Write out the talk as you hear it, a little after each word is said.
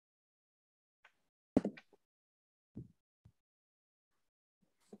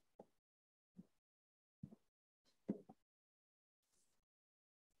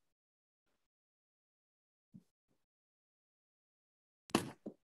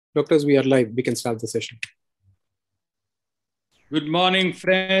Doctors, we are live. We can start the session. Good morning,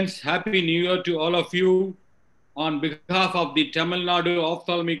 friends. Happy New Year to all of you. On behalf of the Tamil Nadu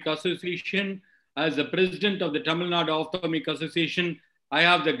Ophthalmic Association, as the president of the Tamil Nadu Ophthalmic Association, I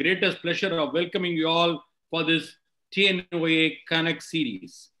have the greatest pleasure of welcoming you all for this TNOA Connect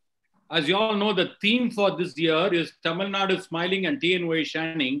series. As you all know, the theme for this year is Tamil Nadu Smiling and TNOA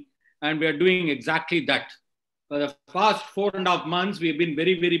Shining, and we are doing exactly that. For the past 4.5 months, we have been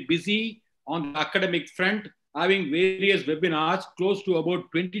very busy on the academic front, having various webinars. Close to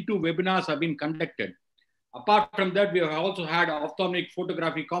about 22 webinars have been conducted. Apart from that, we have also had ophthalmic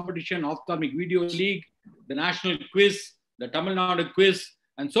photography competition, ophthalmic video league, the national quiz, the Tamil Nadu quiz,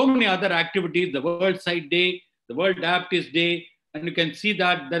 and so many other activities, the World Sight Day, the World Diabetes Day, and you can see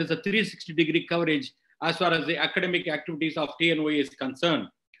that there is a 360-degree coverage as far as the academic activities of TNOA is concerned.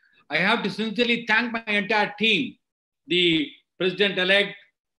 I have to sincerely thank my entire team, the President-elect,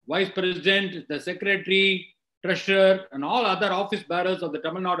 Vice President, the Secretary, Treasurer, and all other office bearers of the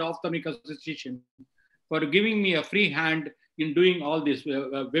Tamil Nadu Ophthalmic Association for giving me a free hand in doing all these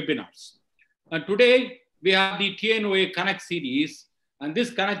webinars. And today, we have the TNOA Connect series, and this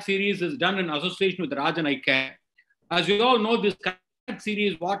Connect series is done in association with Rajan Eye Care. As you all know, this Connect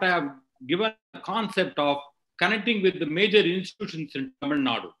series, what I have given a concept of connecting with the major institutions in Tamil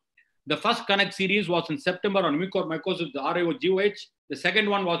Nadu. The first Connect series was in September on mucormycosis with RIO-GOH. The second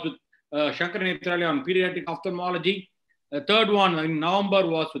one was with Shankar Nethralaya on pediatric ophthalmology. The third one in November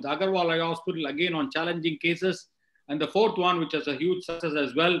was with Agarwal Eye Hospital, again on challenging cases. And the fourth one, which was a huge success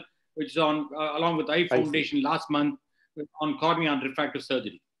as well, which is on along with Eye Foundation last month on cornea and refractive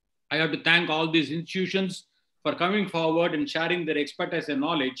surgery. I have to thank all these institutions for coming forward and sharing their expertise and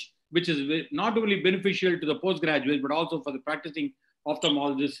knowledge, which is not only beneficial to the postgraduates, but also for the practicing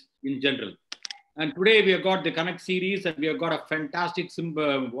ophthalmologists in general. And today we have got the Connect series, and we have got a fantastic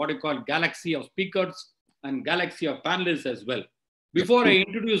galaxy of speakers and galaxy of panelists as well. Before I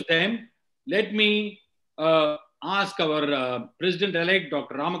introduce them, let me ask our President-elect,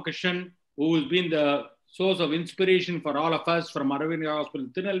 Dr. Ramakrishnan, who has been the source of inspiration for all of us from Aravind Hospital,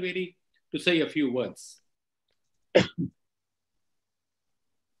 Tirunelveli, to say a few words.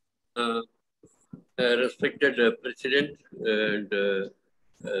 Respected President and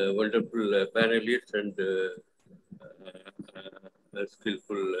wonderful panelists and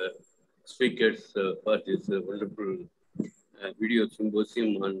skillful speakers for this wonderful video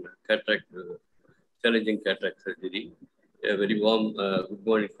symposium on cataract, challenging cataract surgery. A very warm good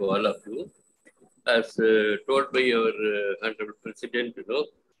morning to all of you. As told by our Honorable President,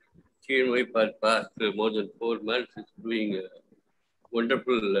 TNOA for past more than 4 months is doing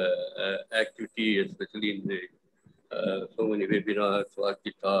wonderful activity, especially in the so many webinars,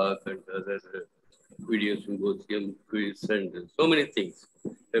 walkie talk, and other video symposium, quiz, and so many things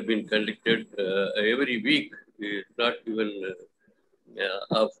have been conducted every week. It's not even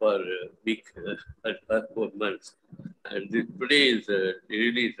half our week or 4 months. And today is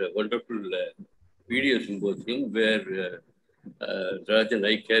really is a wonderful video symposium where Rajan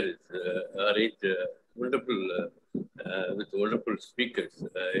Eye Care is arranged wonderful with wonderful speakers.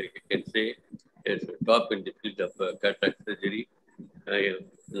 I can say it's top in the field of cataract surgery,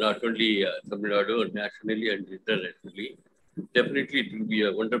 not only Tamil Nadu, nationally and internationally. Definitely, it will be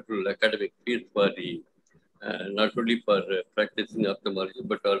a wonderful academic field for the not only for practicing ophthalmology,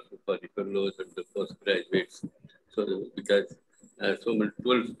 but also for the fellows and the postgraduates. So, because so many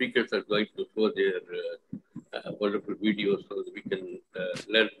 12 speakers are going to show their wonderful videos, so that we can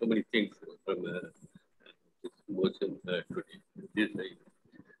learn so many things from this symposium today.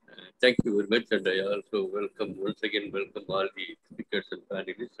 Thank you very much, and I also once again welcome all the speakers and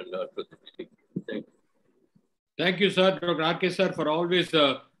panelists and also the meeting. Thank you. Thank you, sir, Dr. R.K. sir, for always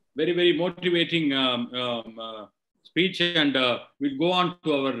very motivating speech. And we'll go on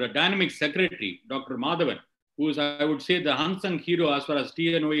to our dynamic secretary, Dr. Madhavan, who is, I would say, the unsung hero as far as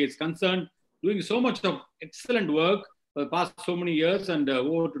TNOA is concerned, doing so much of excellent work for the past so many years. And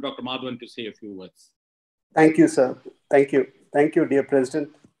over to Dr. Madhavan to say a few words. Thank you, sir. Thank you. Thank you, dear President,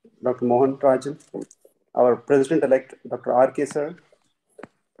 Dr. Mohan Rajan, our President-elect, Dr. R.K. sir,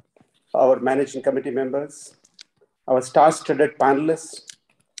 our managing committee members, our star-studded panelists,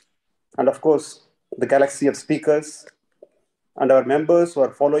 and of course, the galaxy of speakers, and our members who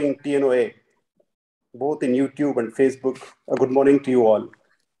are following TNOA, both in YouTube and Facebook. A good morning to you all.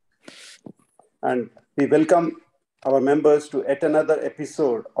 And we welcome our members to yet another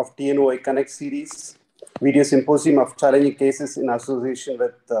episode of TNOA Connect series, video symposium of challenging cases in association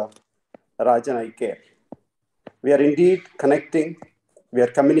with Rajan Eye Care. We are indeed connecting, we are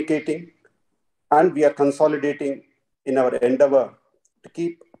communicating, and we are consolidating in our endeavor to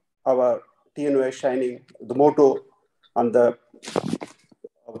keep our Tnoa shining, the motto and the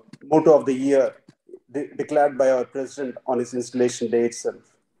motto of the year declared by our president on his installation day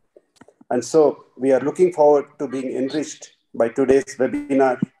itself. And so we are looking forward to being enriched by today's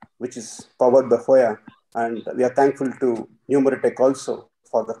webinar, which is powered by Hoya. And we are thankful to Numerotech also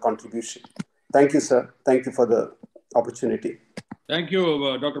for the contribution. Thank you, sir. Thank you for the opportunity. Thank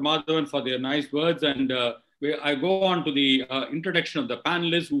you, Dr. Madhavan, for the nice words. And I go on to the introduction of the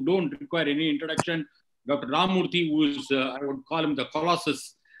panelists who don't require any introduction. Dr. Ramurthy, who is, I would call him the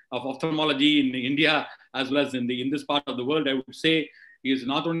colossus of ophthalmology in India, as well as in this part of the world. I would say he is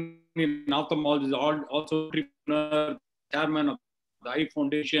not only an ophthalmologist, also entrepreneur, chairman of the Eye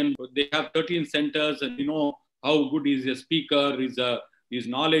Foundation. They have 13 centers, and you know how good he is a speaker. His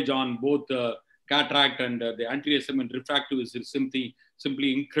knowledge on both cataract and the anterior segment refractive is simply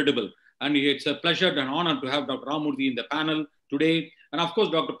incredible. And it's a pleasure and an honor to have Dr. Ramurthy in the panel today. And of course,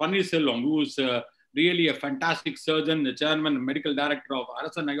 Dr. Paneerselvam, who is really a fantastic surgeon, the chairman and medical director of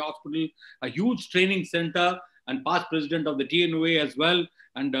Arasan Eye Hospital, a huge training center, and past president of the TNOA as well.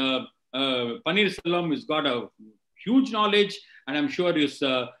 And Paneerselvam has got a huge knowledge, and I'm sure his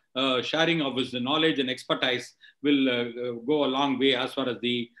sharing of his knowledge and expertise will go a long way as far as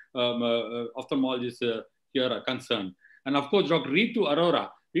the ophthalmologists here are concerned. And of course, Dr. Ritu Arora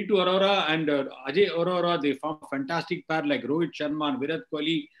and Ajay Arora, they form a fantastic pair like Rohit Sharma and Virat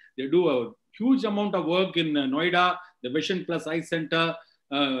Kohli. They do a huge amount of work in Noida, the Vision Plus Eye Center.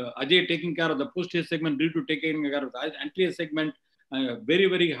 Ajay taking care of the posterior segment, Ritu taking care of the anterior segment. Very,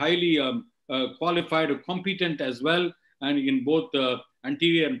 very highly qualified, competent as well. And in both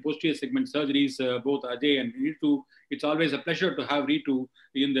anterior and posterior segment surgeries, both Ajay and Ritu, it's always a pleasure to have Ritu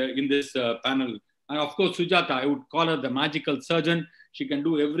in this panel. And of course, Sujata, I would call her the magical surgeon. She can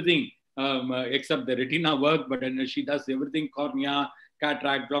do everything except the retina work, but she does everything: cornea,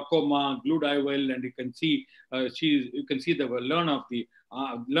 cataract, glaucoma, glued IOL, and you can see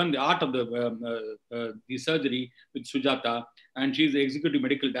learn the art of the surgery with Sujata, and she's the executive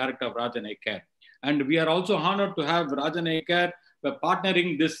medical director of Rajan Eye Care. And we are also honored to have Rajan Eye Care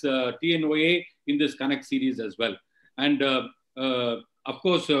partnering this TNOA in this Connect series as well. And of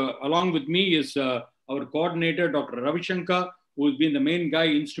course, along with me is our coordinator, Dr. Ravi Shankar, who's been the main guy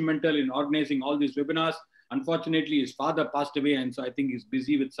instrumental in organizing all these webinars. Unfortunately, his father passed away, and so I think he's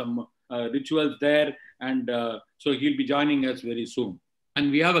busy with some rituals there. And so he'll be joining us very soon. And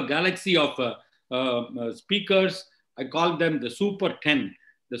we have a galaxy of speakers. I call them the Super 10.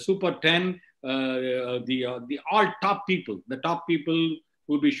 The Super 10, the all top people. The top people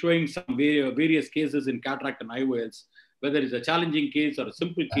will be showing some various cases in cataract and IOLs, whether it's a challenging case or a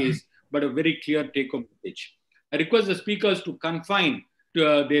simple case, but a very clear take-home message. I request the speakers to confine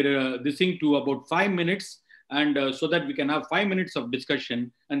to this thing to about 5 minutes, and so that we can have 5 minutes of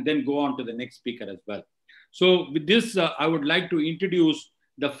discussion and then go on to the next speaker as well. So with this, I would like to introduce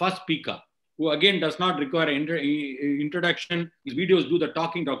the first speaker, who again does not require introduction. His videos do the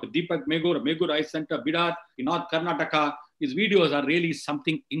talking. Dr. Deepak Megur, Megur Eye Center, Bidar in North Karnataka. His videos are really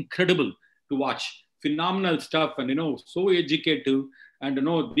something incredible to watch. Phenomenal stuff, and so educative. And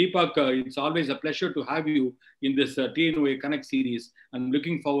Deepak, it's always a pleasure to have you in this TNOA Connect series. I'm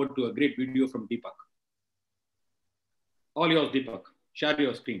looking forward to a great video from Deepak. All yours, Deepak. Share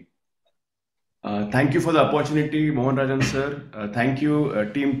your screen. Thank you for the opportunity, Mohan Rajan sir. Thank you,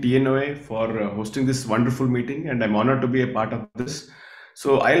 Team TNOA, for hosting this wonderful meeting, and I'm honored to be a part of this.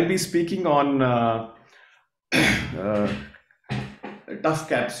 So I'll be speaking on tough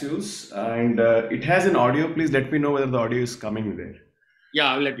capsules, and it has an audio. Please let me know whether the audio is coming there.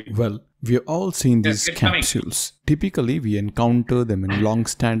 Yeah, I'll let you. Well, we have all seen these capsules. Typically, we encounter them in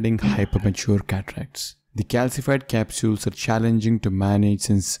long-standing hypermature cataracts. The calcified capsules are challenging to manage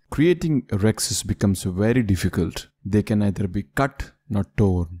since creating rhexis becomes very difficult. They can either be cut or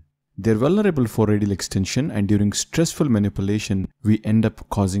torn. They're vulnerable for radial extension, and during stressful manipulation, we end up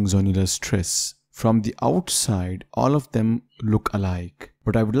causing zonular stress. From the outside, all of them look alike,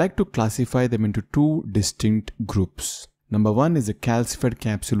 but I would like to classify them into two distinct groups. Number one is a calcified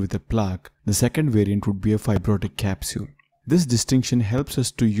capsule with a plaque. The second variant would be a fibrotic capsule. This distinction helps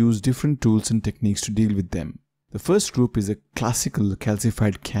us to use different tools and techniques to deal with them. The first group is a classical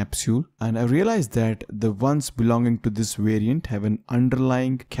calcified capsule, and I realized that the ones belonging to this variant have an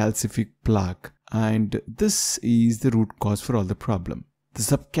underlying calcific plaque, and this is the root cause for all the problem. The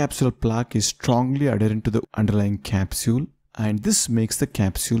subcapsular plaque is strongly adherent to the underlying capsule, and this makes the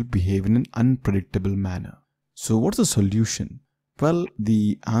capsule behave in an unpredictable manner. So what's the solution? Well,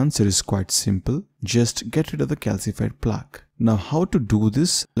 the answer is quite simple. Just get rid of the calcified plaque. Now, how to do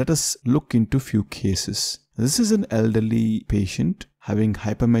this? Let us look into few cases. This is an elderly patient having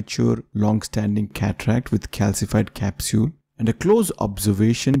hypermature long-standing cataract with calcified capsule, and a close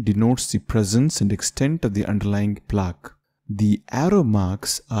observation denotes the presence and extent of the underlying plaque. The arrow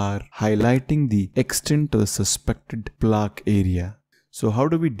marks are highlighting the extent of the suspected plaque area. So how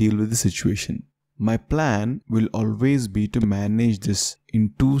do we deal with the situation? My plan will always be to manage this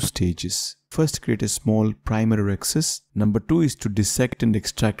in 2 stages. First, create a small primary rhexis. Number 2 is to dissect and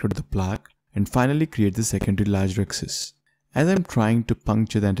extract out the plaque. And finally, create the secondary large rhexis. As I'm trying to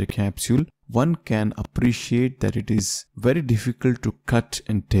puncture the anterior capsule, one can appreciate that it is very difficult to cut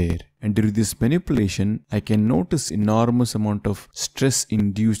and tear. And during this manipulation, I can notice enormous amount of stress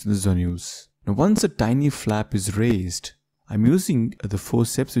induced in the zonules. Now, once a tiny flap is raised, I'm using the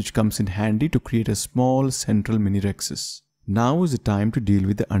forceps which comes in handy to create a small central mini rhexis. Now is the time to deal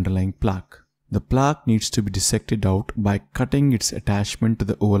with the underlying plaque. The plaque needs to be dissected out by cutting its attachment to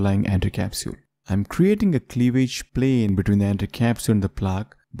the overlying anterior capsule. I'm creating a cleavage plane between the anterior capsule and the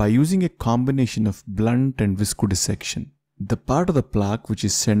plaque by using a combination of blunt and viscodissection. The part of the plaque which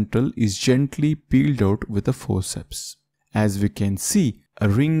is central is gently peeled out with a forceps. As we can see, a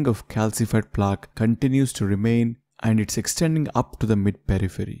ring of calcified plaque continues to remain and it's extending up to the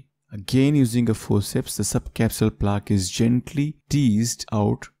mid-periphery. Again, using a forceps, the subcapsular plaque is gently teased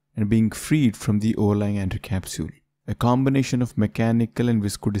out and being freed from the overlying anterior capsule. A combination of mechanical and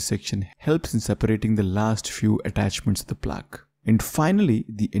viscodissection helps in separating the last few attachments of the plaque. And finally,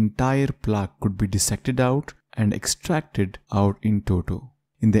 the entire plaque could be dissected out and extracted out in toto.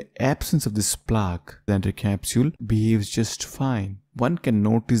 In the absence of this plaque, the anterior capsule behaves just fine. One can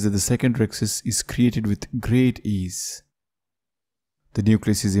notice that the second rhexis is created with great ease. The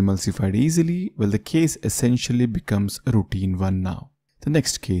nucleus is emulsified easily, while the case essentially becomes a routine one now. The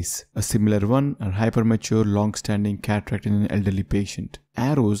next case, a similar one, a hypermature long-standing cataract in an elderly patient.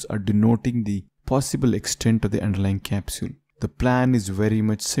 Arrows are denoting the possible extent of the underlying capsule. The plan is very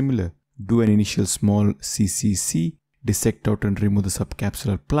much similar. Do an initial small CCC, dissect out and remove the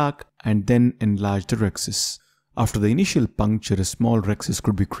subcapsular plaque, and then enlarge the rhexis. After the initial puncture, a small rhexis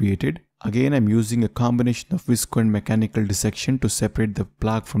could be created. Again, I'm using a combination of visco and mechanical dissection to separate the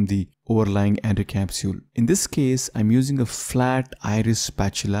plaque from the overlying anterior capsule. In this case, I'm using a flat iris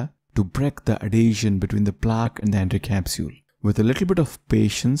spatula to break the adhesion between the plaque and the anterior capsule. With a little bit of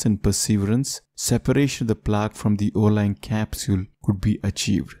patience and perseverance, separation of the plaque from the overlying capsule could be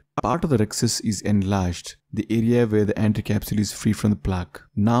achieved. Part of the rhexis is enlarged, the area where the anterior capsule is free from the plaque.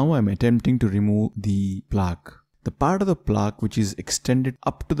 Now I'm attempting to remove the plaque. The part of the plaque which is extended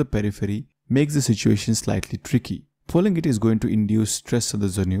up to the periphery makes the situation slightly tricky. Pulling it is going to induce stress on the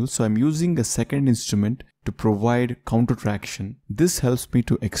zonule, so I'm using a second instrument to provide counter traction. This helps me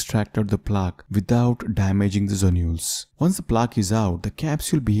to extract out the plaque without damaging the zonules. Once the plaque is out, the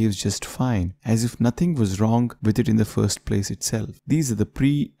capsule behaves just fine, as if nothing was wrong with it in the first place itself. These are the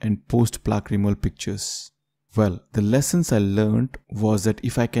pre and post plaque removal pictures. Well, the lessons I learned was that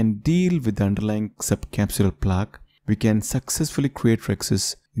if I can deal with the underlying subcapsular plaque, we can successfully create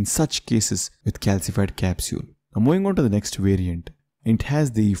rhexis in such cases with calcified capsule. Now moving on to the next variant, it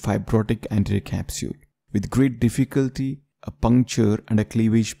has the fibrotic anterior capsule. With great difficulty, a puncture and a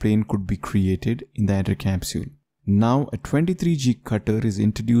cleavage plane could be created in the anterior capsule. Now a 23G cutter is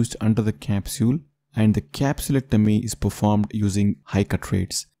introduced under the capsule and the capsulectomy is performed using high cut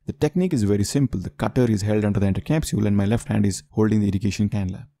rates. The technique is very simple. The cutter is held under the anterior capsule and my left hand is holding the irrigation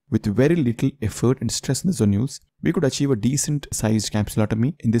cannula. With very little effort and stress in the zonules, we could achieve a decent sized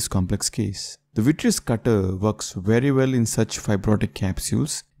capsulotomy in this complex case. The vitreous cutter works very well in such fibrotic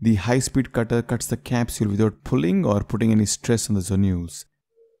capsules. The high-speed cutter cuts the capsule without pulling or putting any stress on the zonules.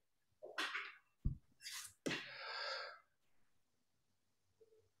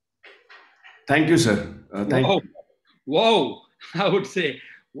 Thank you, sir. Thank you. Wow, I would say,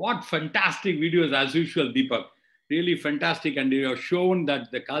 what fantastic videos as usual, Deepak. Really fantastic. And you have shown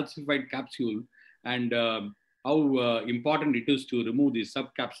that the calcified capsule and how important it is to remove the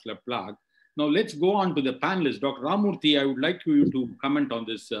subcapsular plaque. Now let's go on to the panelists. Dr. Ramurthy, I would like you to comment on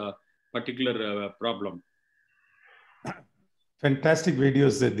this particular problem. Fantastic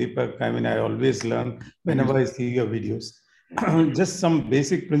videos, Deepak. I mean, I always learn whenever I see your videos. Just some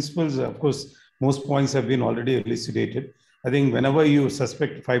basic principles. Of course, most points have been already elucidated. I think whenever you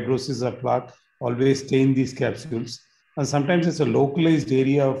suspect fibrosis or plaque, always stain these capsules. And sometimes it's a localized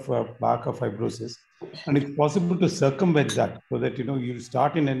area of plaque or fibrosis. And it's possible to circumvent that so that, you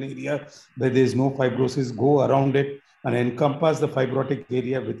start in an area where there is no fibrosis, go around it and encompass the fibrotic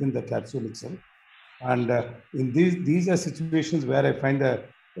area within the capsule itself. And in these are situations where I find the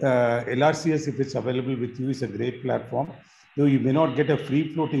LRCS, if it's available with you, is a great platform. though you may not get a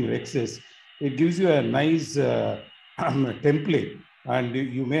free-floating rhexis, it gives you a nice template, and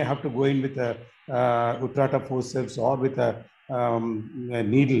you may have to go in with a Utrata forceps or with a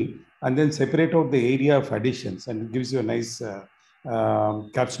needle, and then separate out the area of adhesions, and it gives you a nice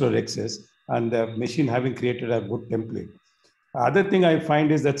capsular rhexis, and the machine having created a good template. Other thing I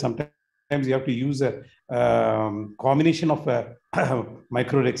find is that sometimes you have to use a combination of a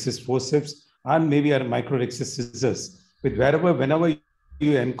microrhexis forceps and maybe a microrhexis scissors. Whenever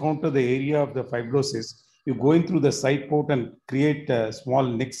you encounter the area of the fibrosis, you go in through the side port and create small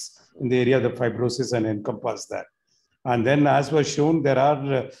nicks in the area of the fibrosis and encompass that. And then, as was shown, there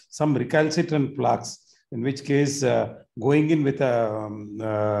are some recalcitrant plaques, in which case going in with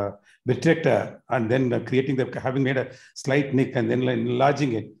a vitrector and then having made a slight nick and then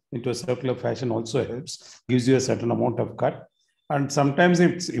enlarging it into a circular fashion also helps, gives you a certain amount of cut. And sometimes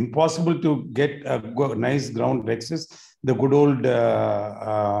it's impossible to get a nice ground rhexis. The good old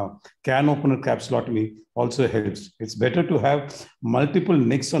can opener capsulotomy also helps. It's better to have multiple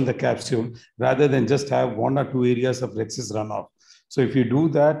nicks on the capsule rather than just have one or two areas of rhexis runoff. So if you do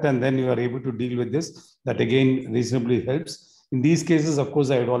that and then you are able to deal with this, that again reasonably helps. In these cases, of course,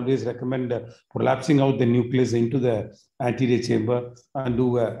 I would always recommend prolapsing out the nucleus into the anterior chamber and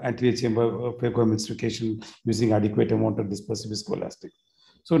do anterior chamber phacoemulsification using adequate amount of dispersive viscoelastic.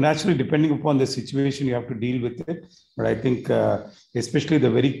 So naturally, depending upon the situation, you have to deal with it. But I think especially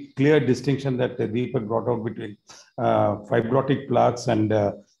the very clear distinction that Deepak brought out between fibrotic plaques and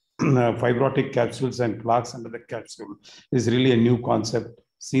fibrotic capsules and plaques under the capsule is really a new concept.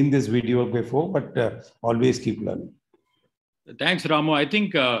 Seen this video before, but always keep learning. Thanks, Ramu. I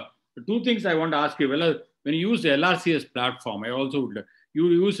think two things I want to ask you. Well, when you use the LRCS platform, I also would, you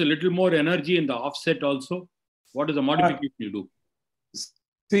use a little more energy in the offset also. What is the modification you do?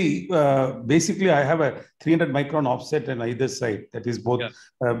 See, basically, I have a 300 micron offset on either side, that is both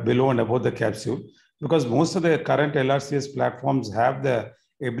below and above the capsule, because most of the current LRCS platforms have the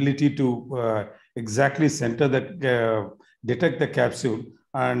ability to exactly center that, detect the capsule,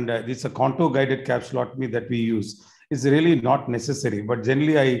 and it's a contour guided capsulotomy that we use. It's really not necessary, but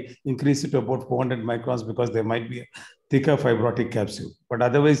generally I increase it to about 400 microns because there might be a thicker fibrotic capsule. But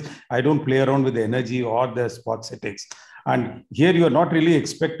otherwise, I don't play around with the energy or the spot settings. And here you are not really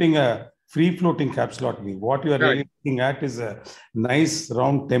expecting a free-floating capsulotomy. What you are really looking at is a nice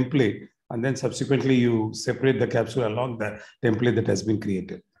round template, and then subsequently you separate the capsule along the template that has been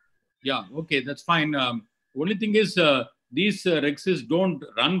created. Yeah, okay, that's fine. Only thing is these rhexis don't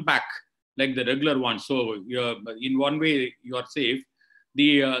run back like the regular ones. So in one way, you are safe.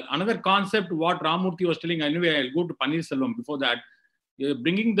 The another concept, what Ramurthy was telling, anyway, I'll go to Panirselvam before that,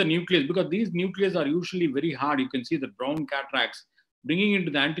 bringing the nucleus, because these nucleus are usually very hard. You can see the brown cataracts. Bringing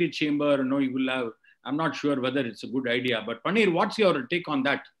into the anterior chamber, you know, you will have, I'm not sure whether it's a good idea. But Panir, what's your take on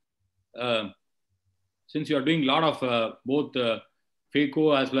that? Since you're doing a lot of both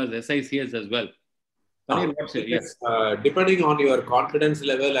phaco as well as SICS as well. Panir, what's it? Yes. Depending on your confidence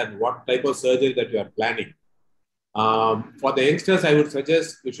level and what type of surgery that you are planning. For the youngsters, I would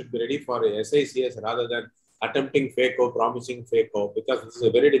suggest you should be ready for a SICS rather than attempting phaco, promising phaco, because this is a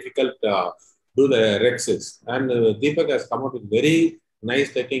very difficult do the rhexis. And Deepak has come out with very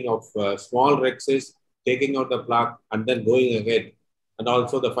nice taking of small rhexis, taking out the plaque and then going ahead. And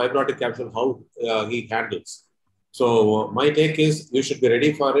also the fibrotic capsule, how he handles. So my take is you should be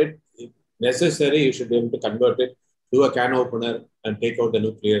ready for it. If necessary, you should be able to convert it, do a can opener and take out the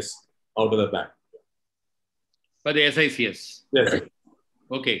nucleus out of the back. For the SICS? Yes.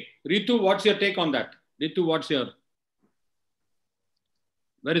 Okay. Ritu, what's your take on that? Ritu, what's your...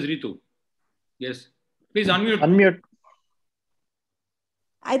 Where is Ritu? Yes. Please unmute. Unmute.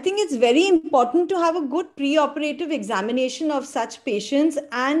 I think it's very important to have a good preoperative examination of such patients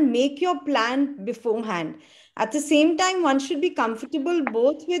and make your plan beforehand. At the same time, one should be comfortable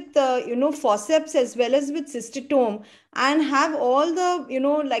both with, forceps as well as with cystotome, and have all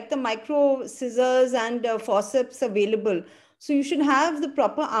the, like the micro scissors and forceps available. So you should have the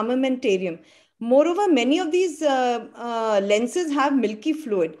proper armamentarium. Moreover, many of these lenses have milky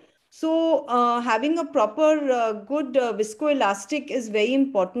fluid. So having a proper good viscoelastic is very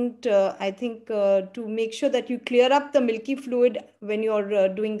important, I think, to make sure that you clear up the milky fluid when you're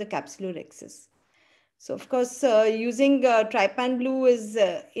doing the capsular rhexis. So of course, using trypan blue is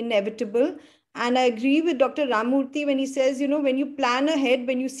inevitable. And I agree with Dr. Ramurthy when he says, when you plan ahead,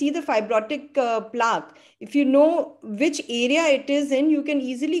 when you see the fibrotic plaque, if you know which area it is in, you can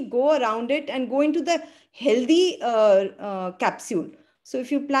easily go around it and go into the healthy capsule. So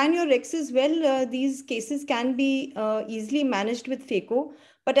if you plan your rhexis well, these cases can be easily managed with phaco.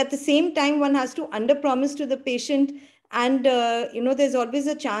 But at the same time, one has to underpromise to the patient And, there's always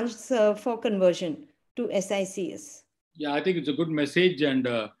a chance for conversion to SICS. Yeah, I think it's a good message. And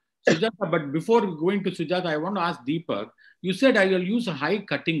Sujata, but before going to Sujata, I want to ask Deepak. You said I will use a high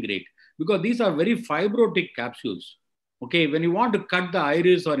cutting rate because these are very fibrotic capsules. Okay, when you want to cut the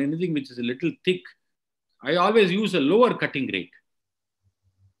iris or anything which is a little thick, I always use a lower cutting rate.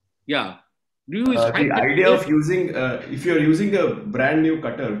 Yeah. Do you use high The idea of using, if you're using a brand new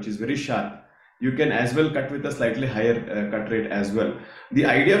cutter, which is very sharp, you can as well cut with a slightly higher cut rate as well. The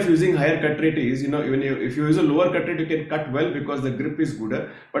idea of using higher cut rate is, if you use a lower cut rate, you can cut well because the grip is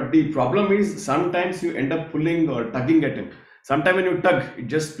gooder. But the problem is sometimes you end up pulling or tugging at it. Sometimes when you tug, it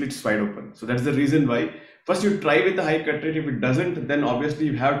just splits wide open. So that's the reason why. First you try with a high cut rate. If it doesn't, then obviously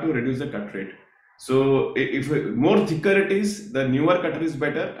you have to reduce the cut rate. So if more thicker it is, the newer cutter is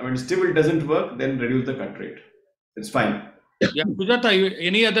better. I mean, still it doesn't work, then reduce the cut rate. It's fine. Yeah, Sujata,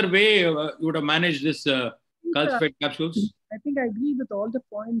 any other way you would have managed this calcified capsules? I think I agree with all the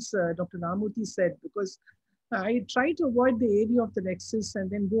points Dr. Ramurthy said, because I try to avoid the area of the rexus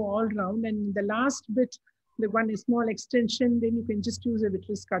and then go all round. And the last bit, the one is small extension, then you can just use a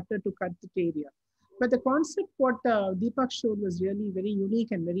vitreous cutter to cut the area. But the concept what Deepak showed was really very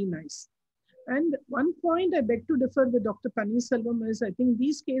unique and very nice. And one point I beg to differ with Dr. Paneerselvam is I think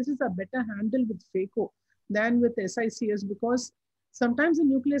these cases are better handled with phaco than with SICS, because sometimes the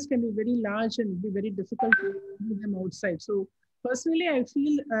nucleus can be very large and be very difficult to move them outside. So personally, I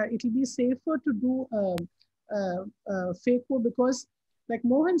feel it will be safer to do phaco because, like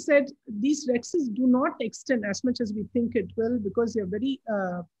Mohan said, these rexes do not extend as much as we think it will because they're very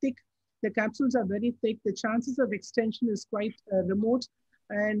thick. The capsules are very thick. The chances of extension is quite remote.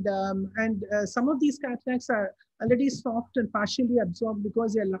 And some of these cataracts are already soft and partially absorbed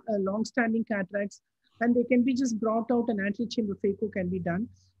because they're long-standing cataracts, and they can be just brought out and antechamber phaco can be done.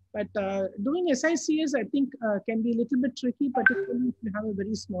 But doing SICS, I think, can be a little bit tricky, particularly if you have a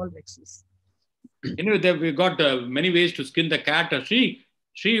very small rexus. Anyway, we've got many ways to skin the cat. Sri,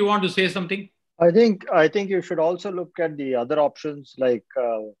 you want to say something? I think you should also look at the other options like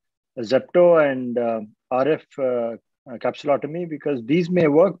Zepto and RF capsulotomy, because these may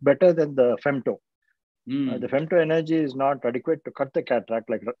work better than the femto. The femto energy is not adequate to cut the cataract.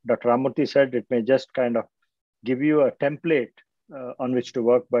 Like Dr. Ramurthy said, it may just kind of give you a template on which to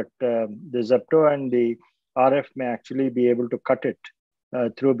work, but the Zepto and the RF may actually be able to cut it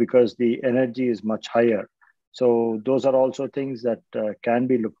through because the energy is much higher. So those are also things that can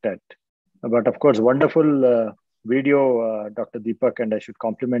be looked at. But of course, wonderful video, Dr. Deepak, and I should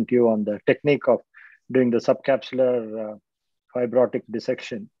compliment you on the technique of doing the subcapsular fibrotic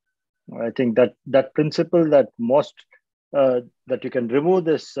dissection. I think that principle that that you can remove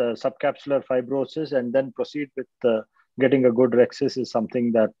this subcapsular fibrosis and then proceed with getting a good rexus is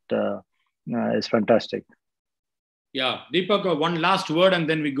something that is fantastic. Yeah, Deepak, one last word and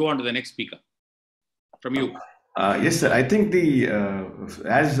then we go on to the next speaker from you. Yes, sir. I think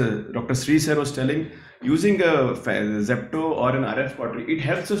as Dr. Sri sir was telling, using a Zepto or an RF cautery, it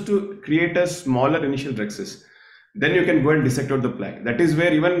helps us to create a smaller initial rexus. Then you can go and dissect out the plaque. That is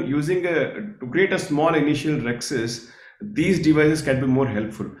where even using to create a small initial rexus, these devices can be more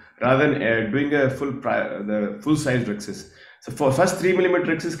helpful rather than doing a full size rexus. So for first 3 mm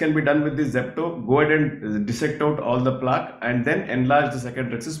rexus can be done with this Zepto. Go ahead and dissect out all the plaque and then enlarge the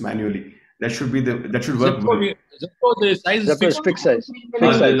second rexus manually. That should work well. Zepto, the size is fixed size.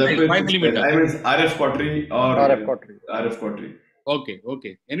 5 mm. I mean RF cautery or RF cautery.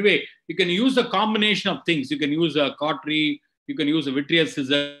 Okay. Anyway, you can use a combination of things. You can use a cautery, you can use a vitreous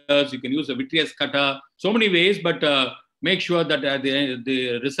scissors, you can use a vitreous cutter. So many ways, but make sure that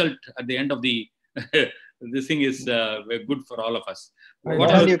the result at the end of the this thing is good for all of us.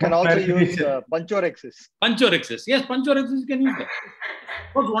 You can also use Punchorexis. Punchorexis. Yes, Punchorexis you can use that.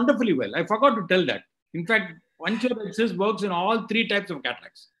 Works wonderfully well. I forgot to tell that. In fact, Punchorexis works in all 3 types of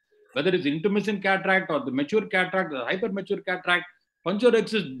cataracts. Whether it's intermittent cataract or the mature cataract, or hypermature cataract,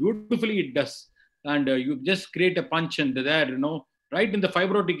 Punchorexis beautifully it does. And you just create a punch and there, right in the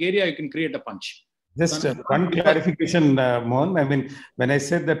fibrotic area, you can create a punch. Just one clarification, Mohan. I mean, when I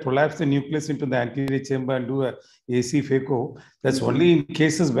said that prolapse the nucleus into the anterior chamber and do a AC phaco, that's only in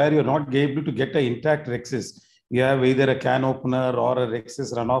cases where you're not able to get an intact rexus. You have either a can opener or a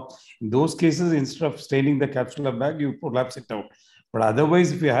rexus runoff. In those cases, instead of staining the capsular bag, you prolapse it out. But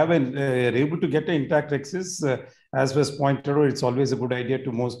otherwise, if you have you're able to get an intact rexus, as was pointed out, it's always a good idea to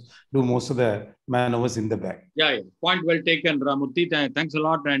do most of the maneuvers in the bag. Yeah. Point well taken, Ramurthy. Thanks a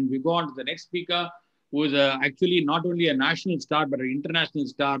lot. And we go on to the next speaker, who is actually not only a national star, but an international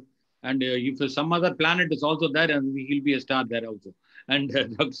star. And if some other planet is also there, and he'll be a star there also. And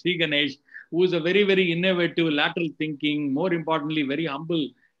Dr. Sri Ganesh, who is a very, very innovative, lateral thinking, more importantly, very humble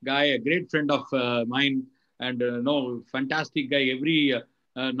guy, a great friend of mine, and no, fantastic guy. Every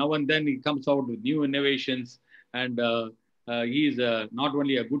now and then he comes out with new innovations, and he is not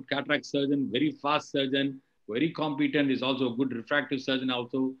only a good cataract surgeon, very fast surgeon, very competent. He's also a good refractive surgeon,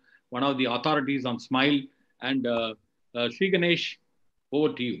 also one of the authorities on smile. And Sri Ganesh,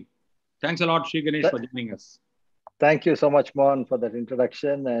 over to you. Thanks a lot, Sri Ganesh, for joining us. Thank you so much, Mohan, for that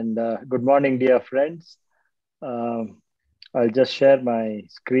introduction. And good morning, dear friends. I'll just share my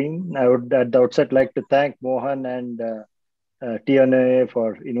screen. I would, at the outset, like to thank Mohan and Tnoa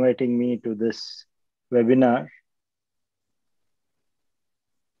for inviting me to this webinar.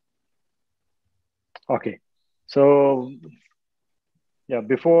 Okay, so yeah,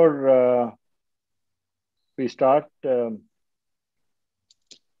 before we start, I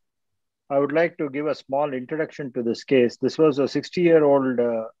would like to give a small introduction to this case. This was a 60-year-old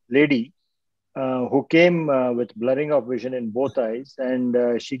lady who came with blurring of vision in both eyes,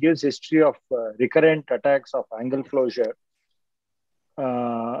 and she gives history of recurrent attacks of angle closure.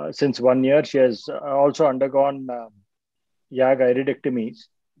 Since 1 year, she has also undergone YAG iridectomies,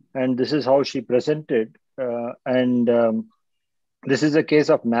 and this is how she presented. This is a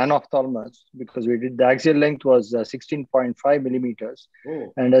case of nanophthalmos because we did the axial length was 16.5 millimeters.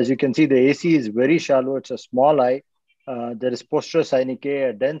 Oh. And as you can see, the AC is very shallow. It's a small eye. There is posterior synechiae,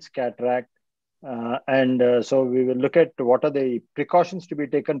 a dense cataract. So we will look at what are the precautions to be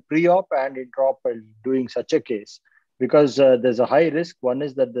taken pre-op and intra-op while doing such a case. Because there's a high risk. One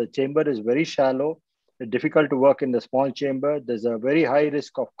is that the chamber is very shallow, difficult to work in the small chamber. There's a very high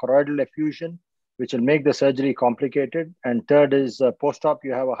risk of choroidal effusion, which will make the surgery complicated. And third is post-op,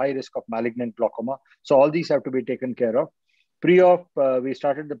 you have a high risk of malignant glaucoma. So all these have to be taken care of. Pre-op, we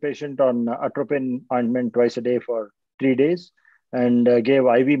started the patient on atropine ointment twice a day for 3 days and gave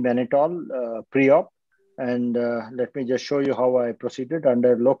IV mannitol pre-op. And let me just show you how I proceeded.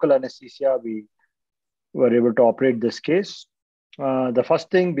 Under local anesthesia, we were able to operate this case. The first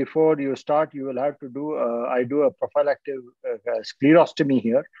thing before you start, you will have to do, I do a prophylactic sclerostomy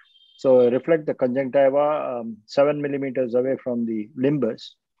here. So reflect the conjunctiva 7 millimeters away from the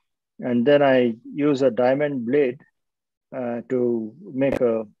limbus. And then I use a diamond blade to make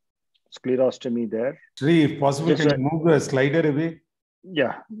a sclerostomy there. Sri, if possible, can you move the slider away?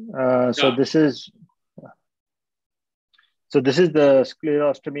 Yeah. So this is the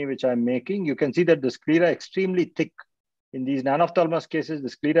sclerostomy which I'm making. You can see that the sclera is extremely thick. In these nanophthalmos cases, the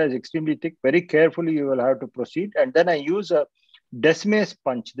sclera is extremely thick. Very carefully, you will have to proceed. And then I use a Desmace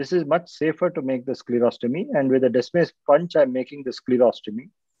punch. This is much safer to make the sclerostomy. And with a Desmace punch, I'm making the sclerostomy.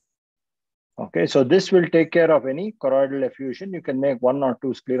 Okay, so this will take care of any choroidal effusion. You can make 1 or 2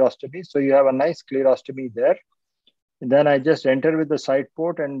 sclerostomies. So you have a nice sclerostomy there. And then I just enter with the side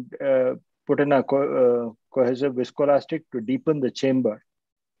port and put in a cohesive viscoelastic to deepen the chamber.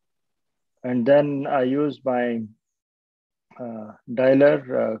 And then I use my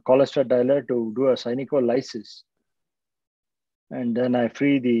dialer, cholesterol dialer to do a synecholysis. And then I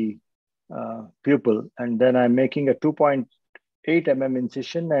free the pupil. And then I'm making a 2.8 mm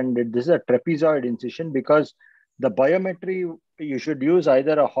incision. And this is a trapezoid incision because the biometry, you should use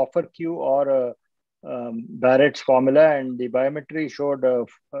either a Hoffer Q or a Barrett's formula. And the biometry showed a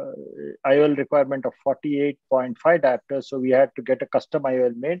IOL requirement of 48.5 diopters. So we had to get a custom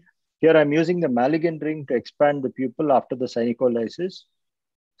IOL made. Here I'm using the Maligan ring to expand the pupil after the synecholysis.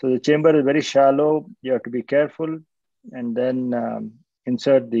 So the chamber is very shallow. You have to be careful. And then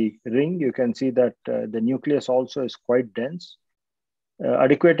insert the ring. You can see that the nucleus also is quite dense.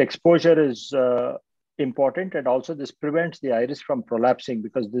 Adequate exposure is important. And also this prevents the iris from prolapsing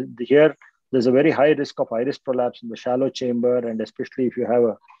because here there's a very high risk of iris prolapse in the shallow chamber. And especially if you have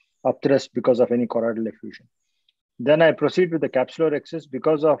a upthrust because of any choroidal effusion. Then I proceed with the capsulorhexis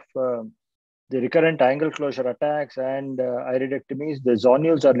because of the recurrent angle closure attacks and iridectomies. The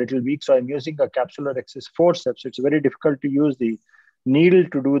zonules are a little weak, so I'm using a capsulorhexis forceps. It's very difficult to use the needle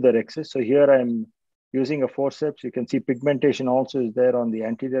to do the rhexis. So here I'm using a forceps. You can see pigmentation also is there on the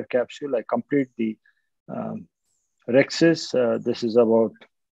anterior capsule. I complete the rhexis. This is about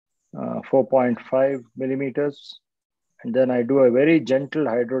 4.5 millimeters. And then I do a very gentle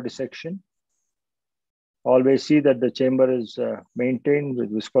hydrodissection. Always see that the chamber is maintained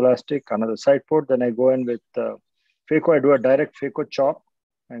with viscoelastic, another side port. Then I go in with phaco. I do a direct phaco chop.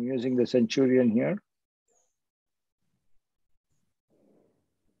 I'm using the Centurion here.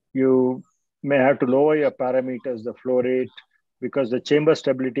 You may have to lower your parameters, the flow rate, because the chamber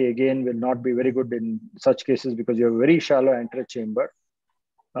stability again will not be very good in such cases because you have a very shallow antechamber.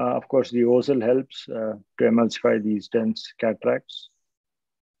 Of course, the ozil helps to emulsify these dense cataracts.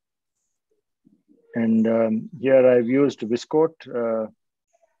 And here I've used Viscoat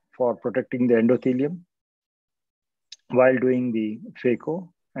for protecting the endothelium while doing the phaco.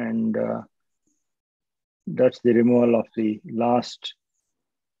 And that's the removal of the last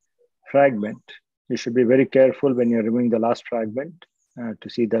fragment. You should be very careful when you're removing the last fragment to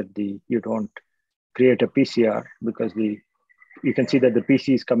see that you don't create a PCR, because you can see that the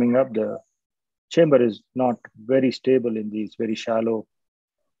PC is coming up. The chamber is not very stable in these very shallow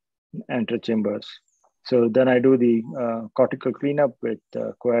antechambers. So then I do the cortical cleanup with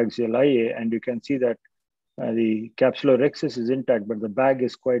coaxial IA, and you can see that the capsulorhexis is intact, but the bag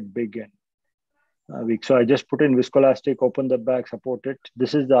is quite big and weak. So I just put in viscoelastic, open the bag, support it.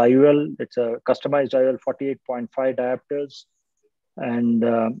 This is the IUL. It's a customized IUL, 48.5 diopters. And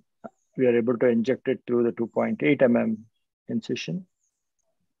we are able to inject it through the 2.8 mm incision.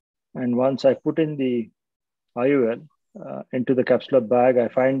 And once I put in the IUL into the capsular bag, I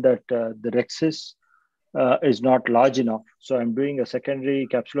find that the rhexis is not large enough. So I'm doing a secondary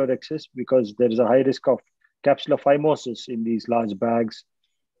capsulorhexis because there is a high risk of capsular phimosis in these large bags.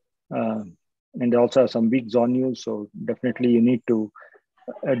 And they also have some weak zonules. So definitely you need to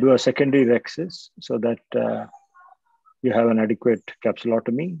do a secondary rhexis so that you have an adequate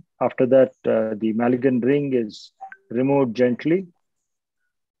capsulotomy. After that, the malignant ring is removed gently.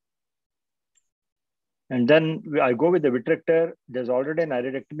 And then I go with the vitrector. There's already an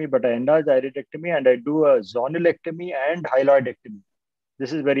iridectomy, but I enlarge the iridectomy and I do a zonulectomy and hyaloidectomy.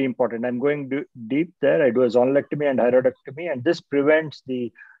 This is very important. I'm going deep there. I do a zonulectomy and hyaloidectomy, and this prevents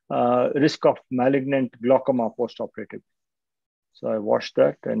the risk of malignant glaucoma postoperative. So I wash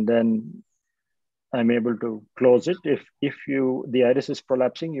that, and then I'm able to close it. If the iris is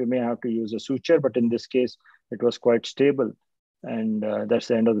prolapsing, you may have to use a suture, but in this case, it was quite stable. And that's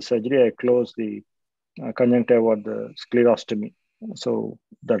the end of the surgery. I close the conjunctiva or the sclerostomy. So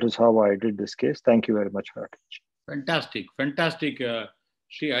that is how I did this case. Thank you very much for your attention. Fantastic, fantastic.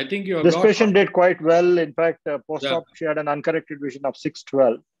 Shri, I think this patient did quite well. In fact, post-op, she had an uncorrected vision of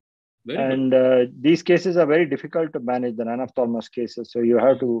 612. These cases are very difficult to manage, the non-ophthalmos cases. So you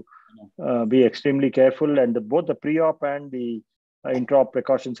have to be extremely careful, and both the pre-op and the intra-op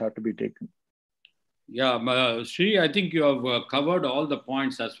precautions have to be taken. Yeah, Shri, I think you have covered all the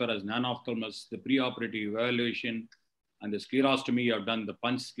points as far as non-ophthalmos, the pre-operative evaluation, and the sclerostomy. You have done the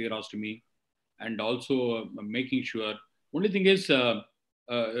punch sclerostomy, and also making sure. Only thing is,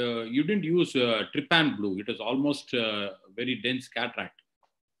 you didn't use trypan blue. It is almost very dense cataract.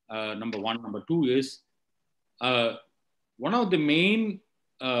 Number one. Number two is one of the main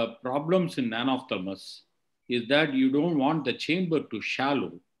problems in non-ophthalmos is that you don't want the chamber to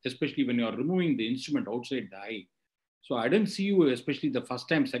shallow, especially when you are removing the instrument outside the eye. So I didn't see you, especially the first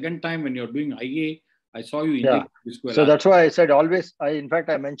time. Second time when you're doing IA, I saw you inject viscoelastic. So that's why I said always, in fact,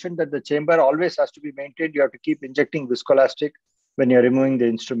 I mentioned that the chamber always has to be maintained. You have to keep injecting viscoelastic when you're removing the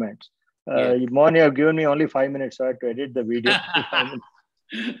instruments. Mohan, you have given me only 5 minutes, so I had to edit the video.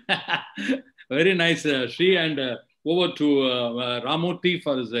 Very nice, Shri, and over to Ramurthy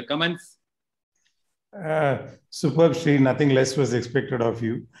for his comments. Superb, Shri. Nothing less was expected of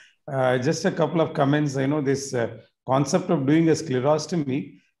you. Just a couple of comments. I know this concept of doing a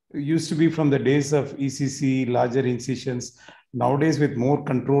sclerostomy used to be from the days of ECC, larger incisions. Nowadays, with more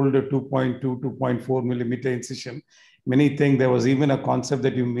controlled 2.2, 2.4 millimeter incision, many think there was even a concept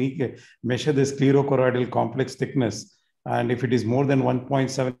that you measure the sclerocoroidal complex thickness. And if it is more than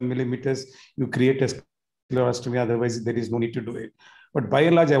 1.7 millimeters, you create a sclerostomy. Otherwise, there is no need to do it. But by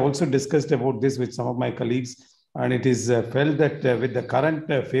and large, I also discussed about this with some of my colleagues. And it is felt that with the current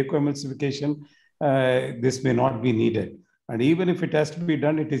phacoemulsification, this may not be needed. And even if it has to be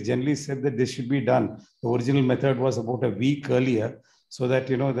done, it is generally said that this should be done. The original method was about a week earlier, so that,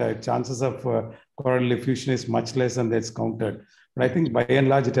 the chances of choroidal effusion is much less and that's countered. But I think by and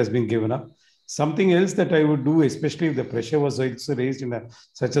large, it has been given up. Something else that I would do, especially if the pressure was also raised in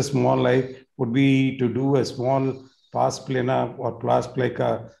such a small eye, would be to do a small pars plana or pars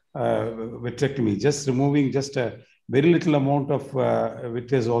plica vitrectomy, just removing just a very little amount of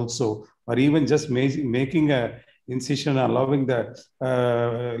vitreous also, or even just making a incision, allowing the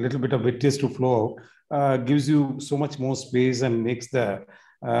little bit of vitreous to flow out, gives you so much more space and makes the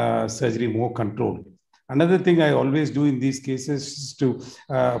surgery more controlled. Another thing I always do in these cases is to,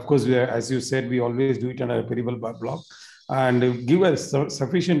 of course, as you said, we always do it under a peripheral block and give a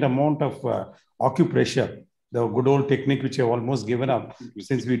sufficient amount of acupressure, the good old technique which I've almost given up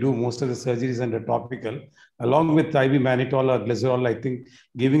since we do most of the surgeries under topical. Along with IV mannitol or glycerol, I think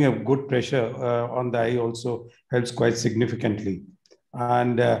giving a good pressure on the eye also helps quite significantly.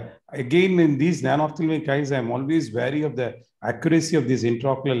 And again, in these non-ophthalmic eyes, I'm always wary of the accuracy of this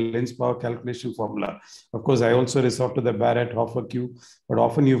intraocular lens power calculation formula. Of course, I also resort to the Barrett, Hoffer Q, but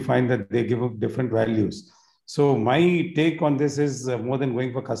often you find that they give up different values. So my take on this is more than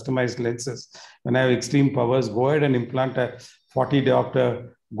going for customized lenses. When I have extreme powers, go ahead and implant a 40 diopter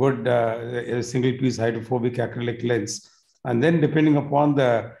good single piece hydrophobic acrylic lens. And then depending upon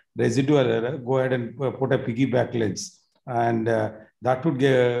the residual error, go ahead and put a piggyback lens. And that would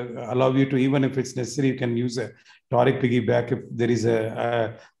allow you to, even if it's necessary, you can use a toric piggyback if there is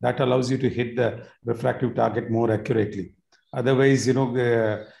that allows you to hit the refractive target more accurately. Otherwise,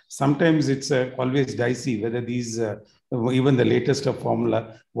 sometimes it's always dicey whether these, even the latest of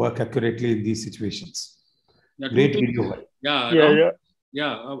formula, work accurately in these situations. Great video.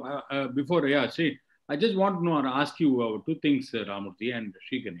 See, I just want to ask you two things, Ramurthy and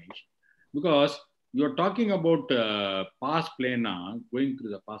Sri Ganesh, because you're talking about pars plana, going through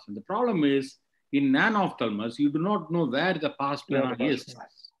the pars. And the problem is, in non-ophthalmos, you do not know where the pars plana is.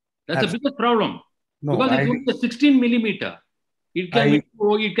 That's the biggest problem. No, because it's only 16 millimeter. It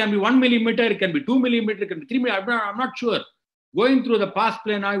can be 1 millimeter, it can be 2 millimeter, it can be 3 millimeter. I'm not sure. Going through the pars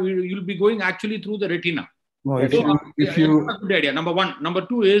plana, you'll be going actually through the retina. No, if you that's a good idea. Number one. Number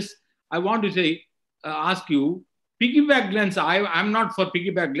two is, I want to say, ask you, piggyback lens, I'm not for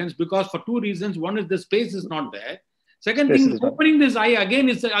piggyback lens because for two reasons. One is the space is not there. Second thing, opening this eye again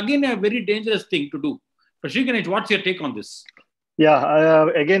is again a very dangerous thing to do. Sri Ganesh, what's your take on this? Yeah,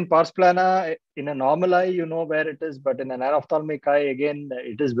 again, pars plana, in a normal eye, you know where it is, but in an ophthalmic eye, again,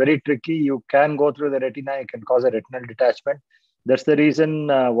 it is very tricky. You can go through the retina, it can cause a retinal detachment. That's the reason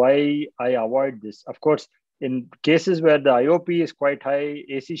why I avoid this. Of course, in cases where the IOP is quite high,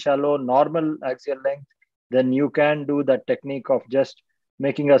 AC shallow, normal axial length, then you can do that technique of just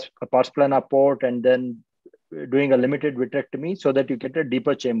making a pars plana port and then doing a limited vitrectomy so that you get a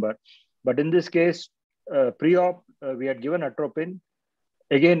deeper chamber. But in this case, pre-op, we had given atropine.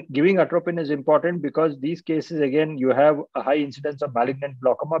 Again, giving atropine is important because these cases, again, you have a high incidence of malignant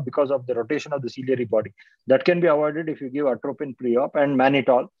glaucoma because of the rotation of the ciliary body. That can be avoided if you give atropine pre-op, and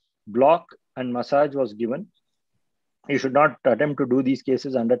mannitol, block and massage was given. You should not attempt to do these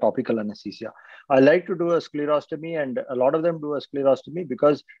cases under topical anesthesia. I like to do a sclerostomy, and a lot of them do a sclerostomy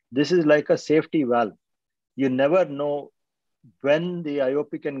because this is like a safety valve. You never know when the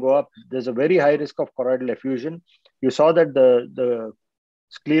IOP can go up. There's a very high risk of choroidal effusion. You saw that the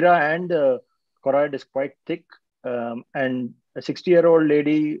sclera and the choroid is quite thick, and a 60-year-old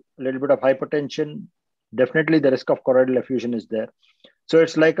lady, a little bit of hypertension, definitely the risk of choroidal effusion is there. So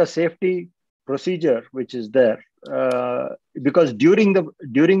it's like a safety procedure which is there, because during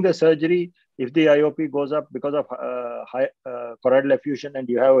the surgery, if the IOP goes up because of high choroidal effusion and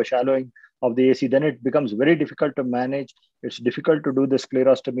you have a shallowing of the AC, then it becomes very difficult to manage. It's difficult to do the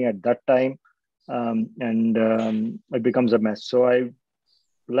sclerostomy at that time, and it becomes a mess. So I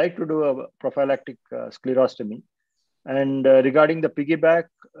like to do a prophylactic sclerostomy. And regarding the piggyback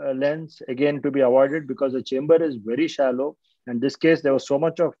lens, again, to be avoided because the chamber is very shallow. In this case, there was so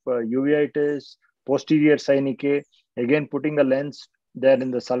much of uveitis, posterior synechiae. Again, putting a lens there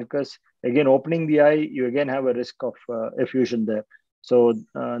in the sulcus, again, opening the eye, you again have a risk of effusion there. So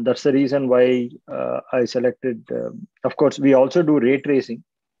that's the reason why I selected. Of course, we also do ray tracing.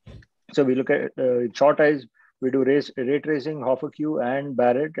 So we look at short eyes, we do ray tracing, Hoffer Q and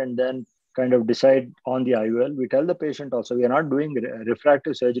Barrett, and then kind of decide on the IOL. We tell the patient also, we are not doing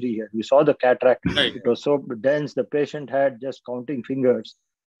refractive surgery here. We saw the cataract. Right. It was so dense, the patient had just counting fingers.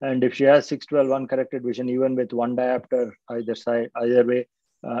 And if she has 6/12 uncorrected vision, even with one diopter either side, either way,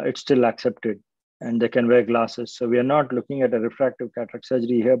 it's still accepted. And they can wear glasses. So we are not looking at a refractive cataract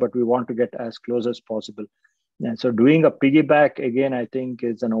surgery here, but we want to get as close as possible. And so doing a piggyback, again, I think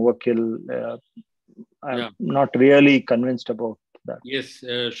is an overkill. I'm not really convinced about that. Yes,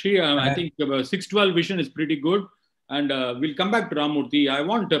 Shri, I think 6/12 vision is pretty good. And we'll come back to Ramurthy. I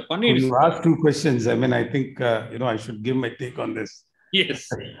want Paneer. You asked two questions. I mean, I think, I should give my take on this. Yes.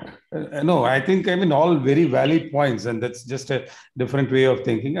 No, I think, all very valid points, and that's just a different way of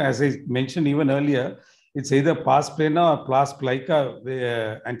thinking. As I mentioned even earlier, it's either pars plana or pars plica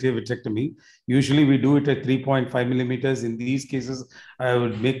anterior vitrectomy. Usually we do it at 3.5 millimeters. In these cases, I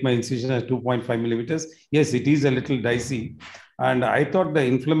would make my incision at 2.5 millimeters. Yes, it is a little dicey. And I thought the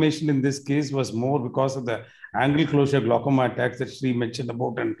inflammation in this case was more because of the angle closure glaucoma attacks that Sri mentioned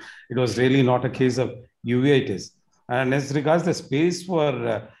about, and it was really not a case of uveitis. And as regards the space for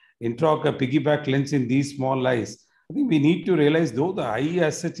intraocular piggyback lens in these small eyes, I think we need to realize, though the eye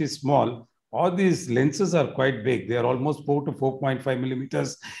as such is small, all these lenses are quite big. They are almost 4 to 4.5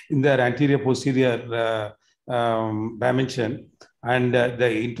 millimeters in their anterior posterior dimension. And the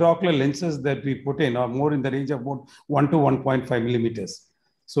intraocular lenses that we put in are more in the range of about 1 to 1.5 millimeters.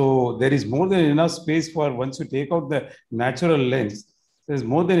 So there is more than enough space for, once you take out the natural lens, there's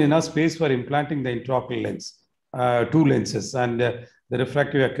more than enough space for implanting the intraocular lens, 2 lenses, and the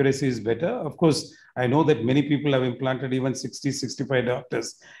refractive accuracy is better. Of course, I know that many people have implanted, even 60, 65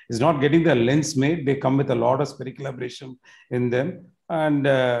 doctors is not getting the lens made. They come with a lot of spherical aberration in them, and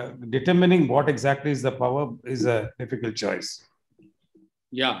determining what exactly is the power is a difficult choice.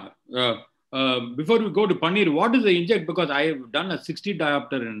 Yeah. Before we go to Paneer, what is the inject? Because I have done a 60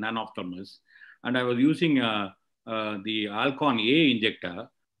 diopter in non-ophthalmos, and I was using the Alcon A injector,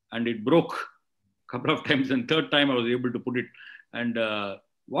 and it broke a couple of times, and third time I was able to put it. And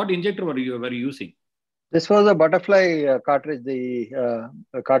what injector were you using? This was a butterfly cartridge. The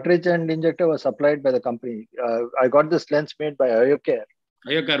cartridge and injector was supplied by the company. I got this lens made by IOCare.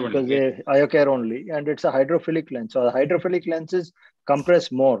 IOCare only. Because IOCare only, and it's a hydrophilic lens. So the hydrophilic lenses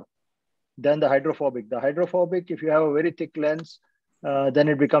compress more than the hydrophobic. The hydrophobic, if you have a very thick lens, then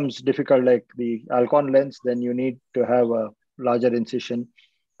it becomes difficult. Like the Alcon lens, then you need to have a larger incision.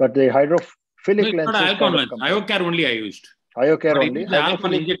 But the hydrophilic lens. Not Alcon lens. IOCare only I used. IOCare only. The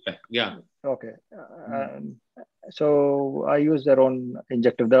Alcon injector. Yeah. Okay. So I use their own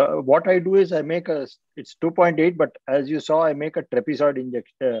injector. What I do is I make it's 2.8, but as you saw, I make a trapezoid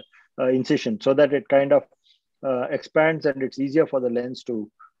incision so that it kind of expands and it's easier for the lens to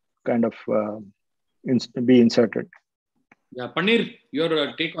kind of be inserted. Yeah, Paneer,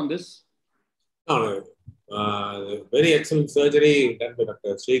 your take on this? No. Very excellent surgery done by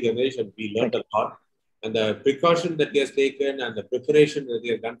Dr. Sri Ganesh, and we learned a lot. And the precaution that he has taken and the preparation that he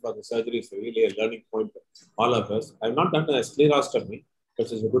has done for the surgery is really a learning point for all of us. I have not done a sclerostomy,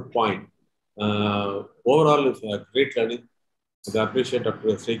 which is a good point. Overall, it's a great learning. I appreciate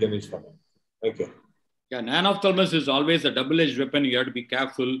Dr. Sri Ganesh for that. Thank you. Yeah, non-ophthalmos is always a double-edged weapon. You have to be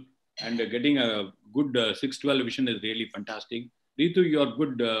careful, and getting a good 612 vision is really fantastic. Ritu,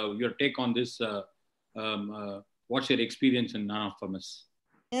 your take on this. What's your experience in non-ophthalmos?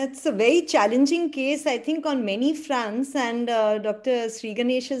 It's a very challenging case, I think, on many fronts, and Dr. Sri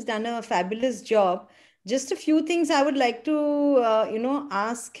Ganesh has done a fabulous job. Just a few things I would like to,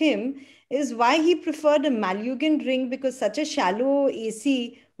 ask him is why he preferred a Malugin ring, because such a shallow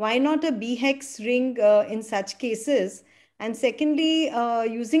AC, why not a B-hex ring in such cases? And secondly,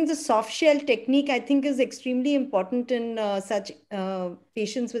 using the soft shell technique, I think, is extremely important in such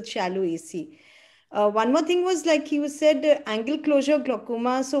patients with shallow AC. One more thing was, like he said, angle closure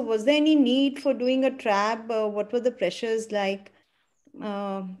glaucoma. So was there any need for doing a trab? What were the pressures like?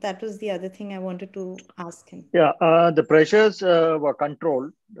 That was the other thing I wanted to ask him. Yeah, the pressures were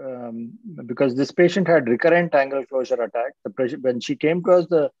controlled because this patient had recurrent angle closure attack. The pressure, when she came to us,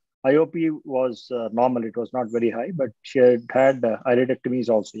 the IOP was normal. It was not very high, but she had iridectomies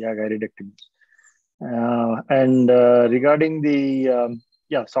also, iridectomies. And regarding the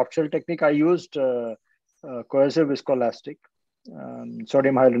soft shell technique, I used coercive viscoelastic,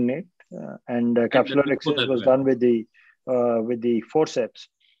 sodium hyaluronate, and capsular excision was done with the forceps.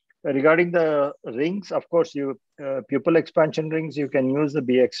 Regarding the rings, of course, pupil expansion rings, you can use the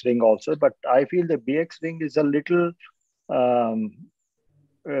BX ring also, but I feel the BX ring is a little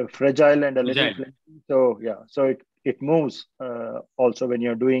fragile and a little flimsy. So so it moves also when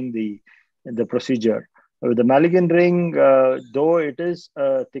you're doing the procedure. With the Malugin ring, though it is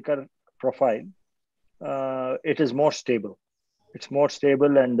a thicker profile, it is more stable. It's more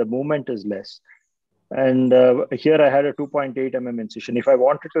stable and the movement is less. And here I had a 2.8 mm incision. If I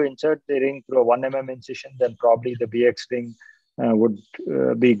wanted to insert the ring through a 1 mm incision, then probably the BX ring would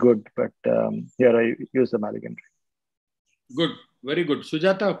be good. But here I use the Malugin ring. Good, very good.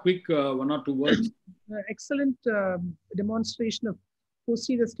 Sujata, quick 1 or 2 words. Excellent demonstration of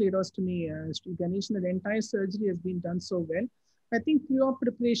posterior sclerostomy, Sri Ganesh, and the entire surgery has been done so well. I think pre-op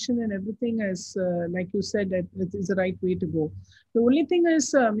preparation and everything is, like you said, that it is the right way to go. The only thing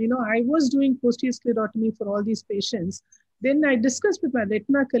is, I was doing posterior sclerotomy for all these patients. Then I discussed with my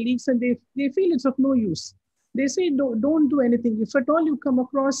retina colleagues, and they feel it's of no use. They say, don't do anything. If at all you come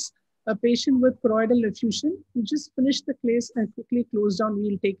across a patient with choroidal effusion, you just finish the case and quickly close down.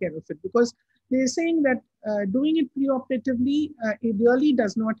 We'll take care of it, because they're saying that doing it preoperatively, it really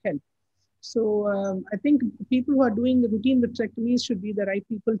does not help. So I think people who are doing the routine vitrectomies should be the right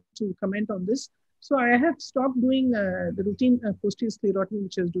people to comment on this. So I have stopped doing the routine posterior sclerotomy,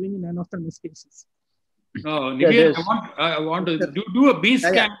 which I was doing in non-ophthalmos cases. Niveen, I want to do a B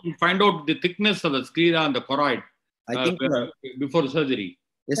scan and find out the thickness of the sclera and the choroid before surgery.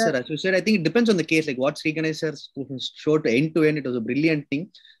 Yes, sir. As you said, I think it depends on the case. Like what Sri Ganesh sir showed end to end, it was a brilliant thing.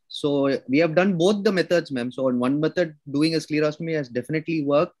 So we have done both the methods, ma'am. So on one method, doing a sclerostomy has definitely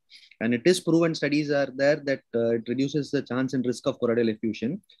worked, and it is proven, studies are there that it reduces the chance and risk of choroidal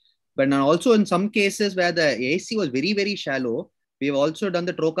effusion. But now also in some cases where the AC was very, very shallow, we have also done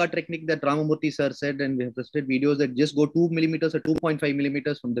the trocar technique that Ramamurthy sir said, and we have presented videos that just go 2 millimeters or 2.5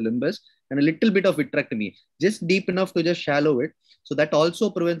 millimeters from the limbus and a little bit of vitrectomy, just deep enough to just shallow it. So that also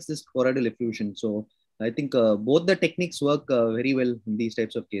prevents this choroidal effusion. So I think both the techniques work very well in these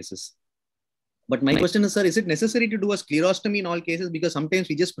types of cases. But my question is, sir, is it necessary to do a sclerostomy in all cases? Because sometimes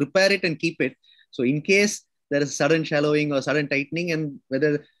we just prepare it and keep it. So in case there is sudden shallowing or sudden tightening, and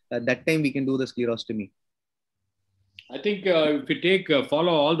whether at that time we can do the sclerostomy. I think if we take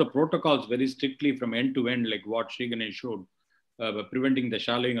follow all the protocols very strictly from end to end, like what Sri Ganesh showed, preventing the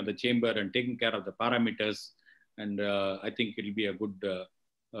shallowing of the chamber and taking care of the parameters, and I think it will be a good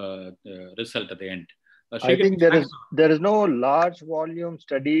result at the end. I think there is no large volume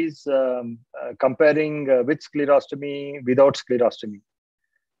studies comparing with sclerostomy without sclerostomy.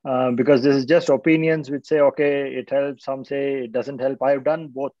 Because this is just opinions which say, okay, it helps. Some say it doesn't help. I've done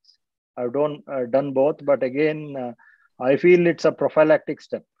both. I've done both. But again, I feel it's a prophylactic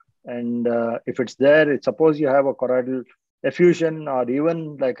step. And if it's there, suppose you have a choroidal effusion or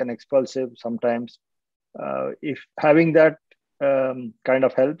even like an expulsive sometimes, if having that kind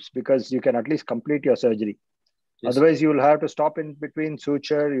of helps, because you can at least complete your surgery. Yes. Otherwise, you will have to stop in between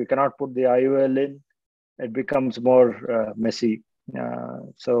suture. You cannot put the IOL in. It becomes more messy.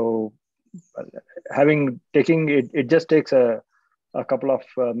 So taking it just takes a couple of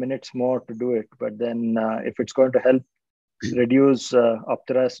minutes more to do it. But then if it's going to help reduce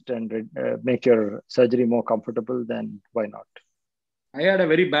upthrust and make your surgery more comfortable, then why not? I had a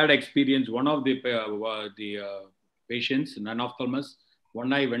very bad experience. One of the patients, non-ophthalmos,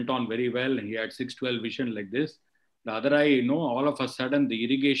 one eye went on very well and he had 6/12 vision like this. The other eye, all of a sudden the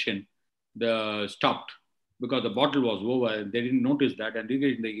irrigation stopped because the bottle was over and they didn't notice that, and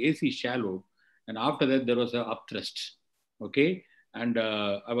the AC shallow, and after that there was an upthrust. Okay, and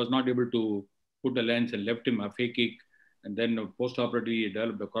I was not able to put the lens and left him aphakic, and then post-operatively he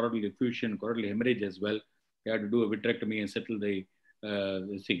developed a choroidal effusion, choroidal hemorrhage as well. He had to do a vitrectomy and settle the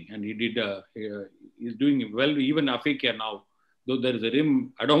thing, and he did. He's doing well, even aphakia now. Though there is a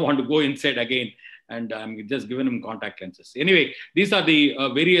rim, I don't want to go inside again, and I'm just giving him contact lenses. Anyway, these are the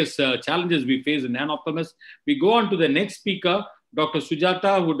various challenges we face in non-ophthalmos. We go on to the next speaker, Dr.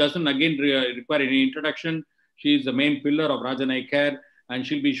 Sujata, who doesn't again require any introduction. She is the main pillar of Rajan Eye Care, and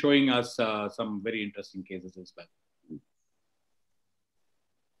she'll be showing us some very interesting cases as well.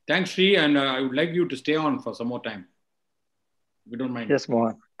 Thanks, Sri, and I would like you to stay on for some more time, if you don't mind. Yes,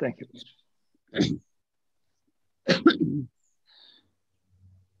 Mohan. Thank you.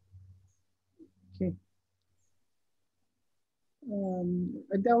 Okay.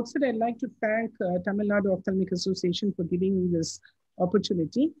 At the outset, I'd like to thank Tamil Nadu Ophthalmic Association for giving me this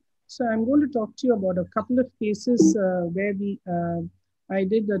opportunity. So I'm going to talk to you about a couple of cases where I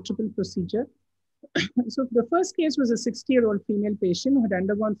did a triple procedure. So the first case was a 60-year-old female patient who had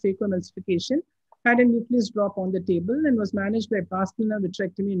undergone phacoemulsification, had a nucleus drop on the table, and was managed by pastilla,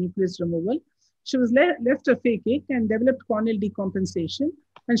 vitrectomy, and nucleus removal. She was left aphakic and developed corneal decompensation,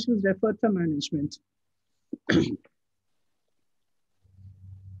 and she was referred for management.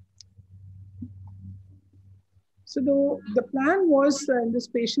 So the plan was, this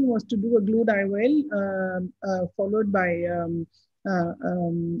patient was to do a glued IOL followed by a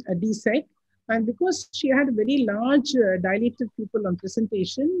DSEC. And because she had a very large dilated pupil on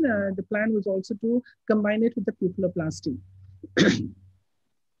presentation, the plan was also to combine it with the pupilloplasty.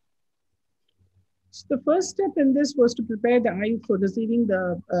 So the first step in this was to prepare the eye for receiving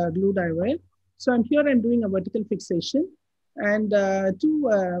the glued IOL. So here I'm doing a vertical fixation, and two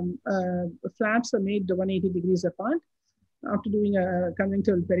flaps are made 180 degrees apart. After doing a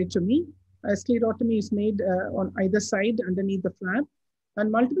conjunctival peritomy, a sclerotomy is made on either side underneath the flap. And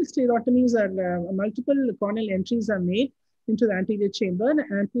multiple sclerotomies multiple corneal entries are made into the anterior chamber. An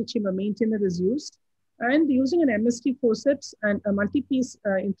anterior chamber maintainer is used. And using an MST forceps and a multi-piece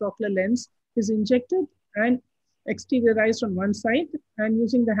intraocular lens is injected and exteriorized on one side. And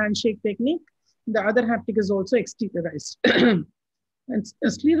using the handshake technique, the other haptic is also exteriorized. And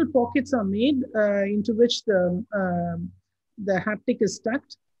scleral pockets are made into which the haptic is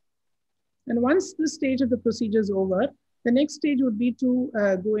tucked. And once this stage of the procedure is over, the next stage would be to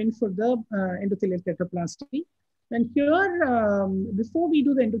go in for the endothelial keratoplasty. And here, before we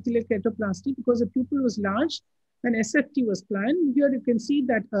do the endothelial keratoplasty, because the pupil was large and SFT was planned, here you can see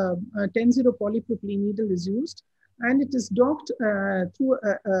that a 10-0 polypropylene needle is used, and it is docked through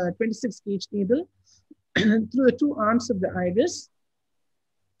a 26-gauge needle through the two arms of the iris.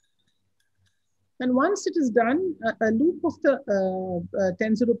 And once it is done, a loop of the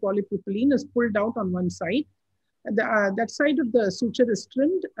 10-0 polypropylene is pulled out on one side. That side of the suture is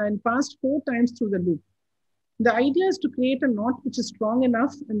trimmed and passed 4 times through the loop. The idea is to create a knot which is strong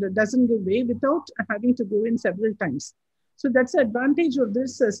enough and that doesn't give way without having to go in several times. So that's the advantage of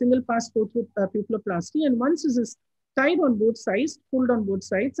this single pass pupilloplasty. And once it is tied on both sides, pulled on both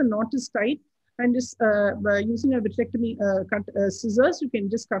sides, a knot is tied, and just by using a vitrectomy scissors, you can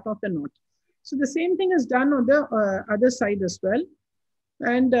just cut off the knot. So the same thing is done on the other side as well.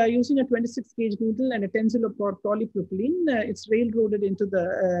 And using a 26 gauge needle and a 10-0 polypropylene, it's railroaded into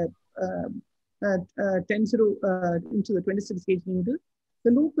the 10-0 into the 26 gauge needle.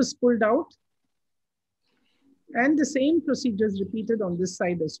 The loop is pulled out, and the same procedure is repeated on this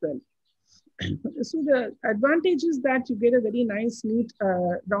side as well. So the advantage is that you get a very nice, neat,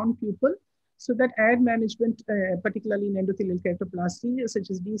 round pupil, so that air management, particularly in endothelial keratoplasty, such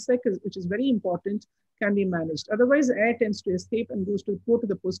as DSEC, which is very important, can be managed. Otherwise, air tends to escape and go to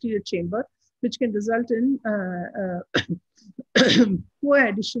the posterior chamber, which can result in poor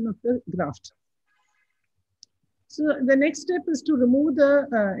addition of the graft. So the next step is to remove the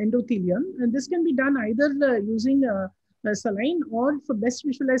endothelium, and this can be done either using a saline, or for best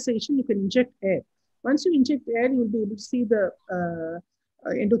visualization, you can inject air. Once you inject air, you will be able to see the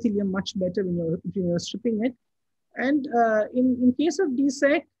endothelium much better when you're stripping it. And in case of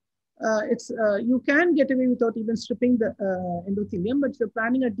DSEC, you can get away without even stripping the endothelium, but if you're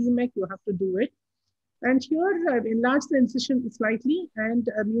planning a DMEC, you have to do it. And here I've enlarged the incision slightly, and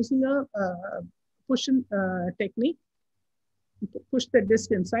I'm using a push-in technique. Push the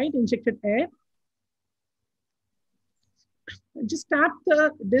disc inside, injected air. Just tap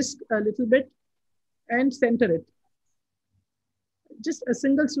the disc a little bit and center it. Just a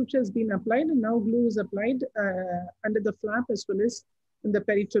single suture has been applied, and now glue is applied under the flap as well as in the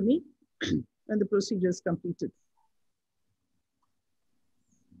peritomy, and the procedure is completed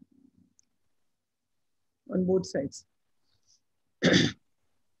on both sides.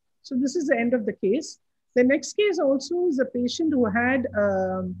 So this is the end of the case. The next case also is a patient who had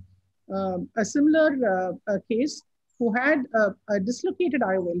a similar case, who had a dislocated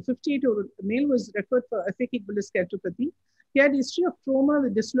IOL. 58-year-old male was referred for aphakic bullous keratopathy. He had a history of trauma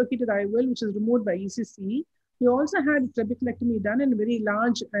with dislocated IOL, which is removed by ECCE. He also had trabeculectomy done and a very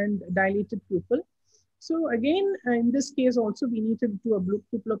large and dilated pupil. So again, in this case also, we need to do a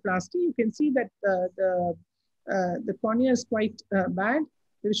pupilloplasty. You can see that the cornea is quite bad.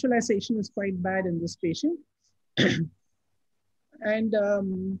 The visualization is quite bad in this patient. And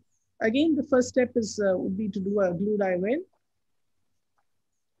again, the first step is would be to do a glued IOL.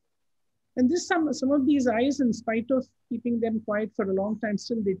 And this some of these eyes, in spite of keeping them quiet for a long time,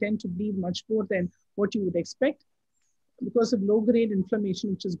 still they tend to bleed much more than what you would expect because of low-grade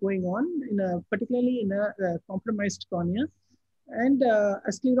inflammation which is going on, particularly in a compromised cornea. And a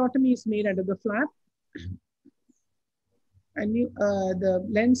sclerotomy is made under the flap. And the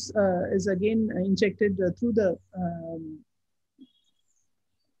lens is again injected through the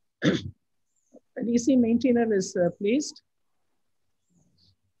an EC maintainer is placed.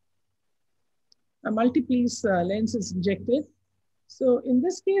 A multi-piece lens is injected. So in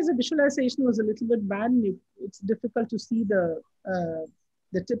this case, the visualization was a little bit bad, and it's difficult to see the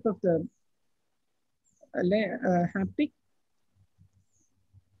tip of the haptic.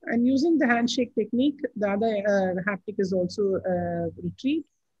 And using the handshake technique, the other haptic is also retrieved,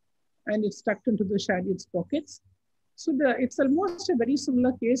 and it's tucked into the Shadio's pockets. So it's almost a very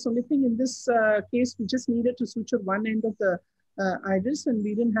similar case. Only thing in this case, we just needed to suture one end of the iris, and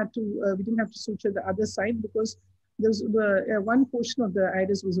we didn't have to suture the other side because there's the one portion of the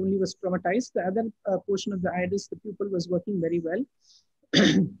iris was traumatized. The other portion of the iris, the pupil was working very well.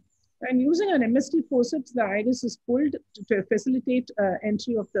 And using an MSD forceps, the iris is pulled to facilitate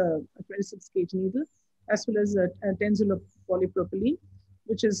entry of the 26 gauge needle, as well as a 10-0 polypropylene,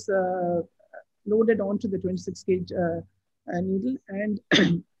 which is loaded onto the 26 gauge needle, and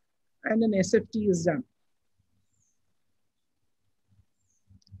and an SFT is done.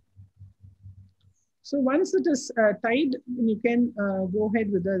 So once it is tied, you can go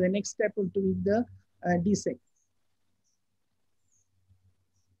ahead with the next step of doing the DSEC.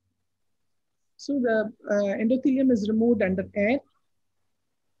 So the endothelium is removed under air.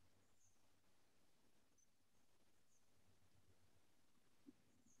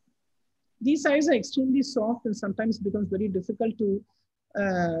 These eyes are extremely soft, and sometimes it becomes very difficult to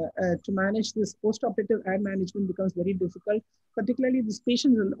manage. This post-operative air management becomes very difficult. Particularly, this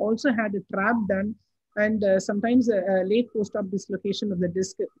patient also had a trap done, and sometimes a late post-op dislocation of the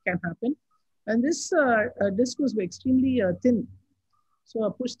disc can happen. And this disc was extremely thin. So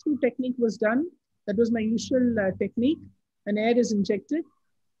a push-through technique was done, That was my usual technique. And air is injected.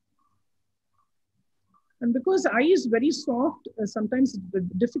 And because eye is very soft, sometimes it's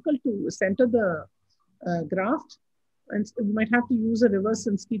difficult to center the graft. And you might have to use a reverse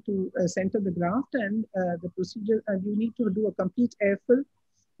Sinski to center the graft. And the procedure, you need to do a complete air fill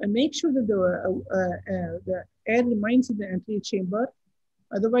and make sure that the air remains in the anterior chamber.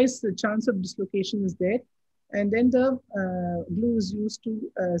 Otherwise, the chance of dislocation is there. And then the glue is used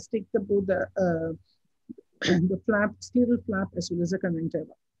to stick both the flap, scleral flap, as well as the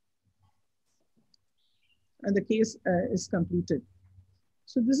conjunctiva. And the case is completed.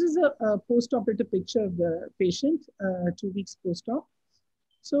 So this is a post-operative picture of the patient 2 weeks post-op.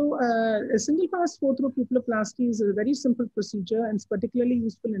 So a single pass 4-throw pupilloplasty is a very simple procedure, and it's particularly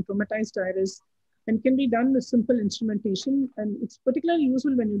useful in traumatized iris and can be done with simple instrumentation. And it's particularly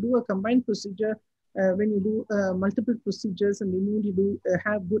useful when you do a combined procedure, when you do multiple procedures and you do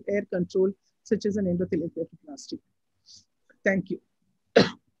have good air control, such as an endothelial keratoplasty. Thank you.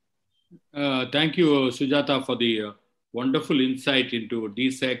 Thank you, Sujata, for the wonderful insight into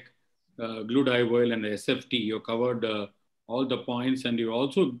DSEC, glued IOL, and SFT. You covered all the points, and you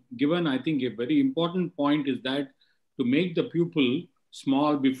also given, I think, a very important point is that to make the pupil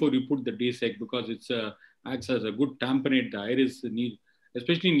small before you put the DSEC, because it acts as a good tamponade. The iris need,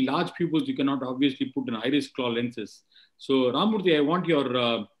 especially in large pupils, you cannot obviously put an iris claw lenses. So, Ramurthy, I want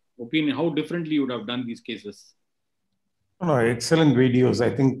your opinion. How differently you would have done these cases? No, excellent videos. I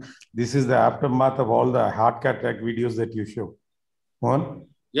think this is the aftermath of all the heart cataract videos that you show. Mohan?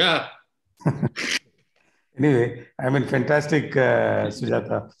 Yeah. Anyway, I mean, fantastic,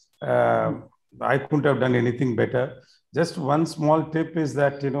 Sujata. I couldn't have done anything better. Just one small tip is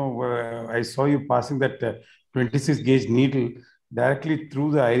that, I saw you passing that 26 gauge needle directly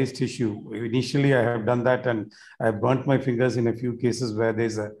through the iris tissue. Initially, I have done that and I burnt my fingers in a few cases where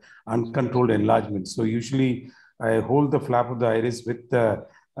there's an uncontrolled enlargement. So usually I hold the flap of the iris with the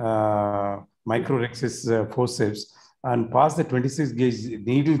microrhexis forceps and pass the 26 gauge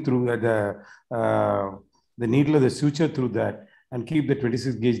needle through the needle of the suture through that and keep the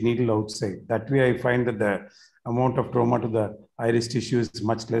 26 gauge needle outside. That way I find that the amount of trauma to the iris tissue is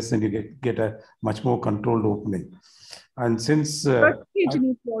much less and you get a much more controlled opening. And since 30 gauge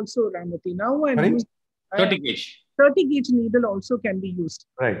needle also, Ramurthy. Now I'm using 30 gauge. 30 gauge needle also can be used.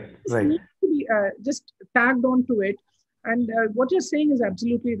 Right, This right. needs to be just tagged onto it. And what you're saying is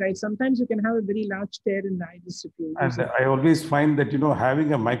absolutely right. Sometimes you can have a very large tear in the iris. And I always find that,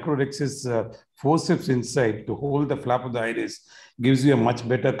 having a microrhexis forceps inside to hold the flap of the iris gives you a much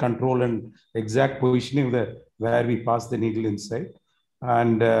better control and exact positioning of where we pass the needle inside.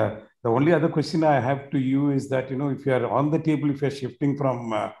 And the only other question I have to you is that, if you are on the table, if you're shifting from,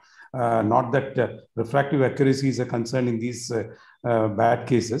 not that refractive accuracy is a concern in these bad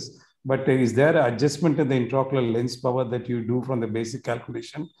cases, but is there an adjustment in the intraocular lens power that you do from the basic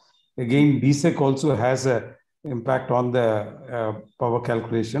calculation? Again, DSEC also has an impact on the power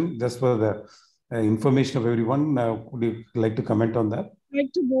calculation. Just for the information of everyone, would you like to comment on that? I'd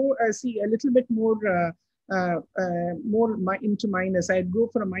like to go see a little bit more into minus. I'd go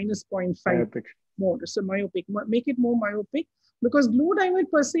for a minus 0.5 Myopic. more. So myopic, make it more myopic, because glued IOL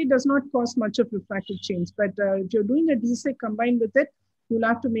per se does not cause much of refractive change. But if you're doing a DSEC combined with it, you'll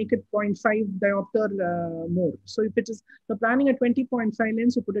have to make it 0.5 diopter more. So if it is, you're planning a 20.5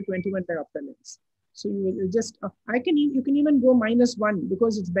 lens, you put a 21 diopter lens. So you will just, you can even go -1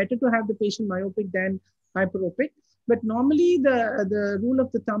 because it's better to have the patient myopic than hyperopic. But normally the rule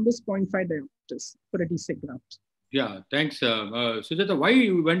of the thumb is 0.5 diopters for a DSEC graft. Yeah, thanks. Sujata, why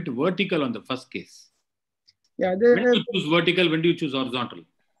you went vertical on the first case? Yeah, when do you choose vertical, when do you choose horizontal?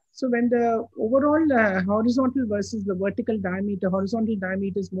 So when the overall horizontal versus the vertical diameter, horizontal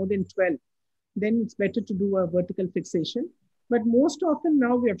diameter is more than 12, then it's better to do a vertical fixation. But most often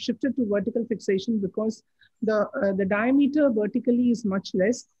now we have shifted to vertical fixation because the diameter vertically is much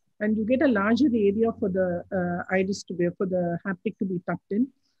less, and you get a larger area for the iris to be, for the haptic to be tucked in,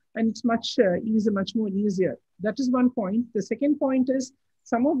 and it's much more easier. That is one point. The second point is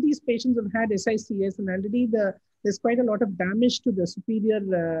some of these patients have had SICS, and already there's quite a lot of damage to the superior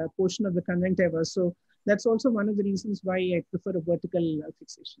portion of the conjunctiva. So that's also one of the reasons why I prefer a vertical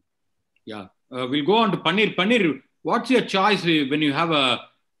fixation. Yeah, we'll go on to Panir. Panir, what's your choice when you have a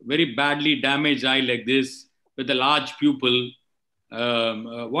very badly damaged eye like this with a large pupil?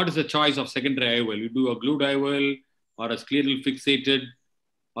 What is the choice of secondary IOL? You do a glued IOL or a scleral fixated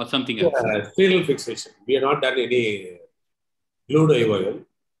or something else? Scleral fixation. We have not done any glued IOL.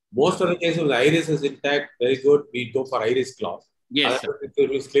 Most of the cases, the iris is intact, very good. We go for iris claw. Yes.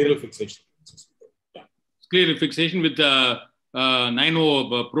 Scleral fixation. Yeah. Scleral fixation with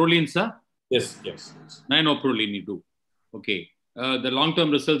 9O Prolensa. Yes, yes. 9 April you do. Okay. The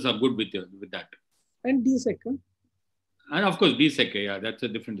long-term results are good with that. And D-Second. And of course, B-Sec, yeah, that's a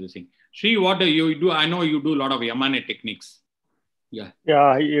different thing. Shri, what do you do? I know you do a lot of M&A techniques. Yeah.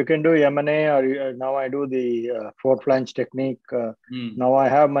 Yeah, you can do M&A, or now I do the 4-flange technique. Now I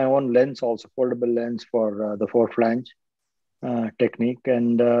have my own lens, also foldable lens for the 4-flange technique.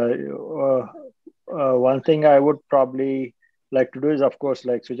 And one thing I would probably like to do is, of course,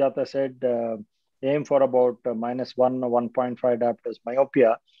 like Sujata said, aim for about -1 or 1.5 diopters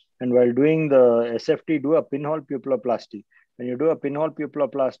myopia. And while doing the SFT, do a pinhole pupilloplasty. When you do a pinhole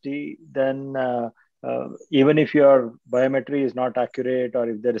pupilloplasty, then even if your biometry is not accurate, or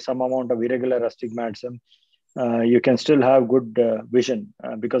if there is some amount of irregular astigmatism, you can still have good vision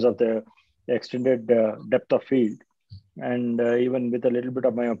because of the extended depth of field. And even with a little bit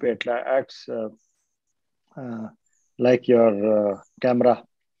of myopia, it acts like your camera.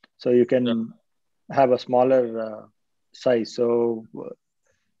 So you can have a smaller size. So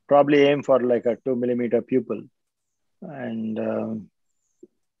probably aim for like a 2 millimeter pupil. And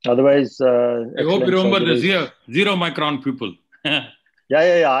otherwise, I hope you remember the zero micron pupil.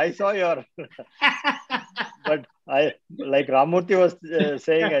 Yeah. I saw your. But like Ramurthy was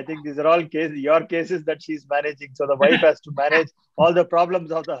saying, I think these are all your cases that she's managing. So the wife has to manage all the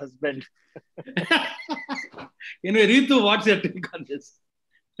problems of the husband. Anyway, Ritu, what's your take on this?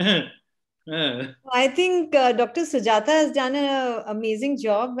 I think Dr. Sujata has done an amazing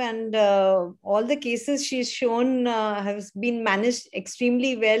job, and all the cases she's shown have been managed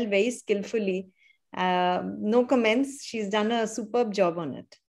extremely well, very skillfully. No comments. She's done a superb job on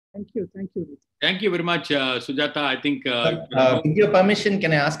it. Thank you. Thank you very much, Sujata. I think... with your permission,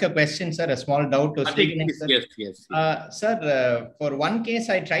 can I ask a question, sir? A small doubt to speak next, sir? Yes. Sir, for one case,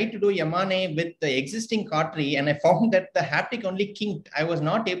 I tried to do M&A with the existing cautery, and I found that the haptic only kinked. I was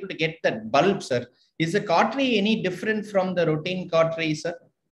not able to get that bulb, sir. Is the cautery any different from the routine cautery, sir?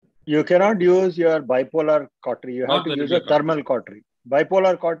 You cannot use your bipolar cautery. You have to use a thermal cautery.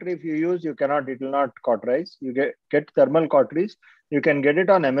 Bipolar cautery, if you use, it will not cauterize. You get thermal cauteries. You can get it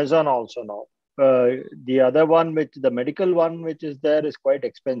on Amazon also now. The other one, the medical one, which is there, is quite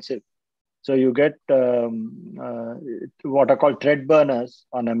expensive. So you get what are called thread burners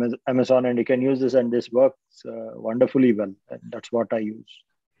on Amazon, and you can use this, and this works wonderfully well. And that's what I use.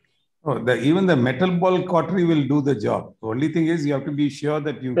 Oh, even the metal ball cautery will do the job. The only thing is you have to be sure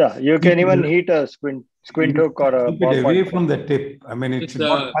that you... Yeah, you can even heat a squint hook or a ball away from the tip. I mean, it should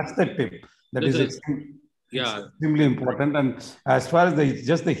not touch the tip. That is extremely important. And as far as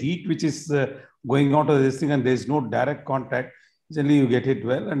just the heat which is going out of this thing, and there's no direct contact, generally you get it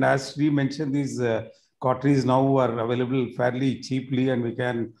well. And as we mentioned, these cauteries now are available fairly cheaply, and we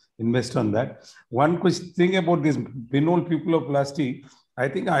can invest on that. One thing about this pinhole pupilloplasty, I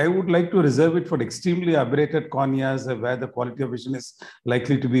think I would like to reserve it for extremely aberrated corneas where the quality of vision is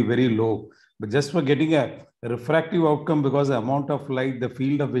likely to be very low. But just for getting a refractive outcome, because the amount of light, the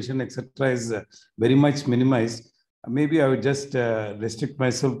field of vision, etc., is very much minimized, maybe I would just restrict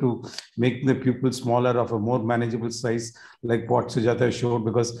myself to make the pupil smaller, of a more manageable size, like what Sujata showed,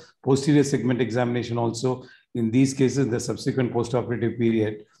 because posterior segment examination also, in these cases, the subsequent postoperative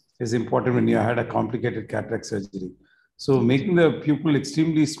period is important when you had a complicated cataract surgery. So making the pupil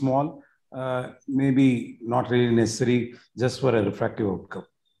extremely small, maybe not really necessary, just for a refractive outcome.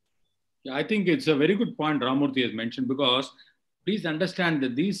 Yeah, I think it's a very good point Ramurthy has mentioned, because please understand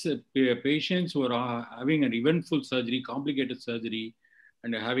that these patients who are having an eventful surgery, complicated surgery,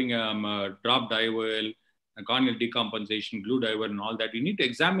 and having a dropped IOL, a corneal decompensation, glued IOL, and all that, you need to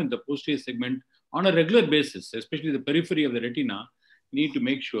examine the posterior segment on a regular basis, especially the periphery of the retina. You need to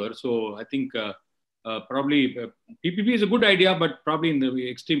make sure. So I think probably PPP is a good idea, but probably in the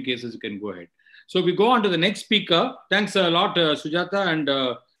extreme cases, you can go ahead. So we go on to the next speaker. Thanks a lot, Sujata, and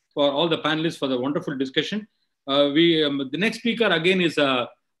for all the panelists for the wonderful discussion. The next speaker again is, I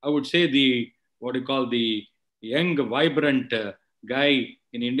would say, the young, vibrant guy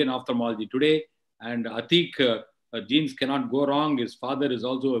in Indian ophthalmology today. And Atiq, genes cannot go wrong. His father is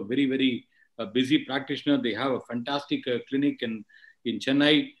also a very, very busy practitioner. They have a fantastic clinic in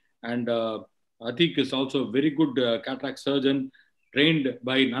Chennai. And Atiq is also a very good cataract surgeon, trained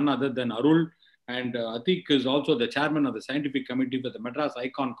by none other than Arul. And Atiq is also the chairman of the scientific committee for the Madras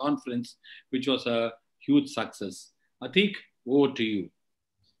Icon Conference, which was a huge success. Atiq, over to you.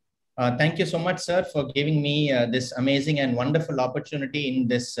 Thank you so much, sir, for giving me this amazing and wonderful opportunity in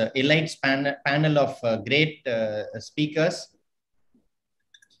this elite panel of great speakers.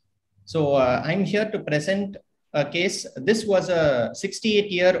 So I'm here to present a case. This was a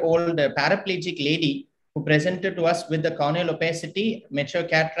 68-year-old paraplegic lady who presented to us with the corneal opacity, mature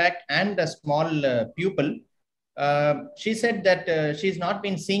cataract, and a small pupil. She said that she's not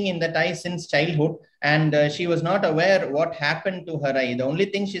been seeing in that eye since childhood, and she was not aware what happened to her eye. The only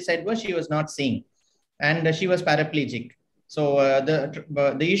thing she said was she was not seeing, and she was paraplegic. So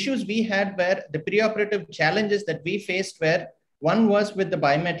the issues we had were the preoperative challenges that we faced were, one was with the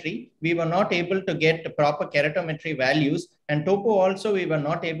biometry. We were not able to get proper keratometry values, and topo also we were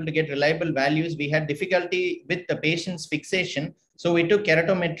not able to get reliable values. We had difficulty with the patient's fixation, so we took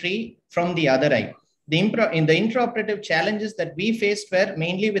keratometry from the other eye. In the intraoperative challenges that we faced were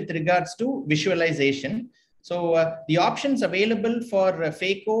mainly with regards to visualization. So the options available for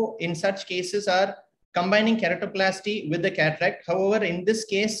phaco in such cases are combining keratoplasty with the cataract. However, in this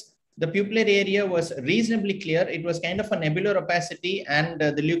case, the pupillary area was reasonably clear. It was kind of a nebular opacity, and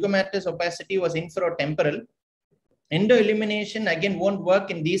the legomatous opacity was infratemporal. Endo-illumination again won't work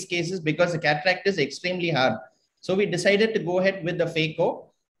in these cases because the cataract is extremely hard. So we decided to go ahead with the phaco.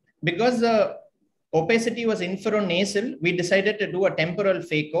 Because the opacity was infranasal, we decided to do a temporal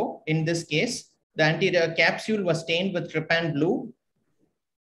phaco. In this case, the anterior capsule was stained with trypan blue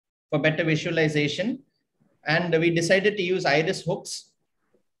for better visualization. And we decided to use iris hooks.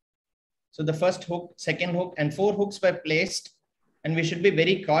 So the first hook, second hook, and 4 hooks were placed. And we should be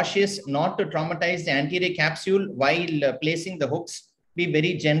very cautious not to traumatize the anterior capsule while placing the hooks. Be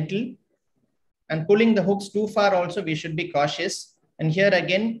very gentle. And pulling the hooks too far also, we should be cautious. And here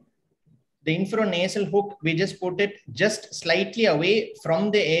again, the infranasal hook, we just put it just slightly away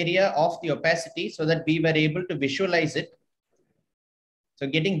from the area of the opacity so that we were able to visualize it. So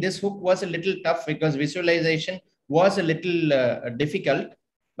getting this hook was a little tough because visualization was a little difficult.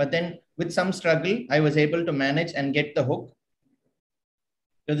 But then with some struggle, I was able to manage and get the hook.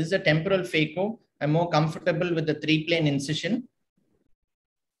 So this is a temporal phaco. I'm more comfortable with the 3-plane incision.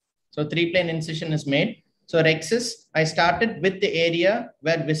 So 3-plane incision is made. So rhexis, I started with the area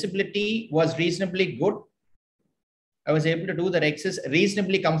where visibility was reasonably good. I was able to do the rhexis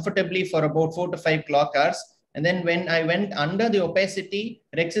reasonably comfortably for about 4 to 5 clock hours. And then when I went under the opacity,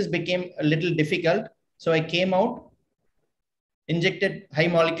 rhexis became a little difficult. So I came out, injected high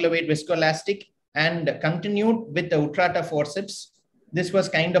molecular weight viscoelastic, and continued with the Utrata forceps. This was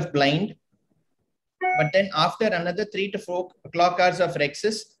kind of blind. But then after another 3 to 4 clock hours of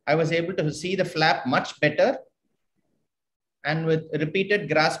rhexis, I was able to see the flap much better. And with repeated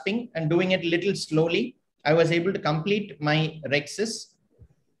grasping and doing it a little slowly, I was able to complete my rhexis.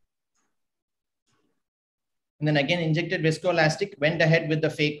 And then again injected viscoelastic, went ahead with the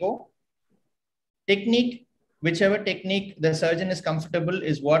phaco. Technique, whichever technique the surgeon is comfortable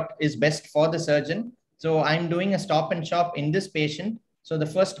is what is best for the surgeon. So I'm doing a stop and chop in this patient. So the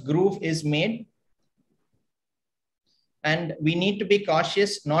first groove is made. And we need to be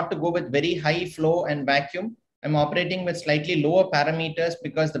cautious not to go with very high flow and vacuum. I'm operating with slightly lower parameters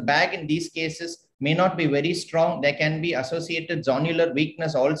because the bag in these cases may not be very strong. There can be associated zonular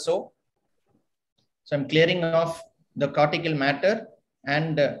weakness also. So I'm clearing off the cortical matter,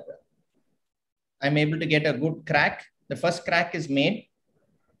 and I'm able to get a good crack. The first crack is made.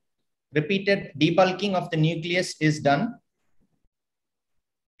 Repeated debulking of the nucleus is done.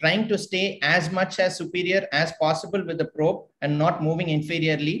 Trying to stay as much as superior as possible with the probe and not moving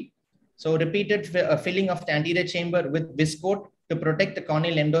inferiorly. So repeated filling of the anterior chamber with viscoat to protect the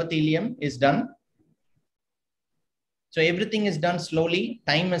corneal endothelium is done. So everything is done slowly.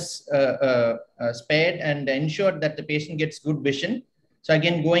 Time is spared and ensured that the patient gets good vision. So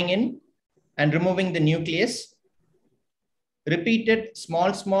again, going in and removing the nucleus. Repeated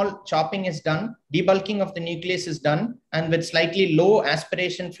small chopping is done. Debulking of the nucleus is done. And with slightly low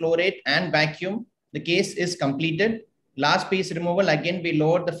aspiration flow rate and vacuum, the case is completed. Last piece removal, again, we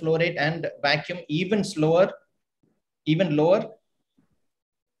lowered the flow rate and vacuum even slower, even lower,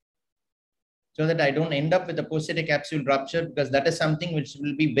 so that I don't end up with a posterior capsule rupture, because that is something which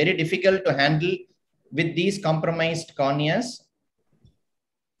will be very difficult to handle with these compromised corneas.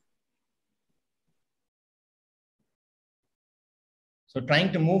 So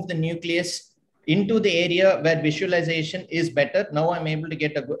trying to move the nucleus into the area where visualization is better. Now I'm able to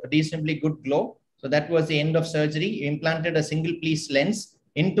get a reasonably good glow. So that was the end of surgery. Implanted a single piece lens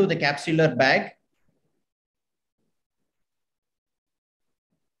into the capsular bag.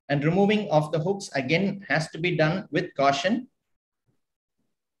 And removing of the hooks again has to be done with caution.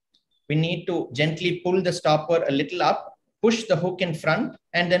 We need to gently pull the stopper a little up, push the hook in front,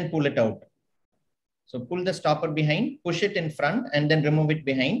 and then pull it out. So pull the stopper behind, push it in front, and then remove it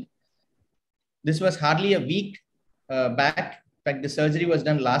behind. This was hardly a week back. In fact, the surgery was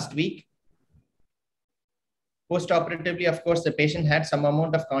done last week. Post-operatively, of course, the patient had some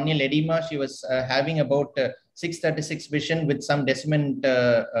amount of corneal edema. She was having about 636 vision with some Descemet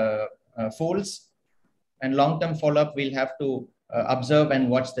folds. And long-term follow-up, we'll have to observe and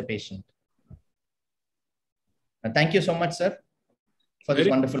watch the patient. Thank you so much, sir, for this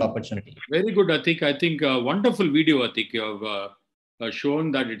wonderful opportunity. Very good, Atik. I think wonderful video, Atik. You have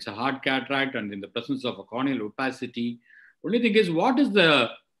shown that it's a hard cataract and in the presence of a corneal opacity. Only thing is, what is the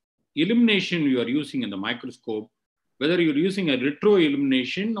illumination you are using in the microscope? Whether you're using a retro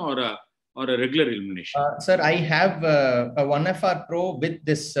illumination or a regular illumination? Sir, I have a 1FR Pro with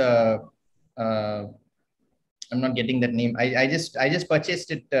this. I'm not getting that name. I just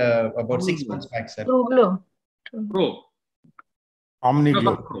purchased it about 6 months back, sir. Pro.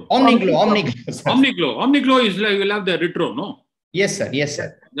 Omniglow. Omniglow is like, you'll have the retro, no? Yes, sir. Yes,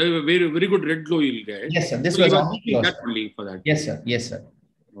 sir. Very, very good red glow you'll get. Yes, sir. This was Omniglow. That only for that. Yes, sir. Yes, sir.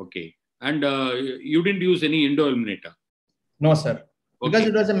 Okay. And you didn't use any endo illuminator? No, sir. Because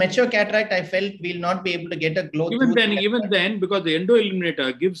it was a mature cataract, I felt we'll not be able to get a glow. Even then, because the endo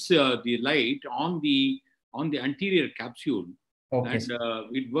illuminator gives the light on the anterior capsule, and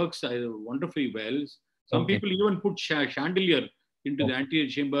it works wonderfully well. Some people even put chandelier into the anterior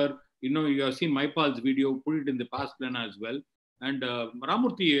chamber. You know, you have seen Maipal's video, put it in the past plana as well. And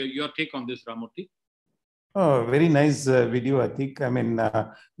Ramurthy, your take on this, Ramurthy? Oh, very nice video, I think. I mean,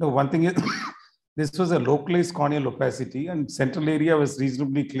 the one thing is, this was a localized corneal opacity and central area was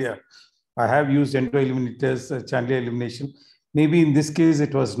reasonably clear. I have used endo illuminators, chandelier illumination. Maybe in this case,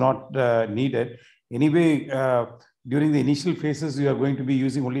 it was not needed. Anyway, during the initial phases, you are going to be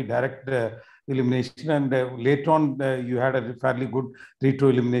using only direct illumination, and later on, you had a fairly good retro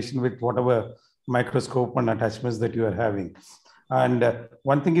illumination with whatever microscope and attachments that you are having. And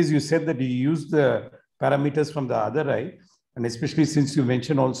one thing is, you said that you use the parameters from the other eye, and especially since you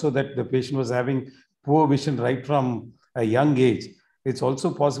mentioned also that the patient was having poor vision right from a young age, it's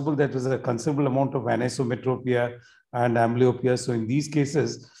also possible that there was a considerable amount of anisometropia and amblyopia. So in these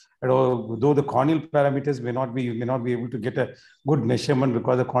cases, though the corneal parameters you may not be able to get a good measurement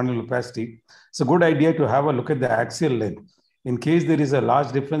because of corneal opacity, it's a good idea to have a look at the axial length. In case there is a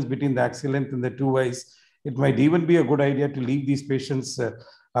large difference between the axial length and the two eyes, it might even be a good idea to leave these patients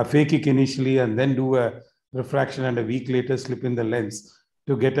aphakic initially and then do a refraction and a week later slip in the lens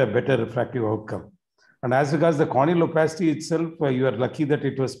to get a better refractive outcome. And as regards the corneal opacity itself, you are lucky that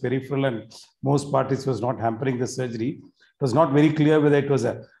it was peripheral and most part it was not hampering the surgery. It was not very clear whether it was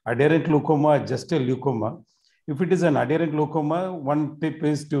an adherent glaucoma or just a leucoma. If it is an adherent glaucoma, one tip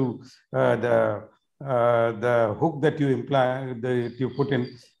is to the hook that you implant, that you put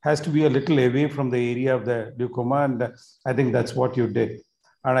in, has to be a little away from the area of the glaucoma, and I think that's what you did.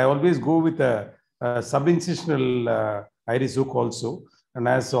 And I always go with a subincisional iris hook also, and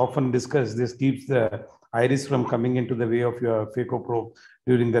as often discussed, this keeps the iris from coming into the way of your phaco probe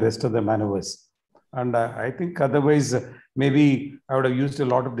during the rest of the maneuvers. And I think otherwise, maybe I would have used a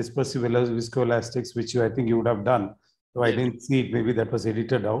lot of dispersive viscoelastics, which I think you would have done. So I didn't see it. Maybe that was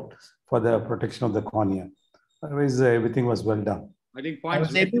edited out for the protection of the cornea. Otherwise, everything was well done. I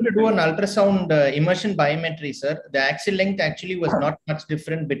was able to do an ultrasound immersion biometry, sir. The axial length actually was not much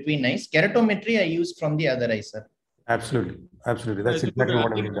different between eyes. Keratometry I used from the other eye, sir. Absolutely. Absolutely. That's exactly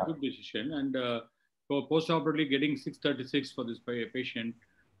what I did. Good decision. And for post-operatively getting 636 for this patient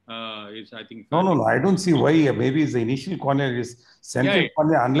is, I think... No. I don't see why. Maybe it's the initial cornea is central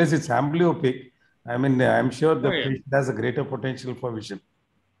cornea, unless it's amblyopic. I mean, I'm sure the patient has a greater potential for vision.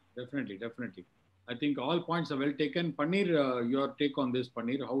 Definitely. I think all points are well taken. Paneer, your take on this,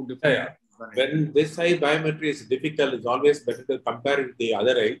 Paneer, how different? When this eye biometry is difficult, it's always better to compare it with the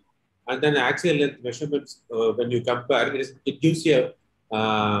other eye. And then axial length measurements, when you compare, it gives you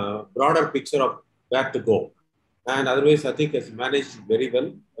a broader picture of where to go. And otherwise, I think it's managed very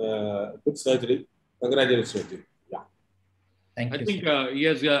well. Good surgery. Congratulations to you. Yeah. Thank you. I think he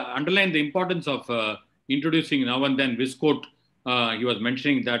has underlined the importance of introducing now and then viscoat. He was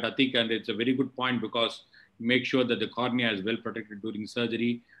mentioning that, I think, and it's a very good point because you make sure that the cornea is well protected during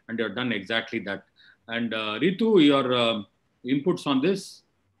surgery, and you have done exactly that. And Ritu, your inputs on this?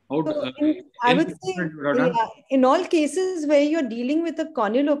 I would say, in all cases where you're dealing with a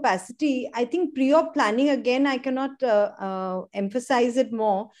corneal opacity, I think pre-op planning, again, I cannot emphasize it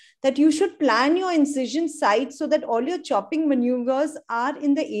more, that you should plan your incision site so that all your chopping maneuvers are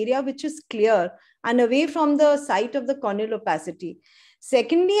in the area which is clear and away from the site of the corneal opacity.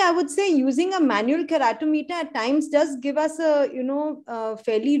 Secondly, I would say using a manual keratometer at times does give us a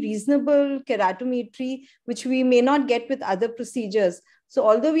fairly reasonable keratometry, which we may not get with other procedures. So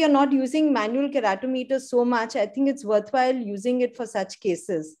although we are not using manual keratometers so much, I think it's worthwhile using it for such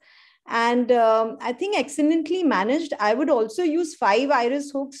cases. And I think excellently managed. I would also use 5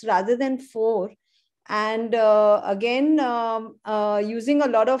 iris hooks rather than 4. And again, using a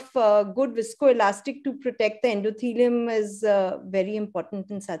lot of good viscoelastic to protect the endothelium is very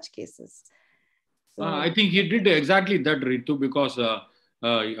important in such cases. So, I think he did exactly that, Ritu, because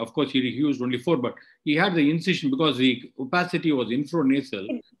of course he used only 4, but he had the incision because the opacity was infranasal.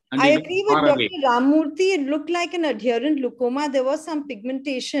 And I agree with Dr. Ramurthy. It looked like an adherent leucoma. There was some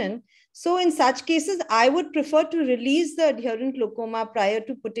pigmentation. So in such cases, I would prefer to release the adherent leucoma prior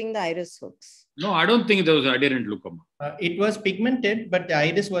to putting the iris hooks. No, I don't think there was adherent leucoma. It was pigmented, but the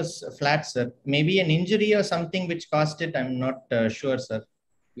iris was flat, sir. Maybe an injury or something which caused it. I'm not sure, sir.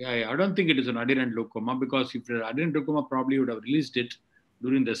 Yeah, I don't think it is an adherent leucoma, because if it is adherent leucoma, probably would have released it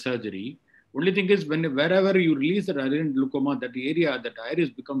during the surgery. Only thing is, wherever you release that adherent leucoma, that area, that iris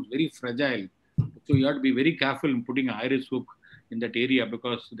becomes very fragile. So you have to be very careful in putting an iris hook in that area,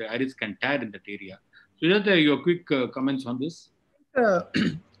 because the iris can tear in that area. So just your quick comments on this.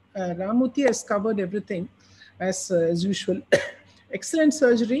 Ramurthy has covered everything as usual. Excellent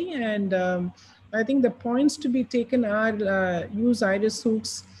surgery, and I think the points to be taken are use iris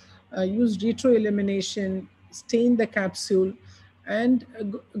hooks, use retroillumination, stain the capsule, and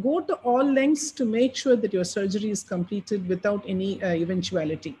go to all lengths to make sure that your surgery is completed without any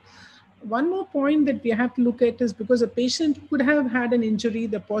eventuality. One more point that we have to look at is, because a patient could have had an injury,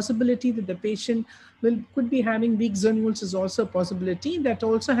 the possibility that the patient could be having weak zonules is also a possibility that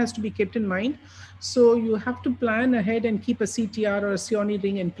also has to be kept in mind. So you have to plan ahead and keep a CTR or a Sioni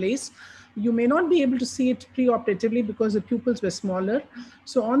ring in place. You may not be able to see it preoperatively because the pupils were smaller.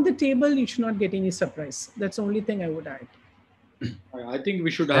 So on the table, you should not get any surprise. That's the only thing I would add. I think we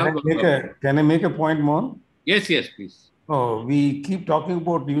should have... Can I make a point more? Yes, please. Oh, we keep talking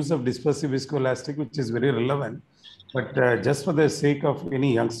about use of dispersive viscoelastic, which is very relevant. But just for the sake of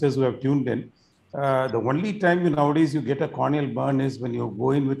any youngsters who have tuned in, the only time nowadays you get a corneal burn is when you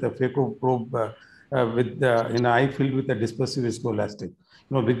go in with a phaco probe with an eye filled with a dispersive viscoelastic.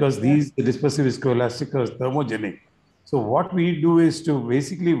 Because the dispersive viscoelastic are thermogenic. So what we do is to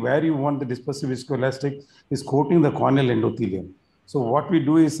basically, where you want the dispersive viscoelastic is coating the corneal endothelium. So what we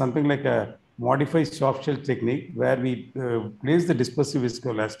do is something like a modified soft shell technique, where we place the dispersive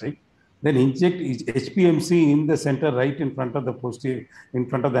viscoelastic, then inject HPMC in the center, right in front of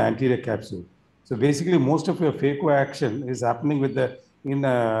the anterior capsule. So basically, most of your phaco action is happening with in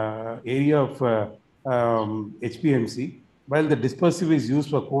area of HPMC, while the dispersive is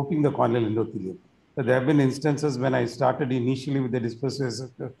used for coating the corneal endothelium. So there have been instances when I started initially with the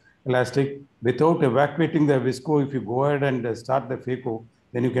dispersive elastic, without evacuating the visco. If you go ahead and start the phaco,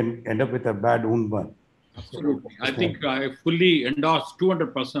 then you can end up with a bad wound burn. Absolutely. I think I fully endorse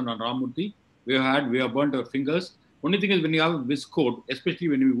 200% on Ramurthy. We have burnt our fingers. Only thing is, when you have a viscoat, especially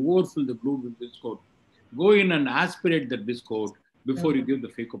when you overfill the glue with viscoat, go in and aspirate that viscoat before you give the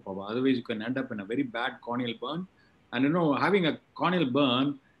phaco power. Otherwise, you can end up in a very bad corneal burn. And having a corneal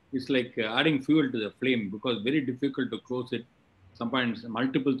burn is like adding fuel to the flame, because it's very difficult to close it. Sometimes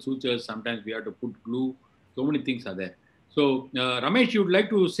multiple sutures, sometimes we have to put glue. So many things are there. So, Ramesh, you would like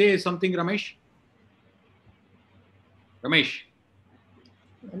to say something, Ramesh? Ramesh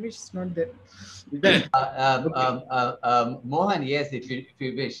is not there. Mohan, yes, if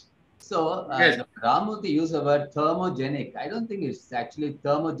you wish. So, yes. Ramurthy used the word thermogenic. I don't think it's actually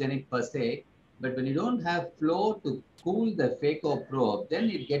thermogenic per se, but when you don't have flow to cool the phaco probe, then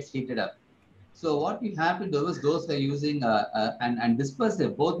it gets heated up. So what you have to do is, those are using and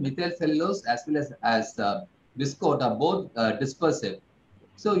dispersive, both methyl cellulose as well as viscoat are both dispersive.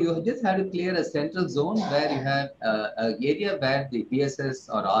 So you just have to clear a central zone where you have an area where the PSS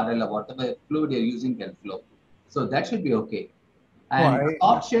or RL or whatever fluid you're using can flow. So that should be okay. And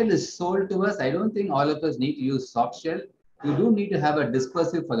soft shell is sold to us. I don't think all of us need to use soft shell. You do need to have a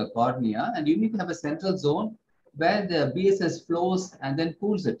dispersive for the cornea, and you need to have a central zone where the BSS flows and then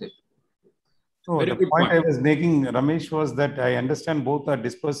cools the tip. So the point I was making, Ramesh, was that I understand both are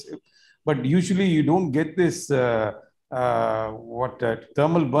dispersive, but usually you don't get this thermal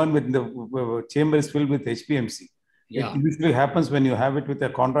burn when the chamber is filled with HPMC. Yeah. It usually happens when you have it with a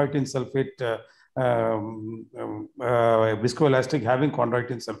chondroitin sulfate viscoelastic having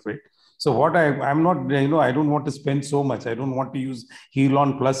chondroitin sulfate. So what I'm not, I don't want to spend so much. I don't want to use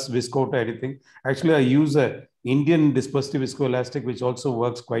Helon plus viscoat or anything. Actually, I use a Indian dispersive viscoelastic, which also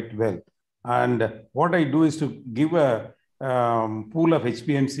works quite well. And what I do is to give a pool of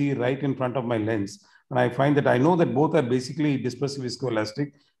HPMC right in front of my lens. And I find that I know that both are basically dispersive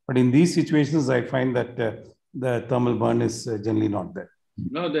viscoelastic, but in these situations, I find that the thermal burn is generally not there.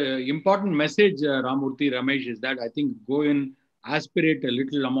 No, the important message, Ramurthy, Ramesh, is that I think go in aspirate a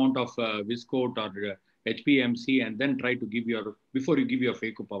little amount of viscot or HPMC and then try to give before you give your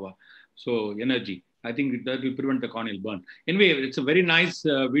phaco power. So energy. I think that will prevent the corneal burn. Anyway, it's a very nice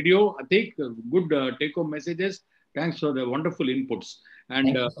video. I think good take-home messages. Thanks for the wonderful inputs.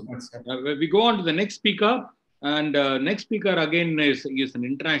 And we go on to the next speaker. And next speaker again is an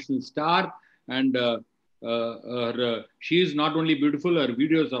international star. And she is not only beautiful, her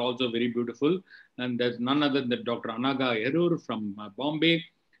videos are also very beautiful. And there's none other than Dr. Anaga Erur from Bombay.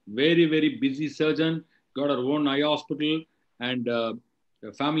 Very, very busy surgeon. Got her own eye hospital and a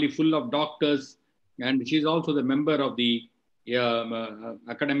family full of doctors. And she's also the member of the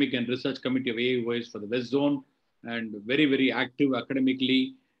Academic and Research Committee of AAOS for the West Zone, and very, very active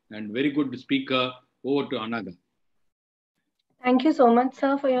academically and very good speaker. Over to Anaga. Thank you so much,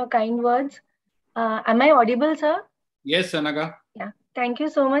 sir, for your kind words. Am I audible, sir? Yes, Anaga. Yeah. Thank you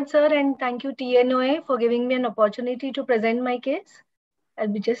so much, sir, and thank you, Tnoa, for giving me an opportunity to present my case. I'll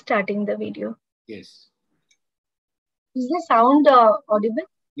be just starting the video. Yes. Is the sound audible?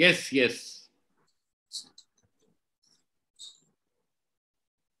 Yes, yes.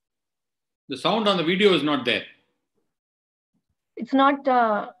 The sound on the video is not there. It's not.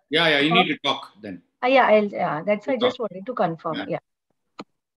 Yeah, you need to talk then. Yeah, that's why I just wanted to confirm. Yeah.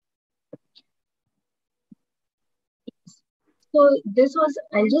 So this was,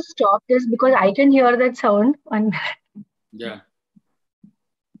 I'll just stop this because I can hear that sound. Yeah.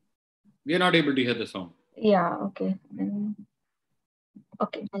 We are not able to hear the sound. Yeah, okay.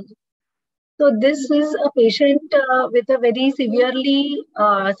 Okay. So this is a patient with a very severely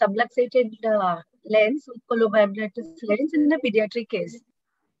subluxated lens, colobiblitis lens in a pediatric case.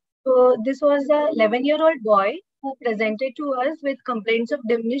 So this was a 11-year-old boy who presented to us with complaints of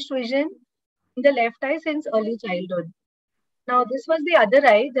diminished vision in the left eye since early childhood. Now this was the other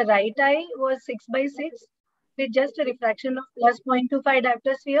eye. The right eye was 6/6 with just a refraction of plus 0.25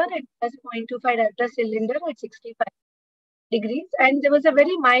 diopter sphere and plus 0.25 diopter cylinder at 65 degrees. And there was a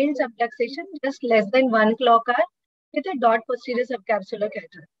very mild subluxation, just less than 1 clock hour with a dot posterior subcapsular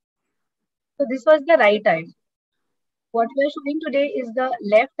cataract. So this was the right eye. What we are showing today is the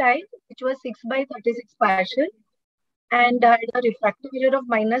left eye, which was 6/36 partial and had a refractive error of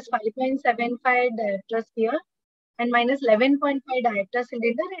minus 5.75 diopter sphere and minus 11.5 diopter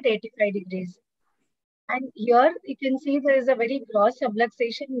cylinder at 85 degrees. And here you can see there is a very gross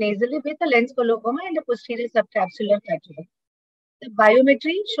subluxation nasally with a lens coloboma and a posterior subcapsular cataract. The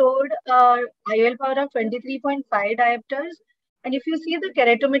biometry showed IOL power of 23.5 diopters. And if you see the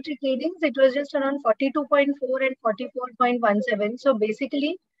keratometric readings, it was just around 42.4 and 44.17. So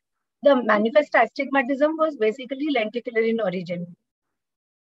basically, the manifest astigmatism was basically lenticular in origin.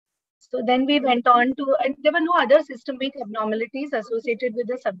 So then we went on to, and there were no other systemic abnormalities associated with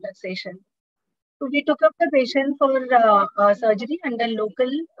the subluxation. So we took up the patient for surgery under local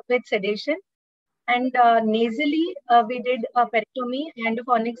with sedation. And nasally, we did a peristomy and a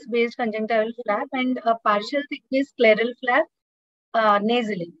phonics-based conjunctival flap and a partial thickness scleral flap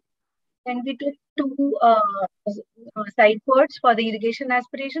nasally. And we took 2 side ports for the irrigation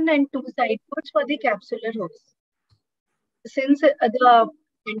aspiration and 2 side ports for the capsular hose. Since the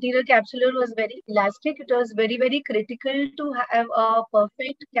anterior capsular was very elastic, it was very, very critical to have a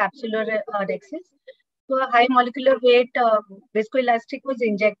perfect capsular rhexis. So a high molecular weight viscoelastic was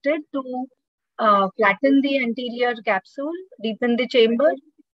injected to flatten the anterior capsule, deepen the chamber.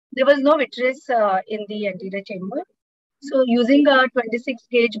 There was no vitreous in the anterior chamber. So using a 26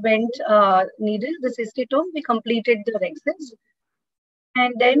 gauge bent needle, the cystitome, we completed the rhexis.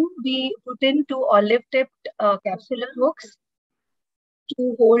 And then we put in 2 olive-tipped capsular hooks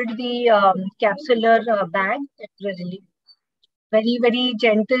to hold the capsular bag temporarily. Very, very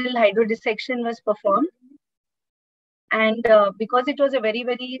gentle hydrodissection was performed. And because it was a very,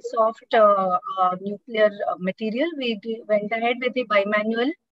 very soft nuclear material, we went ahead with the bimanual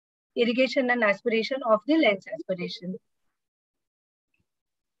irrigation and aspiration of the lens aspiration.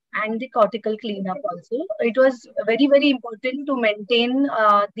 And the cortical cleanup also. It was very, very important to maintain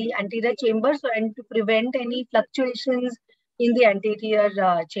the anterior chamber and to prevent any fluctuations in the anterior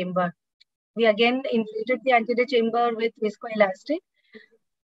chamber. We again inflated the anterior chamber with viscoelastic.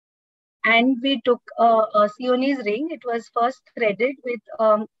 And we took a Sionis ring. It was first threaded with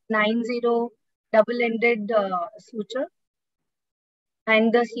 9-0 double-ended suture.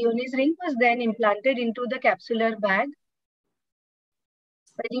 And the Sionis ring was then implanted into the capsular bag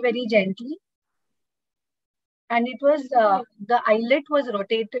very, very gently. And it was, the eyelet was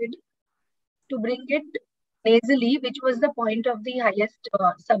rotated to bring it nasally, which was the point of the highest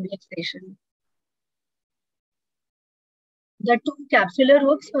subluxation. The 2 capsular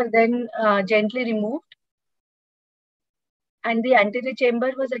hooks were then gently removed. And the anterior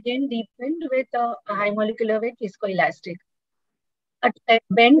chamber was again deepened with a high molecular weight viscoelastic. A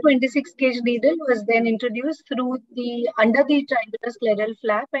bend 26 gauge needle was then introduced under the triangular scleral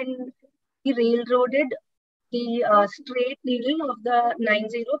flap, and he railroaded the straight needle of the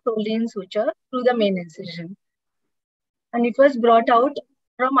 90 proline suture through the main incision. And it was brought out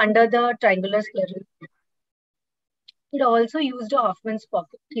from under the triangular scleral flap. It also used a Hoffman's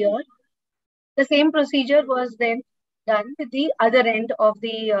pocket here. The same procedure was then done with the other end of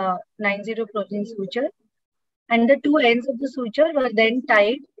the 90 proline suture. And the two ends of the suture were then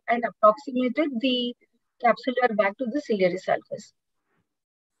tied and approximated the capsular bag to the ciliary sulcus.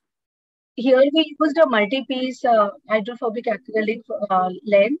 Here we used a multi-piece hydrophobic acrylic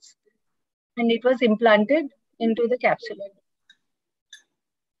lens, and it was implanted into the capsule.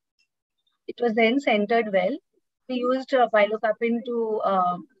 It was then centered well. We used pilocarpine to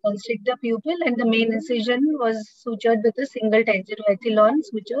constrict the pupil, and the main incision was sutured with a single 10-0 ethylon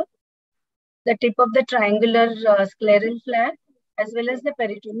suture. The tip of the triangular scleral flap as well as the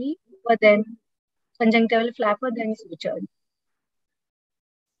peritomy were then conjunctival flap were then sutured.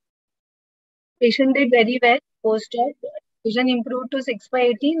 Patient did very well post-op. Vision improved to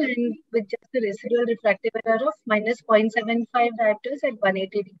 6/18 and with just a residual refractive error of -0.75 diopters at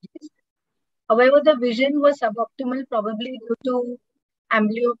 180 degrees. However, the vision was suboptimal, probably due to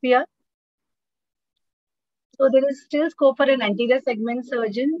amblyopia. So there is still scope for an anterior segment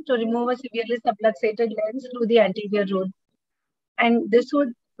surgeon to remove a severely subluxated lens through the anterior root. And this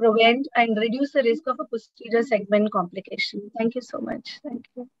would prevent and reduce the risk of a posterior segment complication. Thank you so much. Thank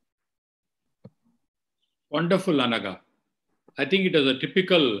you. Wonderful, Anaga. I think it was a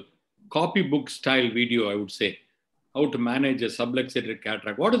typical copybook style video, I would say. How to manage a subluxated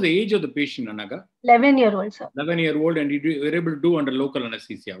cataract. What is the age of the patient, Anaga? 11-year-old, sir. 11-year-old, and you were able to do under local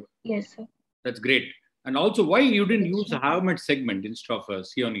anesthesia. Yes, sir. That's great. And also, why you didn't use a helmet segment instead of a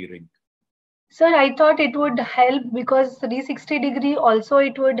Sioni ring? Sir, I thought it would help because 360-degree also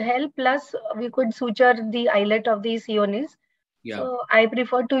it would help. Plus, we could suture the eyelet of the Sionis. Yeah. So I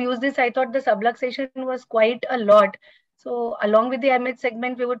preferred to use this. I thought the subluxation was quite a lot. So along with the MH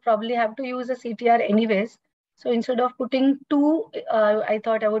segment, we would probably have to use a CTR anyways. So instead of putting two, I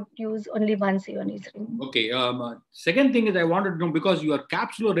thought I would use only one Sionis ring. Okay. Second thing is I wanted to know, because your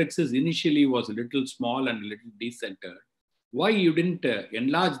capsular rhexis initially was a little small and a little decentered, why you didn't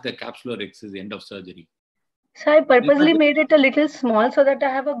enlarge the capsular rhexis at the end of surgery? So I purposely made it a little small so that I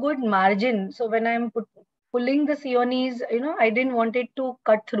have a good margin. So when I'm pulling the Sionis, I didn't want it to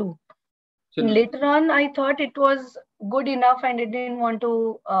cut through. So later on, I thought it was good enough and I didn't want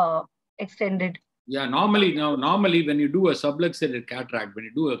to extend it. Yeah, normally when you do a subluxated cataract, when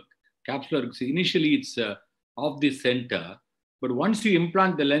you do a capsular rhexis, initially it's off the center. But once you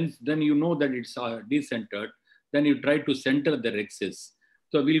implant the lens, then you know that it's decentered. Then you try to center the rhexis.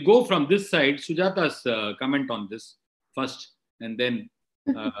 So we'll go from this side. Sujata's comment on this first, and then...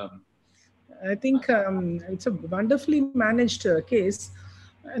 I think it's a wonderfully managed case.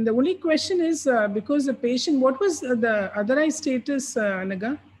 And the only question is, because the patient, what was the other eye status,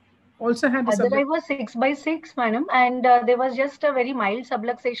 Anaga? Also had a other eye was 6/6, madam, and there was just a very mild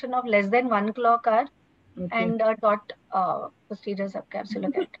subluxation of less than 1 clock hour. Okay. And taut posterior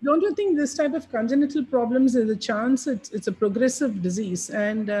subcapsular cataract. Don't you think this type of congenital problems is a chance? It's a progressive disease,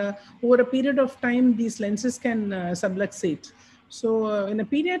 and over a period of time, these lenses can subluxate. So in a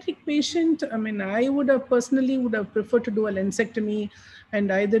pediatric patient, I mean, I would have personally preferred to do a lensectomy and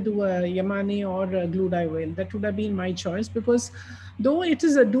either do a Yamane or a glued IOL. That would have been my choice, because though it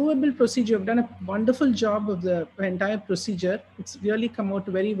is a doable procedure, I've done a wonderful job of the entire procedure. It's really come out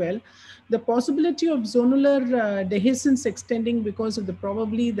very well. The possibility of zonular dehiscence extending because of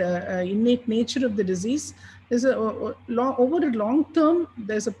probably the innate nature of the disease is over a long term,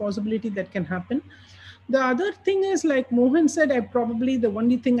 there's a possibility that can happen. The other thing is, like Mohan said, the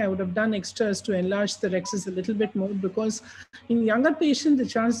only thing I would have done extra is to enlarge the rhexis a little bit more, because in younger patients, the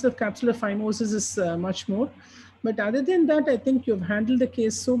chances of capsular phimosis is much more. But other than that, I think you've handled the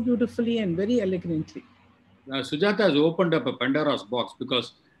case so beautifully and very elegantly. Sujata has opened up a Pandora's box,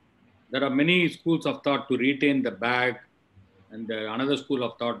 because there are many schools of thought to retain the bag, and another school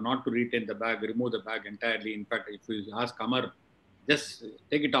of thought not to retain the bag, remove the bag entirely. In fact, if you ask Amar, just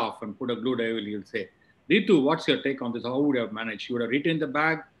take it off and put a glued IOL, he'll say. Ritu, what's your take on this? How would you have managed? You would have retained the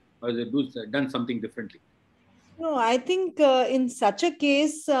bag, or has it done something differently? No, I think in such a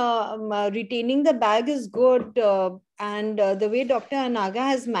case, retaining the bag is good. And the way Dr. Anaga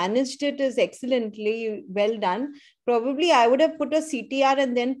has managed it is excellently well done. Probably I would have put a CTR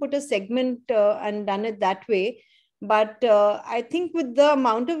and then put a segment and done it that way. But I think with the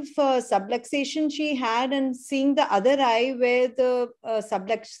amount of subluxation she had and seeing the other eye where the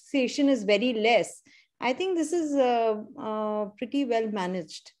subluxation is very less, I think this is pretty well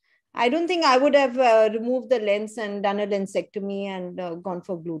managed. I don't think I would have removed the lens and done a lensectomy and gone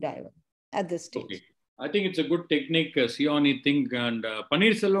for blue dye at this stage. Okay. I think it's a good technique, Sioni thing. And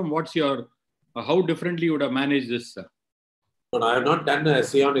Paneerselvam, what's your, how differently you would have managed this? No, I have not done a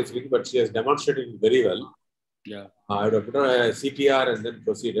Sioni's ring, but she has demonstrated it very well. Yeah. I would have put a CTR and then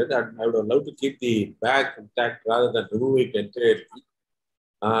proceeded. And I would have loved to keep the back intact rather than remove it entirely.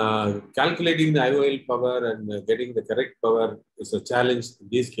 Calculating the IOL power and getting the correct power is a challenge in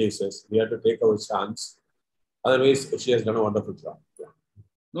these cases. We have to take our chance. Otherwise, she has done a wonderful job. Yeah.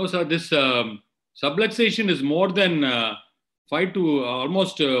 No, sir, this subluxation is more than 5 to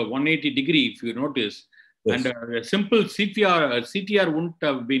almost 180 degree, if you notice. Yes. And a simple CTR wouldn't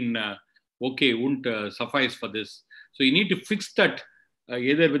have been okay, wouldn't suffice for this. So you need to fix that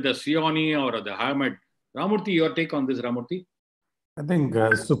either with the Sioni or the Hamad. Ramurthy, your take on this, Ramurthy? I think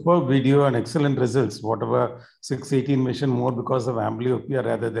superb video and excellent results. Whatever 618 mission more because of amblyopia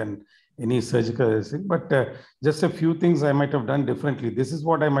rather than any surgical thing. But just a few things I might have done differently. This is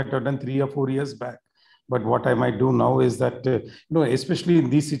what I might have done 3 or 4 years back. But what I might do now is that, especially in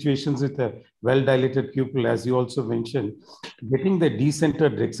these situations with a well-dilated pupil, as you also mentioned, getting the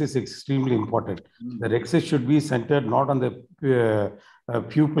decentered rexis is extremely important. The rexis should be centered not on the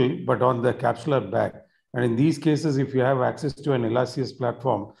pupil, but on the capsular bag. And in these cases, if you have access to an elastious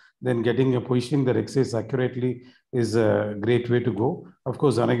platform, then getting a positioning the rexis accurately is a great way to go. Of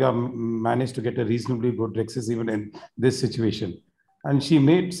course, Anaga managed to get a reasonably good rexis even in this situation. And she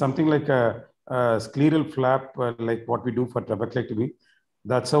made something like a scleral flap, like what we do for trabeculectomy.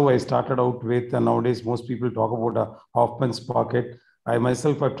 That's how I started out with. And nowadays, most people talk about a Hoffman's pocket. I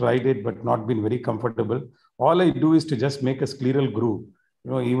myself have tried it, but not been very comfortable. All I do is to just make a scleral groove.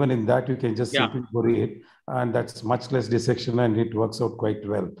 Even in that, you can just simply bury it. And that's much less dissection and it works out quite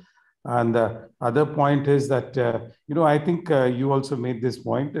well. And the other point is that, I think you also made this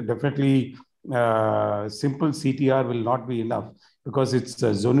point. Definitely, simple CTR will not be enough because it's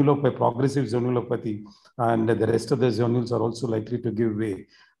zonulopathy, progressive zonulopathy, and the rest of the zonules are also likely to give way.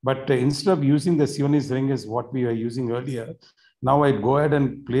 But instead of using the Sionis ring is what we were using earlier, now I'd go ahead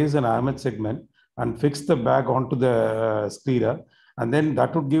and place an Ahmed segment and fix the bag onto the sclera, and then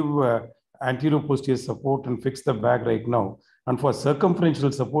that would give anterior-posterior support and fix the bag right now. And for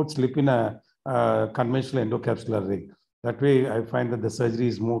circumferential support, slip in a conventional endocapsular ring. That way, I find that the surgery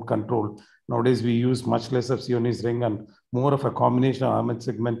is more controlled. Nowadays, we use much less of Sionis ring and more of a combination of Ahmed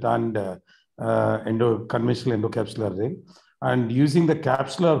segment and conventional endocapsular ring. And using the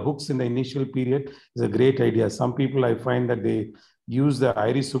capsular hooks in the initial period is a great idea. Some people, I find that they use the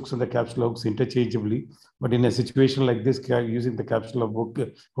iris hooks and the capsular hooks interchangeably. But in a situation like this, using the capsular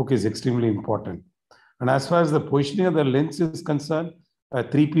hook is extremely important. And as far as the positioning of the lens is concerned, a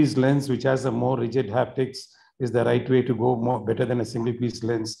 3-piece lens, which has a more rigid haptics, is the right way to go, more better than a single-piece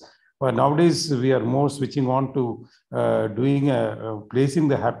lens. But nowadays, we are more switching on to placing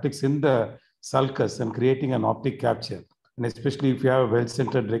the haptics in the sulcus and creating an optic capture. And especially if you have a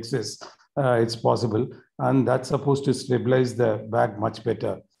well-centered rexis, it's possible. And that's supposed to stabilize the bag much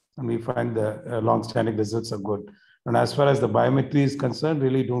better. And we find the long-standing results are good. And as far as the biometry is concerned,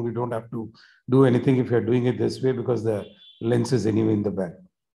 really we don't have to do anything if you're doing it this way because the lens is anyway in the bag.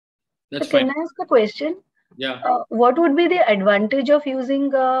 That's fine. Can I ask a question? Yeah. What would be the advantage of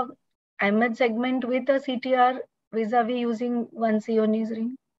using Ahmed segment with a CTR vis-a-vis using one Sionis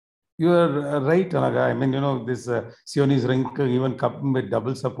ring? You are right, Anaga. I mean, this Sionis ring even come with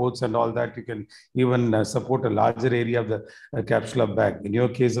double supports and all that. You can even support a larger area of the capsular bag. In your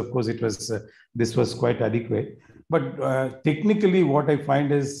case, of course, this was quite adequate. But technically, what I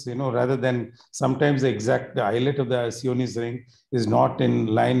find is, rather than sometimes the exact eyelet of the Sionis ring is not in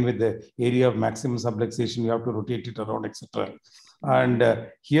line with the area of maximum subluxation, you have to rotate it around, etc. And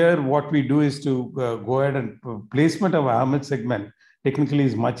here, what we do is to go ahead and placement of Ahmed segment technically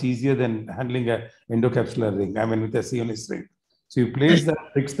is much easier than handling an endocapsular ring, with a Sionis ring. So you place that,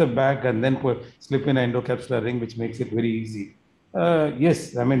 fix the bag, and then slip in an endocapsular ring, which makes it very easy.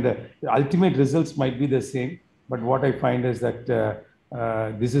 Yes, the ultimate results might be the same, but what I find is that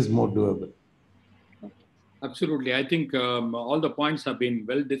this is more doable. Absolutely. I think all the points have been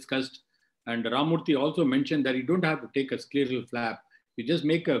well discussed. And Ramurthy also mentioned that you don't have to take a scleral flap. You just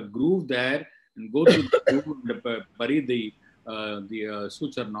make a groove there and go through the groove and bury the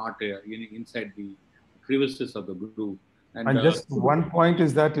suture knot inside the crevices of the groove. And just one point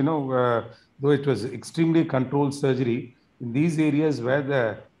is that, though it was extremely controlled surgery, in these areas where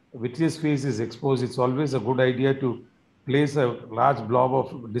the vitreous phase is exposed, it's always a good idea to place a large blob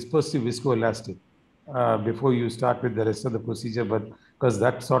of dispersive viscoelastic before you start with the rest of the procedure, but because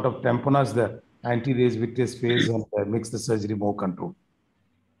that sort of tamponas the anti-rays vitreous phase and makes the surgery more controlled.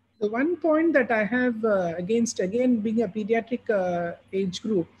 The one point that I have against, again, being a pediatric age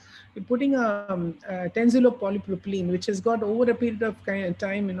group, putting a 10-zilo polypropylene, which has got over a period of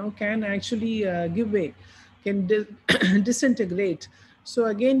time, can actually give way, can disintegrate. So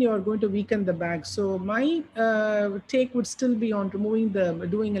again, you're going to weaken the bag. So my take would still be on doing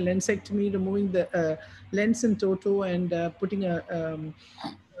a lensectomy, removing the lens in toto, and putting a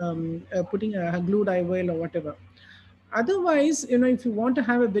glued IOL or whatever. Otherwise, if you want to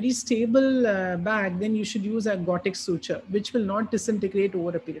have a very stable bag, then you should use a Gore-Tex suture, which will not disintegrate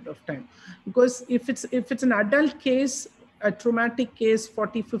over a period of time. Because if it's an adult case, a traumatic case,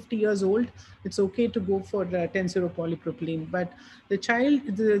 40, 50 years old, it's okay to go for 10-0 polypropylene. But the child,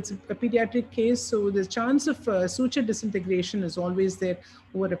 it's a pediatric case, so the chance of suture disintegration is always there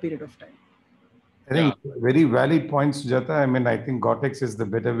over a period of time. I think very valid points, Sujata. I mean, I think Gore-Tex is the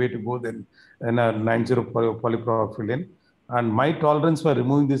better way to go than a 9-0 polypropylene. And my tolerance for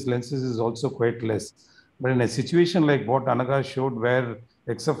removing these lenses is also quite less. But in a situation like what Anaga showed, where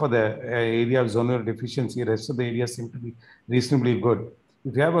except for the area of zonal deficiency, the rest of the areas seem to be reasonably good.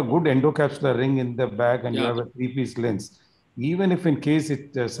 If you have a good endocapsular ring in the bag and you have a 3-piece lens, even if in case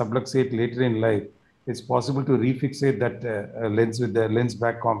it subluxate later in life, it's possible to refixate that lens with the lens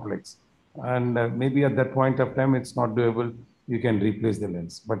back complex. And maybe at that point of time, it's not doable, you can replace the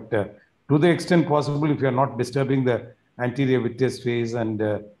lens. But to the extent possible, if you're not disturbing the anterior vitreous phase and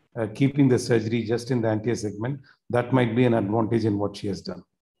keeping the surgery just in the anterior segment, that might be an advantage in what she has done.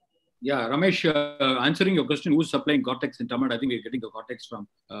 Yeah, Ramesh, answering your question, who's supplying Gore-Tex in Tamil? I think we're getting the Gore-Tex from,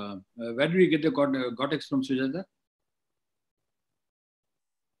 where did you get the Gore-Tex from, Sujata?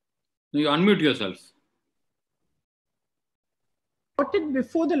 No, you unmute yourself. Got it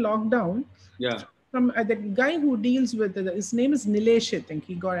before the lockdown. Yeah. From the guy who deals with his name is Nilesh, I think.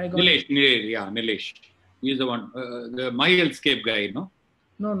 I got Nilesh. He's the one, the My Healthscape guy, no?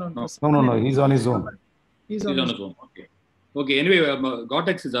 No, he's on his own. He's on his own. Okay. Anyway,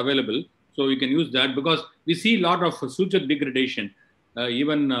 Gore-Tex is available, so you can use that because we see a lot of suture degradation.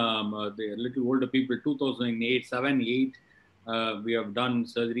 Even the little older people, 2008, 7, 8, we have done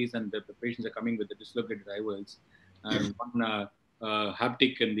surgeries and the patients are coming with the dislocated IOLs. And one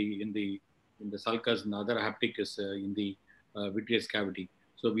haptic in the sulcus, and the other haptic is in the vitreous cavity.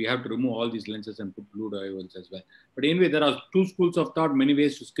 So we have to remove all these lenses and put glued IOLs as well. But anyway, there are two schools of thought, many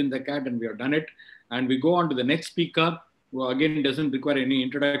ways to skin the cat, and we have done it. And we go on to the next speaker, who again doesn't require any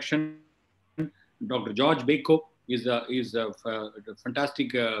introduction. Dr. George Bako is a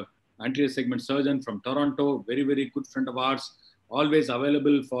fantastic anterior segment surgeon from Toronto, very, very good friend of ours, always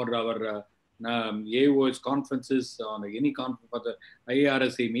available for our AOS conferences, on any conference for the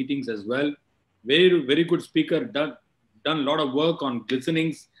IARSA meetings as well. Very, very good speaker, done a lot of work on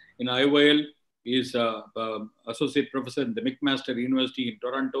glistenings in IOL. He is associate professor in the McMaster University in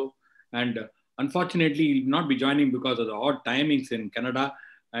Toronto. And unfortunately, he will not be joining because of the odd timings in Canada.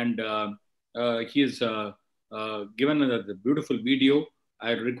 And he has given the beautiful video.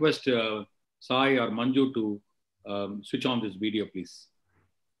 I request Sai or Manju to switch on this video, please.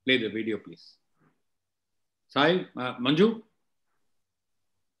 Play the video, please. Sai, Manju?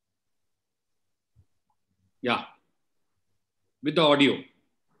 Yeah. With the audio.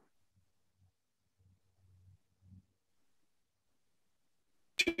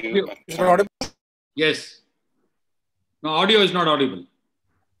 Is it audible? Yes. No, audio is not audible.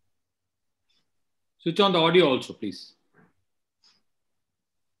 Switch on the audio also, please.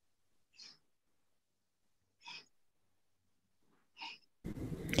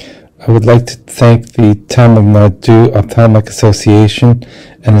 I would like to thank the Tamil Nadu Ophthalmic Association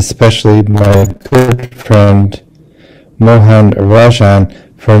and especially my good friend Mohan Rajan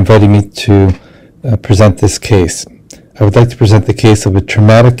for inviting me to present this case. I would like to present the case of a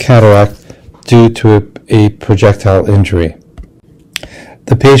traumatic cataract due to a projectile injury.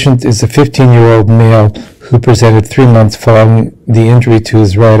 The patient is a 15-year-old male who presented 3 months following the injury to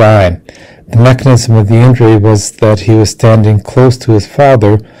his right eye. The mechanism of the injury was that he was standing close to his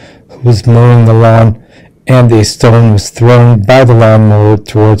father, who was mowing the lawn, and a stone was thrown by the lawnmower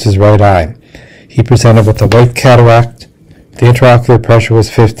towards his right eye. He presented with a white cataract, the intraocular pressure was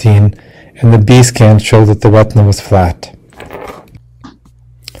 15, and the B scan showed that the retina was flat.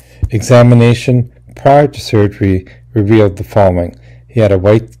 Examination prior to surgery revealed the following. He had a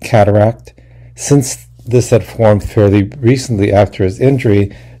white cataract. Since this had formed fairly recently after his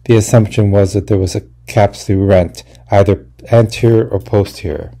injury, the assumption was that there was a capsular rent, either anterior or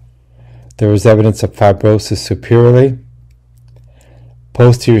posterior. There was evidence of fibrosis superiorly.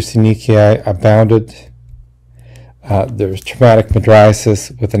 Posterior synechiae abounded. There was traumatic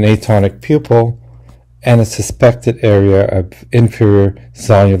mydriasis with an atonic pupil and a suspected area of inferior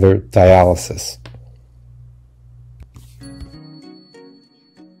zonular dialysis.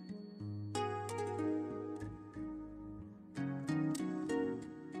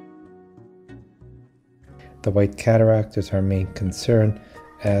 The white cataract is our main concern,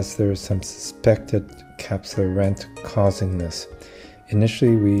 as there is some suspected capsular rent causing this.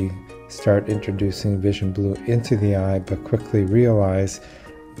 Initially, we start introducing vision blue into the eye, but quickly realize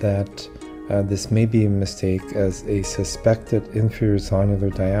that this may be a mistake, as a suspected inferior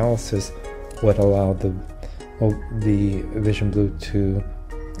zonular dialysis would allow the vision blue to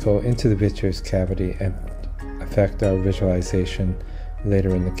go into the vitreous cavity and affect our visualization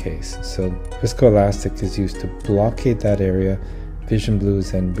later in the case. So viscoelastic is used to blockade that area. Vision blue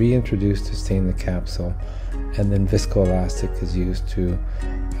is then reintroduced to stain the capsule, and then viscoelastic is used to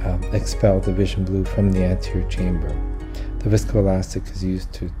expel the vision blue from the anterior chamber. The viscoelastic is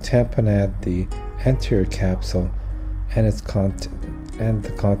used to tamponade the anterior capsule and its and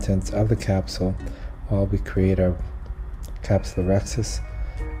the contents of the capsule while we create our capsulorhexis.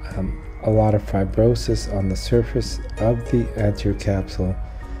 A lot of fibrosis on the surface of the anterior capsule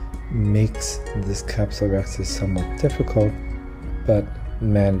makes this capsulorhexis somewhat difficult, but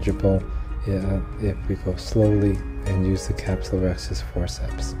manageable if we go slowly and use the capsulorhexis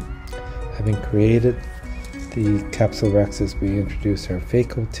forceps. Having created the capsulorhexis, we introduce our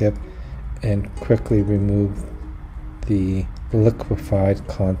phaco tip and quickly remove the liquefied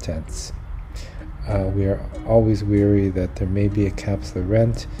contents. We are always wary that there may be a capsular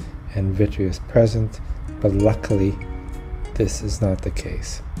rent and vitreous present, but luckily this is not the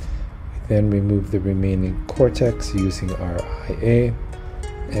case. We then remove the remaining cortex using our IA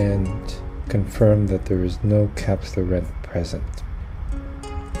and confirm that there is no capsular rent present.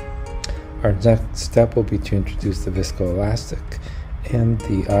 Our next step will be to introduce the viscoelastic and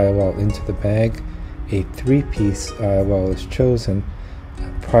the IOL into the bag. A 3-piece IOL is chosen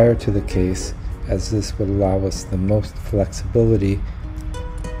prior to the case, as this would allow us the most flexibility,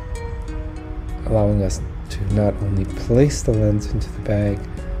 allowing us to not only place the lens into the bag,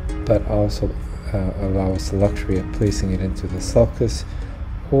 but also allow us the luxury of placing it into the sulcus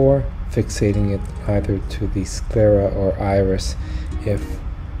or fixating it either to the sclera or iris if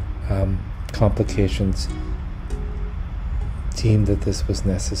complications deemed that this was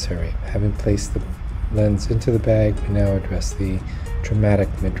necessary. Having placed the lens into the bag, we now address the traumatic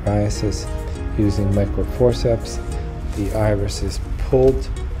mydriasis using microforceps. The iris is pulled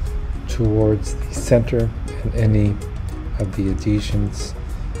towards the center, and any of the adhesions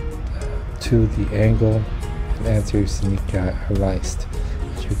to the angle and anterior synechiae are lysed.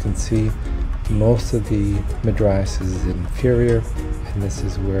 As you can see, most of the mydriasis is inferior, and this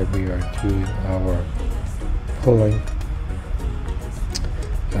is where we are doing our pulling.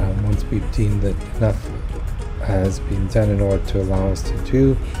 Once we've deemed that enough has been done in order to allow us to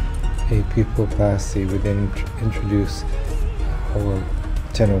do a pupiloplasty, we then introduce our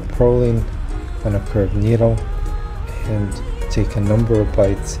tenoproline on a curved needle and take a number of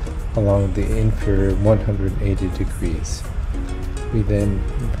bites along the inferior 180 degrees. We then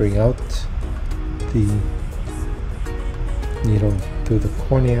bring out the needle through the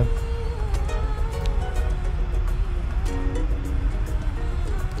cornea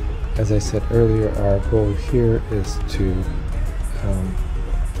As I said earlier, our goal here is to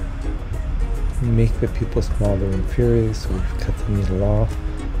make the pupil smaller inferior, so we've cut the needle off.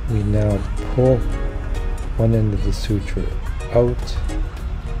 We now pull one end of the suture out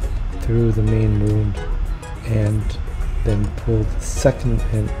through the main wound and then pull the second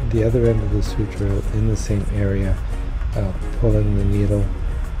end, the other end of the suture out in the same area, pulling the needle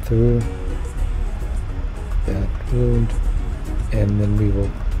through that wound, and then we will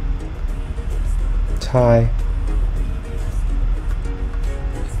tie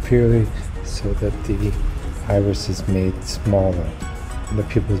inferiorly so that the iris is made smaller, the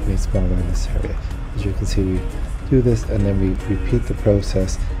pupil is made smaller in this area. As you can see, we do this and then we repeat the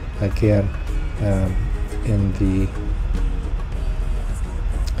process again in the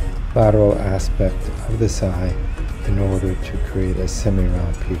lateral aspect of this eye in order to create a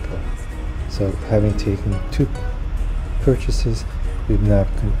semi-round pupil. So having taken two purchases, we've now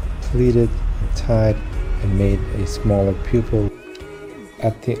completed and tied and made a smaller pupil.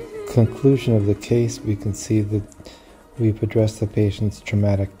 At the conclusion of the case, we can see that we've addressed the patient's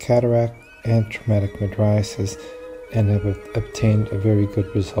traumatic cataract and traumatic mydriasis and have obtained a very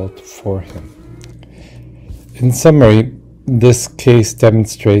good result for him. In summary, this case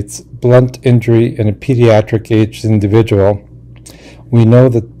demonstrates blunt injury in a pediatric aged individual. We know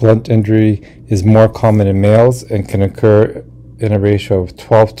that blunt injury is more common in males and can occur in a ratio of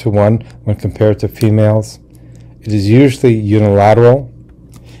 12:1 when compared to females. It is usually unilateral.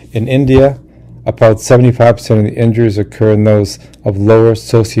 In India, about 75% of the injuries occur in those of lower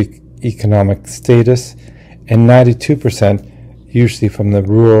socioeconomic status, and 92% usually from the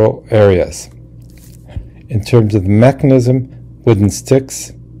rural areas. In terms of the mechanism, wooden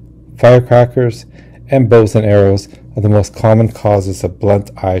sticks, firecrackers, and bows and arrows are the most common causes of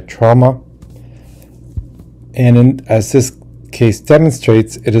blunt eye trauma. And as this case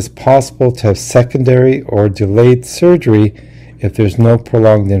demonstrates, it is possible to have secondary or delayed surgery if there's no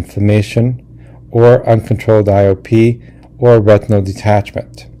prolonged inflammation or uncontrolled IOP or retinal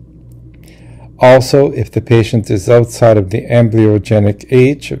detachment. Also, if the patient is outside of the embryogenic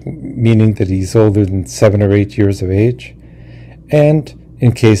age, meaning that he's older than 7 or 8 years of age, and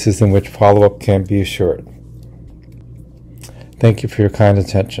in cases in which follow-up can be assured. Thank you for your kind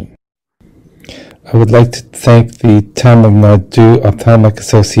attention. I would like to thank the Tamil Nadu Ophthalmic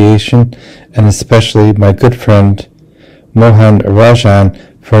Association and especially my good friend Mohan Rajan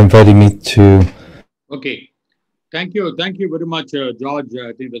for inviting me to. Okay. Thank you very much, George.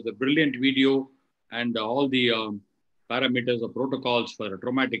 I think that's a brilliant video, and all the parameters of protocols for a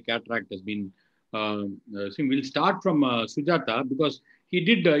traumatic cataract has been. We'll start from Sujata because he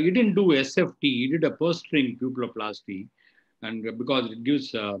didn't do SFT. He did a purse string pupilloplasty, and because it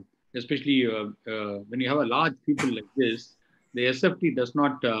gives, especially when you have a large pupil like this, the SFT does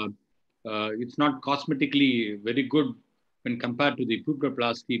not. It's not cosmetically very good when compared to the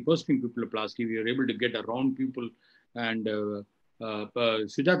pupilloplasty, purse string pupilloplasty. We are able to get a round pupil, and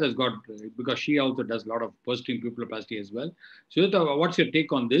Sujata has got, because she also does a lot of purse string pupilloplasty as well. Sujata, what's your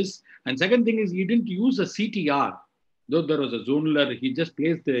take on this? And second thing is, he didn't use a CTR, though there was a zonular. He just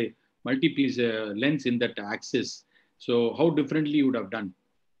placed the multi-piece lens in that axis. So how differently you would have done?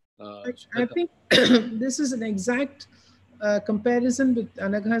 I think this is an exact comparison with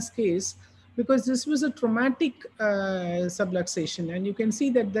Anagha's case, because this was a traumatic subluxation, and you can see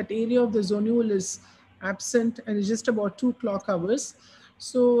that that area of the zonule is absent and it's just about 2 clock hours.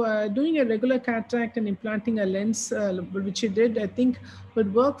 So doing a regular cataract and implanting a lens, which he did, I think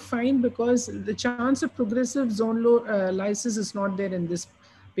would work fine, because the chance of progressive zonular lysis is not there in this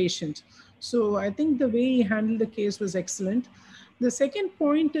patient. So I think the way he handled the case was excellent. The second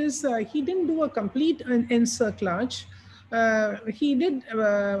point is he didn't do a complete encirclage. He did,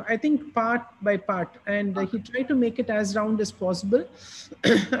 I think, part by part, and he tried to make it as round as possible.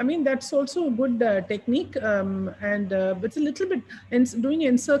 I mean, that's also a good technique, and it's a little bit, and doing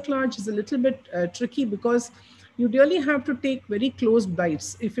encirclage is a little bit tricky, because you really have to take very close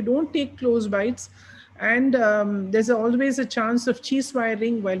bites. If you don't take close bites, and there's always a chance of cheese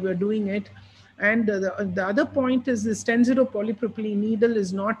wiring while we're doing it. And the other point is this 10-0 polypropylene needle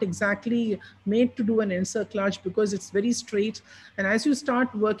is not exactly made to do an encirclage, because it's very straight. And as you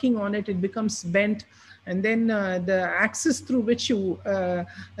start working on it, it becomes bent. And then the axis through which you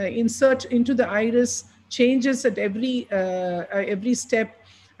insert into the iris changes at every step.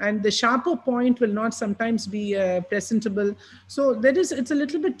 And the sharper point will not sometimes be presentable. So it's a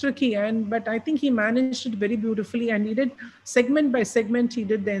little bit tricky, but I think he managed it very beautifully, and he did segment by segment, he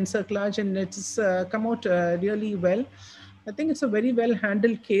did the encirclage, and it's come out really well. I think it's a very well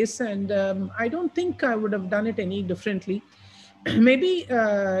handled case, and I don't think I would have done it any differently. Maybe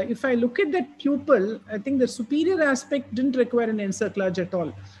if I look at that pupil, I think the superior aspect didn't require an encirclage at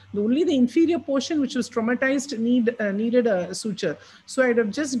all. Only the inferior portion, which was traumatized, needed a suture. So I'd have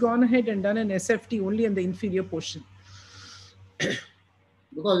just gone ahead and done an SFT only in the inferior portion.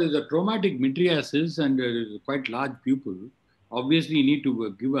 Because it's a traumatic mydriasis and quite large pupil, obviously you need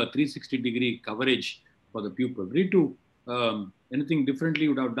to give a 360-degree coverage for the pupil. Ritu, anything differently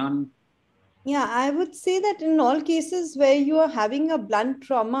you would have done? Yeah, I would say that in all cases where you are having a blunt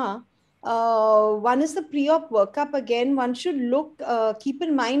trauma, one is the pre-op workup. Again, one should keep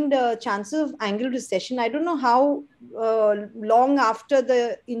in mind chances of angle recession. I don't know how long after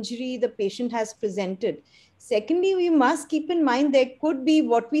the injury the patient has presented. Secondly, we must keep in mind there could be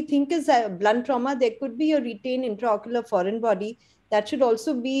what we think is a blunt trauma. There could be a retained intraocular foreign body. That should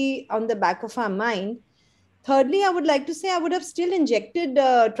also be on the back of our mind. Thirdly, I would like to say I would have still injected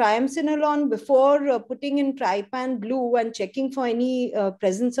triamcinolone before putting in trypan glue and checking for any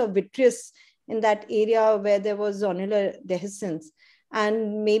presence of vitreous in that area where there was zonular dehiscence.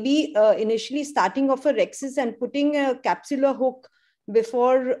 And maybe initially starting off a rhexis and putting a capsular hook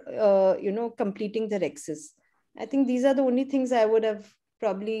before, completing the rhexis. I think these are the only things I would have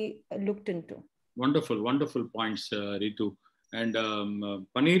probably looked into. Wonderful, wonderful points, Ritu. And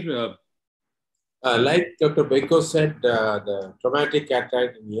Paneer, like Dr. Beko said, the traumatic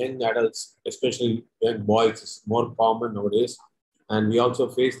cataract in young adults, especially young boys, is more common nowadays. And we also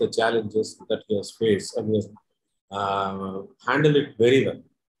face the challenges that he has faced, and he has handled it very well.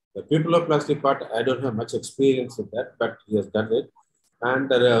 The pupilloplasty part, I don't have much experience with that, but he has done it. And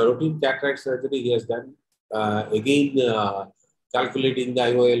the routine cataract surgery he has done, again, calculating the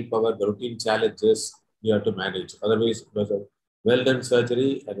IOL power, the routine challenges you have to manage. Otherwise, it was a well done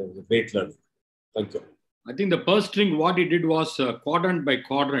surgery and it was a great learning. Thank you. I think the purse string, what he did was quadrant by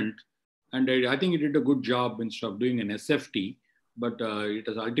quadrant, and I think he did a good job instead of doing an SFT. But it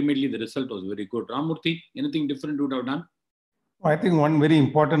was ultimately the result was very good. Ramurthy, anything different you would have done? I think one very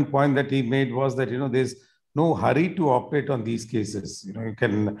important point that he made was that, there's no hurry to operate on these cases. You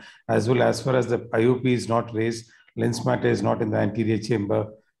can, as well as far as the IOP is not raised, lens matter is not in the anterior chamber,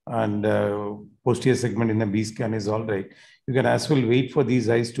 and posterior segment in the B scan is all right. You can as well wait for these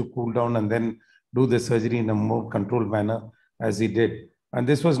eyes to cool down and then do the surgery in a more controlled manner as he did. And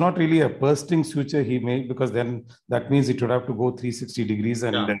this was not really a bursting suture he made, because then that means it would have to go 360 degrees.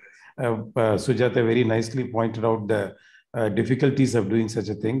 And Sujata very nicely pointed out the difficulties of doing such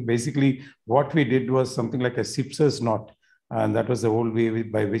a thing. Basically, what we did was something like a Sipser's knot. And that was the whole way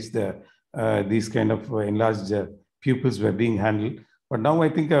by which these kind of enlarged pupils were being handled. But now I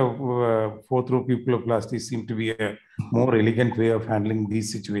think fourth row pupilloplasty seem to be a more elegant way of handling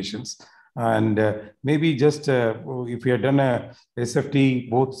these situations. And maybe just if we had done a SFT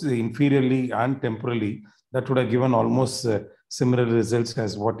both inferiorly and temporally, that would have given almost similar results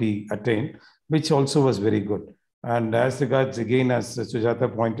as what he attained, which also was very good. And as regards, again, as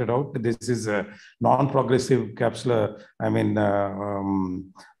Sujata pointed out, this is a non-progressive capsular,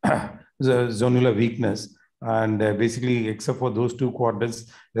 zonular weakness. And basically, except for those two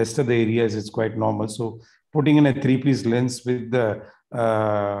quadrants, rest of the areas is quite normal. So putting in a 3-piece lens with the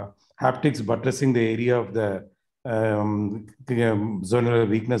haptics buttressing the area of the zonular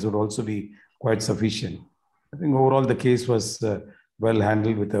weakness would also be quite sufficient. I think overall the case was well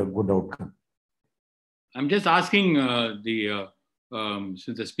handled with a good outcome. I'm just asking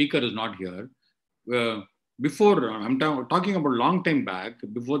since the speaker is not here, before, I'm talking about long time back,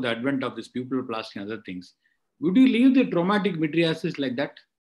 before the advent of this pupilloplasty and other things, would you leave the traumatic mydriasis like that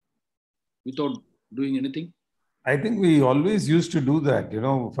without doing anything? I think we always used to do that,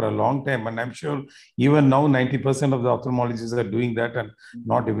 for a long time. And I'm sure even now 90% of the ophthalmologists are doing that, and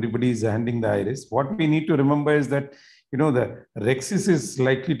not everybody is handling the iris. What we need to remember is that, the rhexis is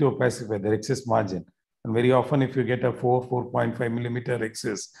likely to opacify, the rhexis margin. And very often if you get a 4.5 millimeter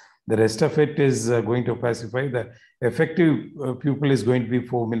rhexis, the rest of it is going to opacify. The effective pupil is going to be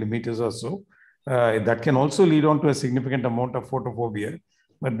 4 millimeters or so. That can also lead on to a significant amount of photophobia.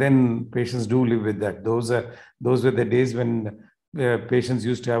 But then patients do live with that. Those were the days when patients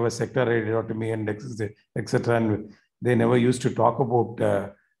used to have a sector iridotomy and etc. And they never used to talk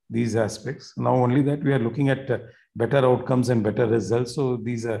about these aspects. Now only that we are looking at better outcomes and better results. So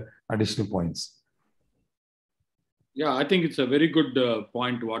these are additional points. Yeah, I think it's a very good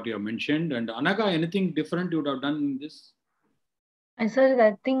point what you have mentioned. And Anaga, anything different you would have done in this? Sir,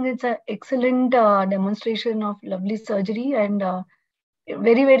 I think it's an excellent demonstration of lovely surgery and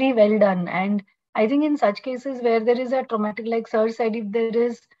very, very well done. And I think in such cases where there is a traumatic like surge side, if there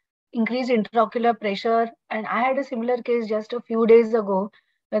is increased intraocular pressure, and I had a similar case just a few days ago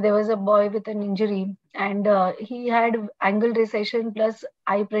where there was a boy with an injury and he had angle recession plus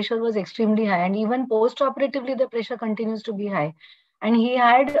eye pressure was extremely high. And even post-operatively, the pressure continues to be high. And he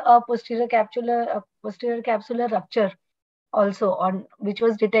had a posterior capsular rupture also, on which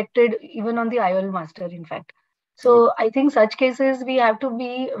was detected even on the IOL master, in fact. So I think such cases, we have to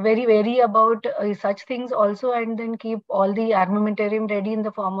be very wary about such things also, and then keep all the armamentarium ready in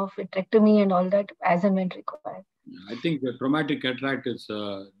the form of vitrectomy and all that as and when required. I think the traumatic cataract is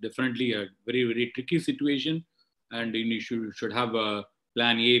definitely a very, very tricky situation, and you should have a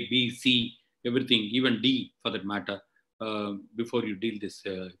plan A, B, C, everything, even D for that matter, before you deal this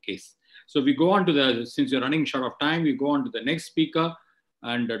case. So we go on to since you're running short of time, we go on to the next speaker,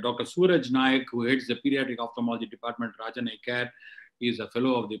 and Dr. Suraj Naik, who heads the Pediatric Ophthalmology Department, Rajan Eye Care. He is a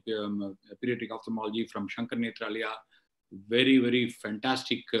fellow of the Pediatric Ophthalmology from Shankar Nethralaya. Very, very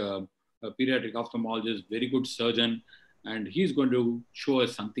fantastic pediatric ophthalmologist, very good surgeon, and he's going to show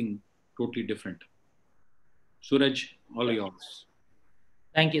us something totally different. Suraj, all yours.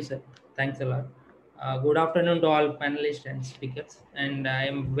 Thank you, sir. Thanks a lot. Good afternoon to all panelists and speakers. And I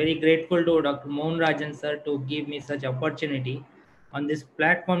am very grateful to Dr. Mohan Rajan, sir, to give me such opportunity on this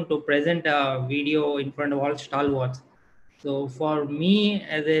platform to present a video in front of all stalwarts. So for me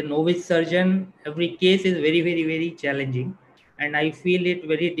as a novice surgeon, every case is very, very, very challenging and I feel it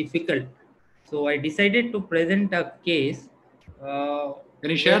very difficult. So I decided to present a case. Can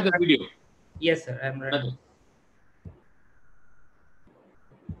you share the video? Yes, sir. I'm ready.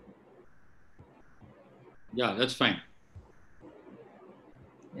 Yeah, that's fine.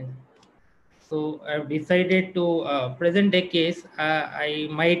 Yeah. So I've decided to present a case. I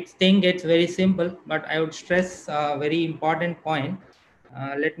might think it's very simple, but I would stress a very important point.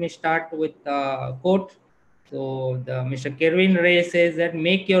 Let me start with a quote. So Mr. Kerwin Ray says that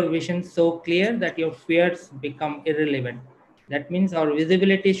make your vision so clear that your fears become irrelevant. That means our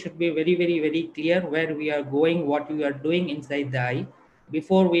visibility should be very, very, very clear where we are going, what we are doing inside the eye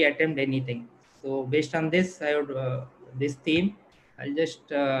before we attempt anything. So based on this, I would this theme, I'll just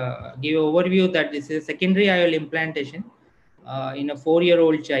give an overview that this is secondary IOL implantation in a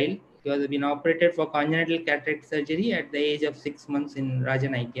 4-year-old child. He has been operated for congenital cataract surgery at the age of 6 months in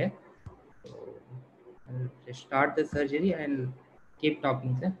Rajan Eye Care. So I'll just start the surgery and keep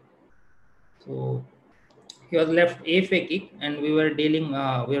talking, sir. So he was left aphakic and we were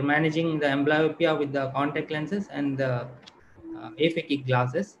managing the amblyopia with the contact lenses and the aphakic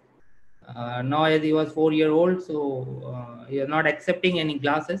glasses. Now as he was 4-year-old, so he was not accepting any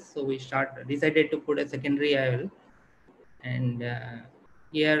glasses, so we decided to put a secondary IOL. And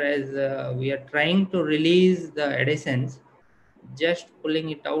here as we are trying to release the adhescents, just pulling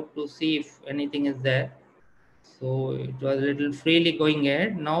it out to see if anything is there. So it was a little freely going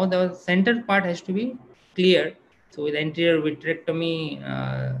ahead. Now the center part has to be clear. So with anterior vitrectomy,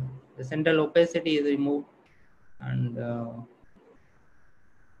 the central opacity is removed, and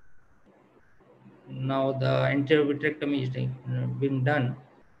now the anterior vitrectomy is being done,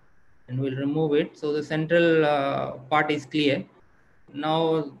 and we'll remove it. So the central part is clear.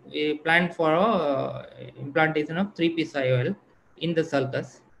 Now we plan for implantation of 3-piece IOL in the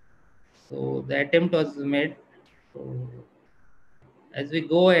sulcus. So the attempt was made. So as we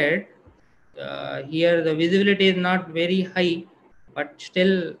go ahead, here the visibility is not very high, but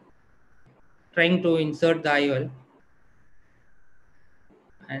still trying to insert the IOL,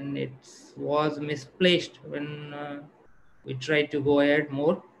 and it was misplaced when we tried to go ahead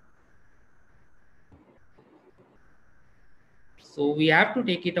more. So we have to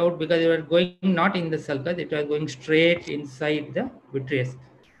take it out because it was going not in the sulcus, it was going straight inside the vitreous.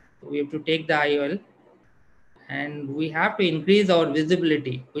 So we have to take the IOL, and we have to increase our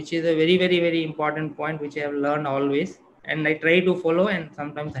visibility, which is a very, very, very important point, which I have learned always. And I try to follow, and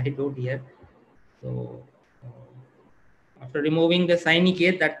sometimes I don't hear. So after removing the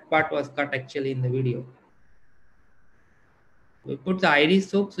synicate, that part was cut actually in the video. We put the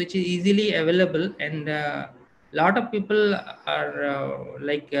iris hooks, which is easily available, and a lot of people are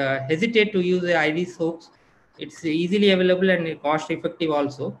hesitate to use the iris hooks. It's easily available and cost effective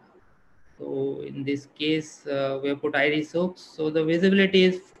also. So in this case, we have put iris hooks, so the visibility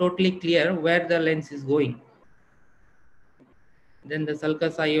is totally clear where the lens is going. Then the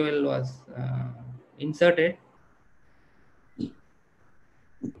sulcus IOL was inserted.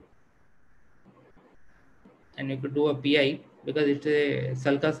 And you could do a PI because it's a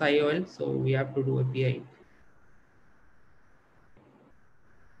sulcus IOL, so we have to do a PI.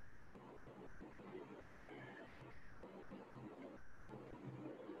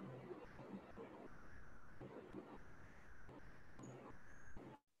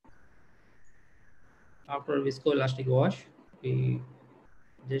 After viscoelastic wash, we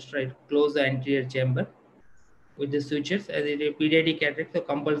just try to close the anterior chamber with the sutures. As it is a pediatric cataract, so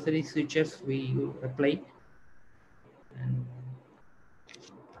compulsory sutures we apply. And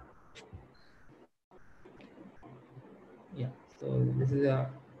yeah, so this is a.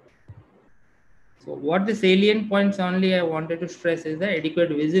 So what the salient points only I wanted to stress is the adequate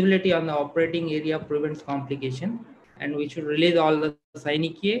visibility on the operating area prevents complication, and we should release all the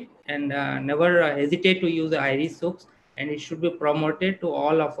synicate and never hesitate to use the iris hooks, and it should be promoted to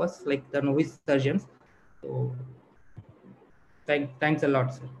all of us like the novice surgeons. So thanks a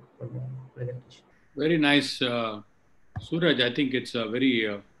lot, sir, for the presentation. Very nice, Suraj. I think it's a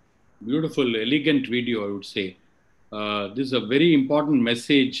very beautiful, elegant video, I would say. This is a very important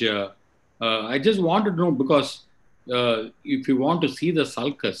message. I just want to know, because if you want to see the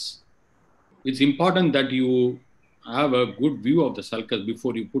sulcus, it's important that you have a good view of the sulcus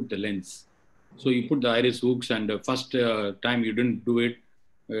before you put the lens. So you put the iris hooks, and the first time you didn't do it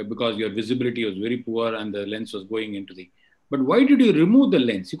because your visibility was very poor and the lens was going into the... But why did you remove the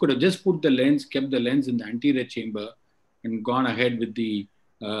lens? You could have just put the lens, kept the lens in the anterior chamber and gone ahead with the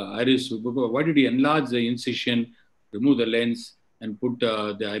iris hook. Why did you enlarge the incision, remove the lens and put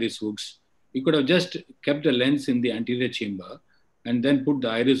the iris hooks? You could have just kept the lens in the anterior chamber and then put the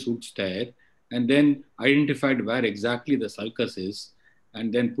iris hooks there and then identified where exactly the sulcus is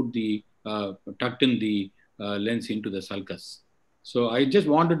and then put the, tucked in the lens into the sulcus. So I just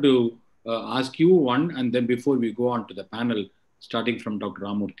wanted to ask you one, and then before we go on to the panel, starting from Dr.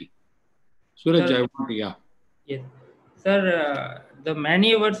 Ramurthy. Suraj, Sir, I want to, yeah. Yes. Sir, the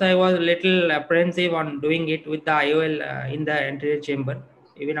maneuvers, I was a little apprehensive on doing it with the IOL in the anterior chamber,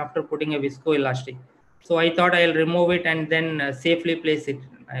 even after putting a viscoelastic. So I thought I'll remove it and then safely place it.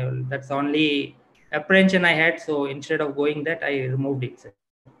 That's the only apprehension I had. So instead of going that, I removed it, sir.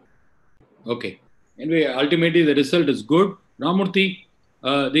 Okay. Anyway, ultimately the result is good. Ramurthy,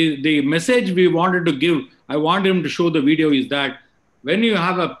 the message we wanted to give, I want him to show the video, is that when you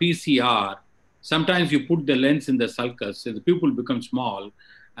have a PCR, sometimes you put the lens in the sulcus, so the pupil becomes small,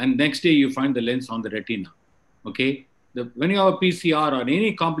 and next day you find the lens on the retina. Okay? When you have a PCR or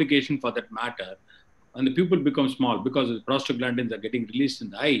any complication for that matter, and the pupil becomes small because the prostaglandins are getting released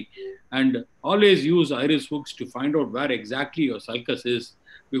in the eye, and always use iris hooks to find out where exactly your sulcus is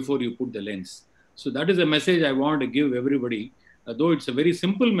before you put the lens. So that is a message I want to give everybody, though it's a very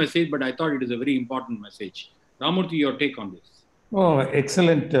simple message, but I thought it is a very important message. Ramurthy, your take on this? Oh,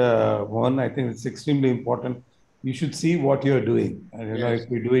 excellent one. I think it's extremely important. You should see what you're doing. And, you know, if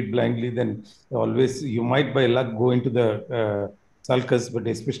you do it blindly, then always you might by luck go into the sulcus, but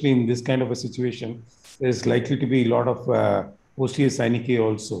especially in this kind of a situation, there's likely to be a lot of posterior synechia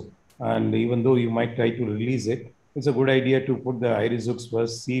also. And even though you might try to release it, it's a good idea to put the iris hooks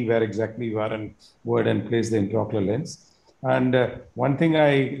first, see where exactly you are, and go ahead and place the intraocular lens. And one thing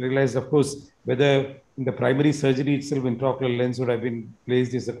I realized, of course, whether in the primary surgery itself, intraocular lens would have been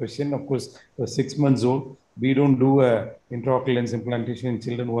placed is a question. Of course, for 6 months old, we don't do a intraocular lens implantation in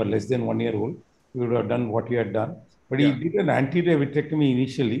children who are less than 1 year old. We would have done what you had done. But he did an anterior vitrectomy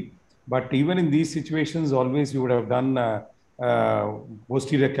initially. But even in these situations, always you would have done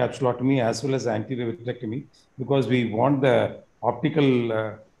posterior capsulotomy as well as anterior vitrectomy, because we want the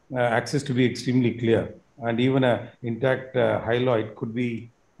optical axis to be extremely clear. And even an intact hyaloid could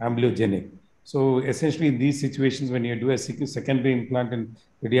be amblyogenic. So essentially in these situations, when you do a secondary implant in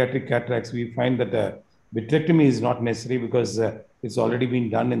pediatric cataracts, we find that the vitrectomy is not necessary because it's already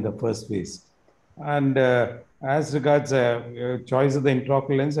been done in the first phase. And as regards choice of the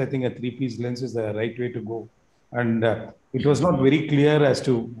intraocular lens, I think a 3-piece lens is the right way to go. And it was not very clear as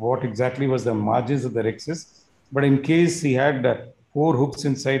to what exactly was the margins of the rhexis. But in case he had 4 hooks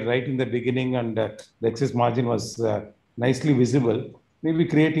inside right in the beginning and the rhexis margin was nicely visible, maybe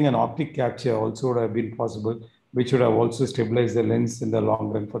creating an optic capture also would have been possible, which would have also stabilized the lens in the long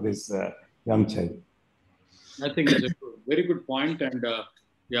run for this young child. I think it's a very good point. And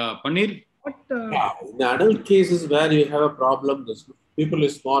yeah, Paneer? In the adult cases where you have a problem, the pupil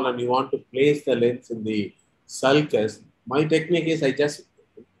is small and you want to place the lens in the sulcus, my technique is I just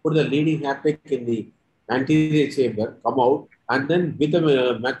put the leading haptic in the anterior chamber, come out, and then with the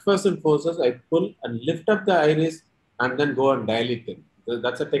McPherson forces, I pull and lift up the iris and then go and dilate it.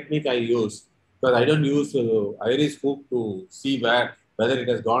 That's a technique I use, because I don't use iris hook to see whether it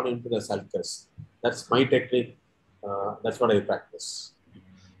has gone into the sulcus. That's my technique. That's what I practice.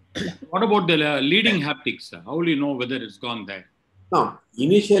 What about the leading haptics? How will you know whether it's gone there? Now,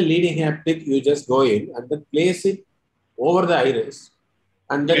 initial leading haptic, you just go in and then place it over the iris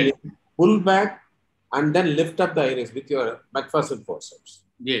and then pull back and then lift up the iris with your McPherson forceps.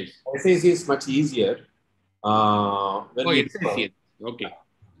 Yes. SAC is much easier. Okay.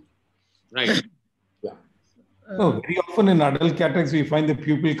 Right. Yeah. No, very often in adult cataracts, we find the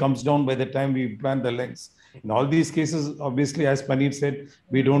pupil comes down by the time we implant the lens. In all these cases, obviously, as Paneer said,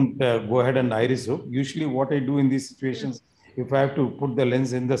 we don't go ahead and iris hook. Usually what I do in these situations, if I have to put the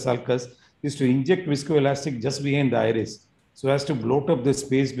lens in the sulcus, is to inject viscoelastic just behind the iris, so as to bloat up the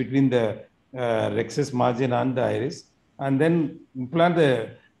space between the rhexis margin and the iris, and then implant the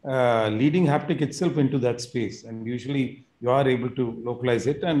leading haptic itself into that space. And usually you are able to localize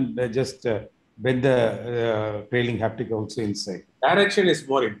it and just bend the trailing haptic also inside. Direction is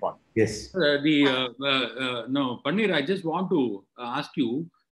more important. Yes. No, Paneer, I just want to ask you,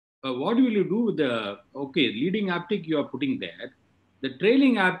 what will you do with the, leading haptic you are putting there? The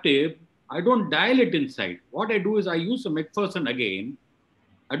trailing haptic, I don't dial it inside. What I do is I use a McPherson again.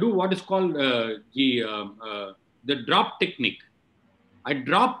 I do what is called the drop technique. I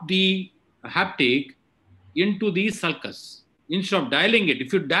drop the haptic into the sulcus instead of dialing it.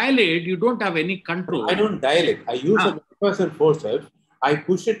 If you dial it, you don't have any control. I don't dial it. I use a McPherson forceps. I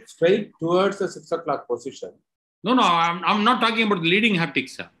push it straight towards the 6 o'clock position. No, I'm not talking about the leading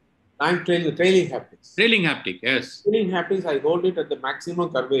haptics, sir. I'm trailing haptics. Trailing haptic, yes. Trailing haptics, I hold it at the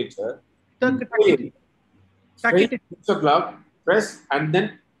maximum curvature tuck it. Use the glove, press, and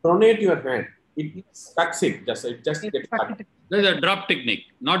then pronate your hand. It sucks it. It just gets cut. There's a drop technique,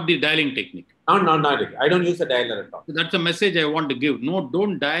 not the dialing technique. No, not it. I don't use a dialer at all. So that's a message I want to give. No,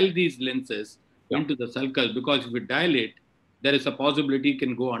 don't dial these lenses into the sulcus, because if you dial it, there is a possibility it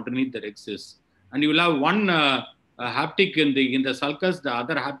can go underneath the rexus, and you will have one haptic in the sulcus, the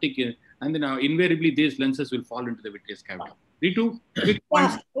other haptic, and then invariably these lenses will fall into the vitreous cavity. Ritu, quick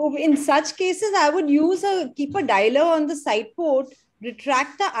points. In such cases, I would keep a dialer on the side port,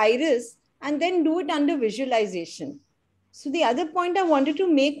 retract the iris, and then do it under visualization. So the other point I wanted to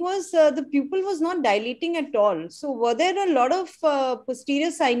make was the pupil was not dilating at all. So were there a lot of posterior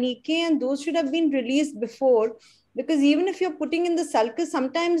synechiae, and those should have been released before, because even if you're putting in the sulcus,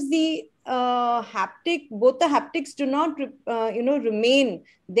 sometimes the both the haptics do not remain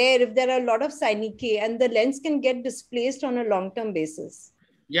there if there are a lot of synechiae, and the lens can get displaced on a long-term basis.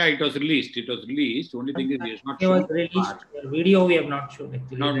 Yeah, it was released. Only thing is, it's not it shown. Was released. Video we have not shown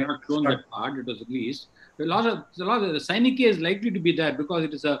actually. Not shown that part. It was released. A lot of the synechiae is likely to be there because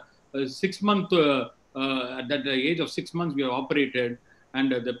it is a 6 month. At the age of 6 months, we are operated,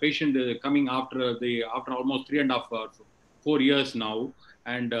 and the patient coming after almost 3.5 or 4 years now,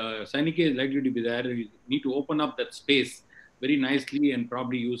 and synechiae is likely to be there. You need to open up that space very nicely and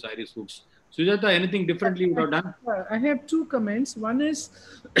probably use iris hooks. Sujata, anything differently you have done? I have two comments. One is,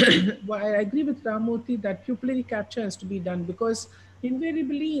 I agree with Ramurthy that pupillary capture has to be done, because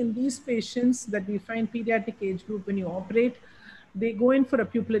invariably in these patients that we find pediatric age group, when you operate, they go in for a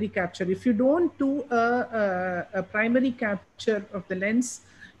pupillary capture. If you don't do a primary capture of the lens,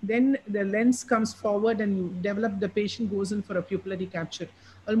 then the lens comes forward and you develop, the patient goes in for a pupillary capture.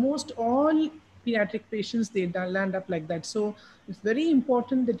 Almost all pediatric patients, they land up like that. So it's very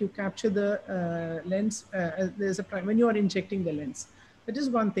important that you capture the lens when you are injecting the lens. That is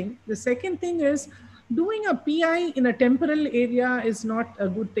one thing. The second thing is, doing a PI in a temporal area is not a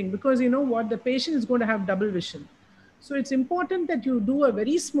good thing, because you know what, the patient is going to have double vision. So it's important that you do a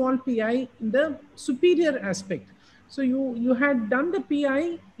very small PI in the superior aspect. So you had done the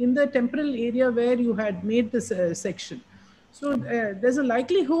PI in the temporal area where you had made this section. So there's a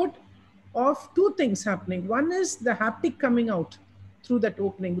likelihood of two things happening. One is the haptic coming out through that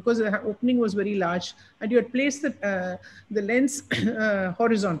opening, because the opening was very large and you had placed the lens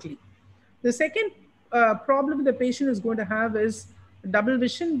horizontally. The second problem the patient is going to have is double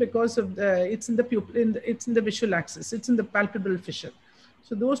vision, because of it's in the pupil, it's in the visual axis, it's in the palpebral fissure.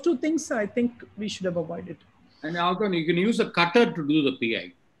 So those two things I think we should have avoided. And also you can use a cutter to do the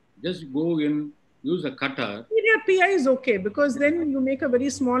PI. Just go in, use a cutter. PI is okay, because then you make a very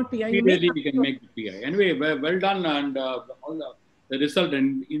small PI. You can make the PI. Anyway, well done, and all the result.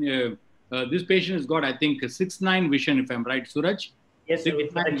 And this patient has got, I think, 6/9 vision, if I'm right, Suraj? Yes,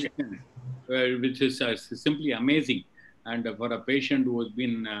 6/9 vision, which is simply amazing. And for a patient who has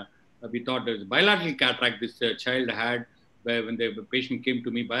been, we thought it was bilateral cataract this child had, where when the patient came to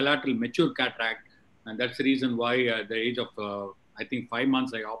me, bilateral mature cataract. And that's the reason why at the age of, I think, 5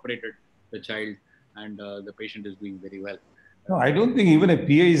 months, I operated the child, and the patient is doing very well. No, I don't think even a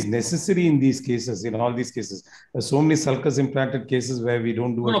PA is necessary in these cases, in all these cases. There's so many sulcus implanted cases where we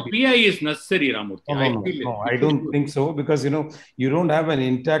don't do No, PI is necessary, Ramurthy. No, I don't think so, because, you don't have an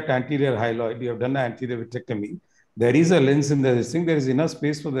intact anterior hyaloid. You have done an anterior vitrectomy. There is a lens in this thing. There is enough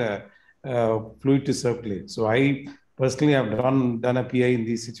space for the fluid to circulate. So I personally have done a PI in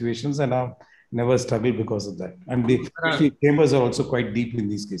these situations, and I've never struggled because of that. And the chambers are also quite deep in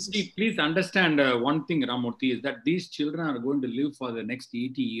these cases. Please understand one thing, Ramurthy, is that these children are going to live for the next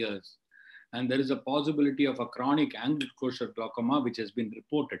 80 years. And there is a possibility of a chronic angle closure glaucoma, which has been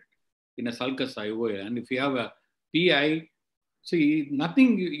reported in a sulcus IOL. And if you have a PI, see,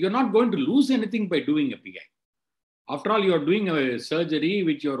 you're not going to lose anything by doing a PI. After all, you're doing a surgery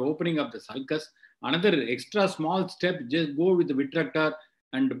which you're opening up the sulcus. Another extra small step, just go with the vitrector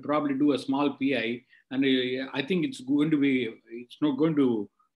and probably do a small PI. And I think it's not going to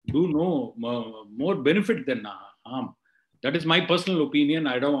do more benefit than harm. That is my personal opinion.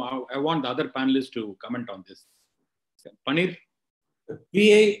 I want the other panelists to comment on this. Panir?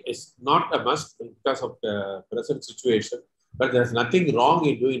 PA is not a must because of the present situation, but there's nothing wrong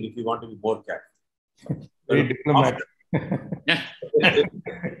in doing if you want to be more careful. Very diplomatic.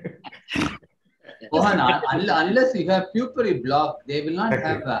 Mohan, unless you have pupillary block, they will not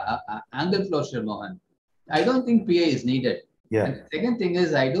have angle closure, Mohan. I don't think PA is needed. Yeah. And the second thing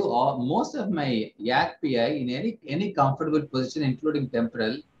is, I do most of my YAC PI in any comfortable position, including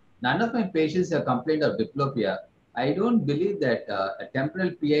temporal. None of my patients have complained of diplopia. I don't believe that a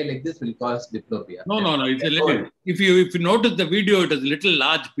temporal PI like this will cause diplopia. No. It's a little. If you notice the video, it is a little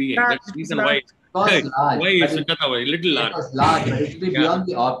large PI. That's the reason why. Large, why it's a little large. It was large, but it should be beyond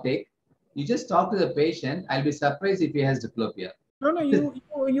the optic. You just talk to the patient. I'll be surprised if he has diplopia. No.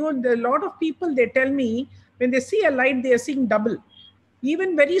 A lot of people, they tell me when they see a light, they are seeing double.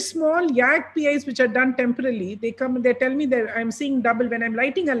 Even very small YAG PIs which are done temporarily, they come and they tell me that I'm seeing double. When I'm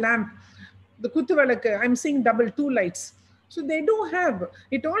lighting a lamp, the Kutuvalaka, I'm seeing double, 2 lights. So they do have,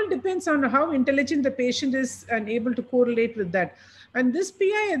 it all depends on how intelligent the patient is and able to correlate with that. And this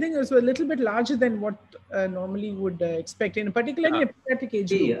PI, I think, is a little bit larger than what normally would expect, in particularly in a pediatric age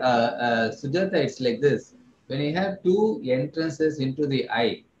group. Sujata, it's like this. When you have 2 entrances into the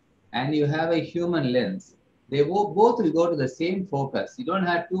eye and you have a human lens, they both will go to the same focus. You don't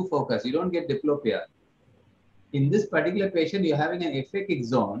have 2 focus. You don't get diplopia. In this particular patient, you're having an aphakic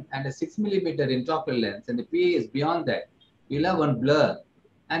zone and a 6 millimeter intraocular lens, and the PA is beyond that. You'll have one blur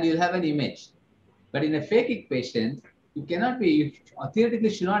and you'll have an image. But in a phakic patient, you cannot be, you theoretically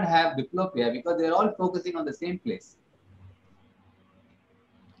should not have diplopia because they're all focusing on the same place.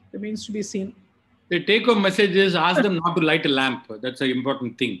 Remains to be seen. The take-home message is ask them not to light a lamp. That's an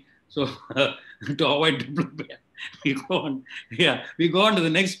important thing. So to avoid diplopia, we go on. Yeah, we go on to the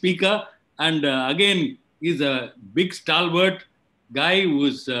next speaker, and again, he's a big stalwart guy who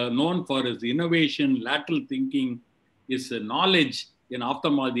is known for his innovation, lateral thinking. His knowledge in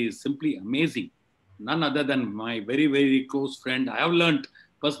ophthalmology is simply amazing. None other than my very, very close friend. I have learned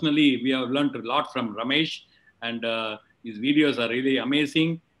personally, we have learned a lot from Ramesh, and his videos are really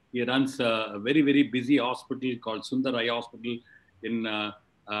amazing. He runs a very, very busy hospital called Sundar Eye Hospital in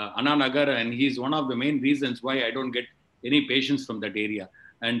Anna Nagar, and he's one of the main reasons why I don't get any patients from that area.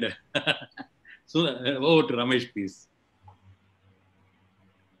 And so over to Ramesh, please.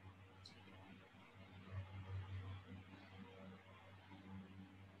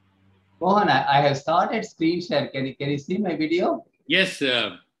 Mohan, I have started screen share. Can you see my video? Yes,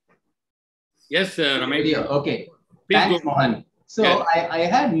 Ramesh. Video. Okay. Please Thanks, go. Mohan. So Yeah. I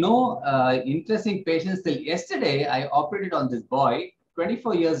had no interesting patients till yesterday. I operated on this boy,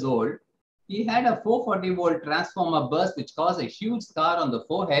 24 years old. He had a 440 volt transformer burst, which caused a huge scar on the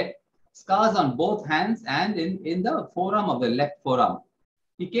forehead, scars on both hands and in the forearm of the left forearm.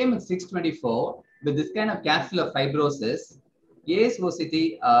 He came at 624 with this kind of capsular fibrosis.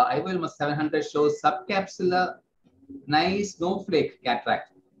 ASOCT, IOL 700 shows subcapsular nice snowflake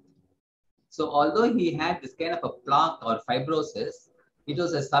cataract. So although he had this kind of a plaque or fibrosis, it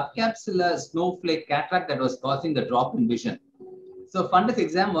was a subcapsular snowflake cataract that was causing the drop in vision. So fundus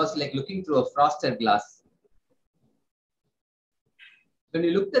exam was like looking through a frosted glass. When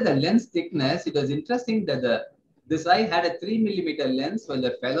you looked at the lens thickness, it was interesting that this eye had a 3 millimeter lens while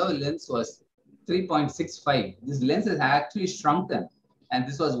the fellow lens was 3.65. This lens has actually shrunken, and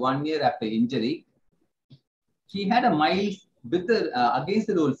this was 1 year after injury. He had a mild with the against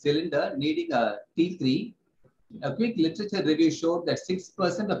the rule cylinder needing a T3. A quick literature review showed that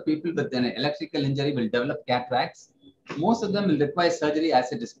 6% of people with an electrical injury will develop cataracts. Most of them will require surgery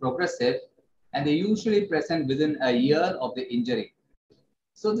as it is progressive, and they usually present within a year of the injury.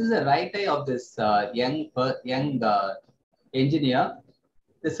 So this is the right eye of this young engineer.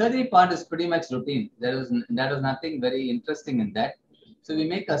 The surgery part is pretty much routine. There was nothing very interesting in that. So we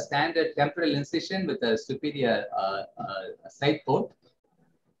make a standard temporal incision with a superior side port.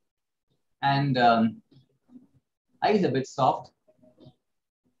 And eye is a bit soft.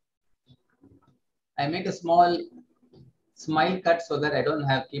 I make a small smile cut so that I don't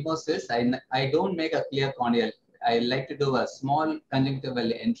have chemosis. I don't make a clear corneal. I like to do a small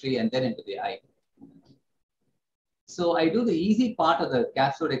conjunctival entry and then into the eye. So I do the easy part of the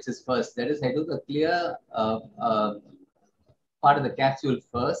capsulorhexis first. That is, I do the clear part of the capsule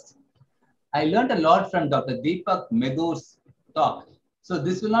first. I learned a lot from Dr. Deepak Medur's talk. So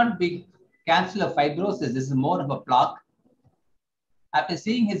this will not be capsular fibrosis. This is more of a plaque. After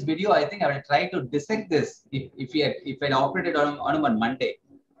seeing his video, I think I will try to dissect this if I had operated on him on Monday.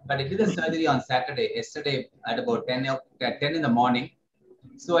 But I did the surgery on Saturday, yesterday at about 10 in the morning.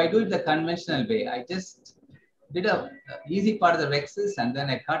 So I do it the conventional way. I just did a easy part of the rhexis and then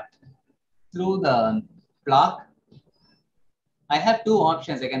I cut through the plaque. I have 2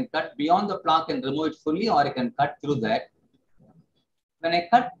 options. I can cut beyond the plaque and remove it fully, or I can cut through that. When I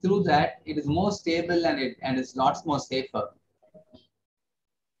cut through that, it is more stable and it's lots more safer.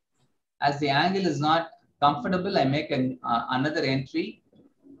 As the angle is not comfortable, I make another entry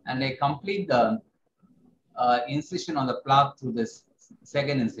and I complete the incision on the plaque through this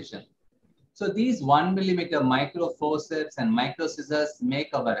second incision. So these 1 millimeter micro forceps and micro scissors make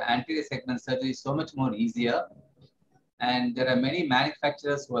our anterior segment surgery so much more easier. and there are many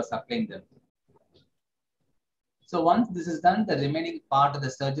manufacturers who are supplying them. So once this is done, the remaining part of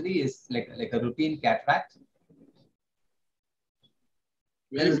the surgery is like a routine cataract.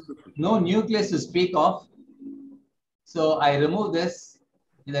 There is no nucleus to speak of. So I remove this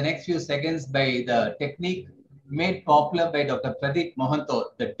in the next few seconds by the technique made popular by Dr. Pradeep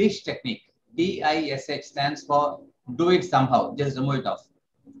Mohanto, the DISH technique. DISH stands for do it somehow, just remove it off.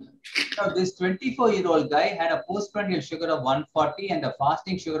 Now, this 24-year-old guy had a postprandial sugar of 140 and a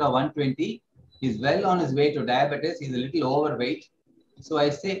fasting sugar of 120. He's well on his way to diabetes. He's a little overweight. So I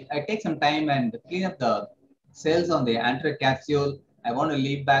take some time and clean up the cells on the anterior capsule. I want to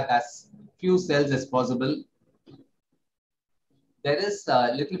leave back as few cells as possible. There is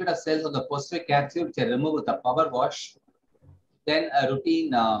a little bit of cells on the posterior capsule, which I remove with a power wash. Then a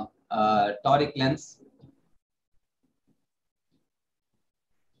routine toric lens.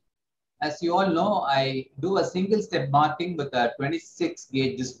 As you all know, I do a single step marking with a 26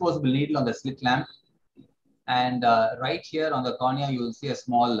 gauge disposable needle on the slit lamp. And right here on the cornea, you will see a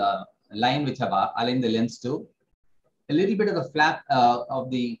small line which I've aligned the lens to. A little bit of the flap of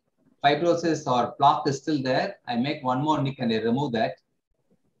the fibrosis or plaque is still there. I make one more nick and I remove that.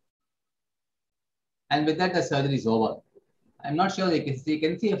 And with that, the surgery is over. I'm not sure you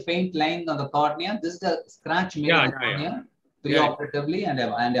can see a faint line on the cornea. This is a scratch made on the cornea preoperatively, and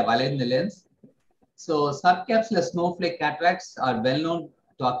I've aligned the lens. So subcapsular snowflake cataracts are well known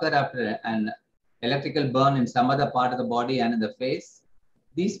to occur after an electrical burn in some other part of the body and in the face.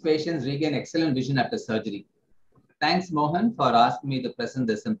 These patients regain excellent vision after surgery. Thanks, Mohan, for asking me to present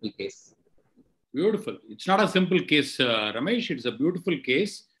this simple case. Beautiful. It's not a simple case, Ramesh. It's a beautiful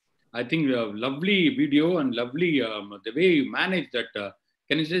case. I think lovely video and lovely the way you manage that.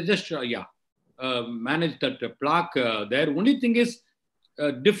 Can you just, manage that plaque there? Only thing is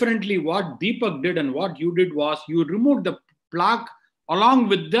differently what Deepak did and what you did was you removed the plaque along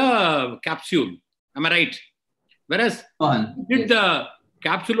with the capsule. Am I right? Whereas you did the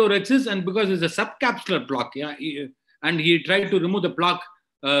capsulorhexis, and because it's a subcapsular plaque, and he tried to remove the plaque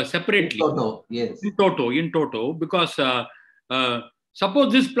separately. In toto, yes. In toto, because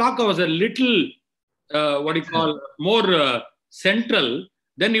suppose this plaque was a little, more central,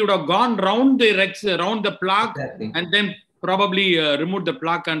 then you would have gone round the plaque, exactly, and then probably removed the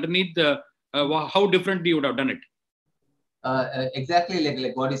plaque underneath. How differently you would have done it? Exactly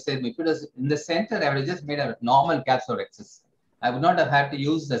like what he said. If it was in the center, I would have just made a normal capsulorhexis. I would not have had to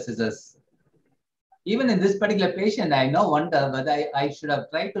use the scissors. Even in this particular patient, I now wonder whether I should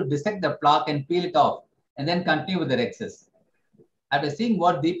have tried to dissect the plaque and peel it off and then continue with the rhexis. After seeing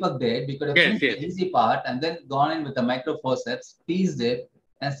what Deepak did, we could have finished the easy part and then gone in with the microforceps, teased it,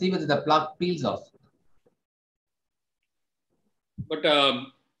 and see whether the plaque peels off. But I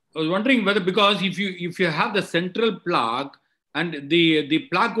was wondering whether, because if you have the central plaque, and the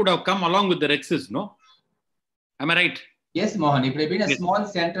plaque would have come along with the rhexis, no? Am I right? Yes, Mohan. If it had been a small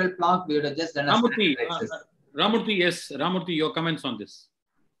central plaque, we would have just done a Ramurthy, yes. Ramurthy, your comments on this?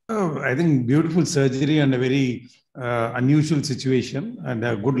 Oh, I think beautiful surgery and a very unusual situation and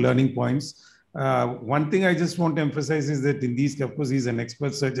good learning points. One thing I just want to emphasize is that in these, of course, he's an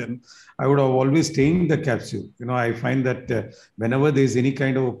expert surgeon. I would have always stained the capsule. I find that whenever there's any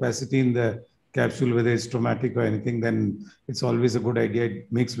kind of opacity in the capsule, whether it's traumatic or anything, then it's always a good idea.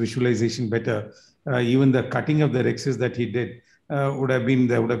 It makes visualization better. Even the cutting of the rhexis that he did there would have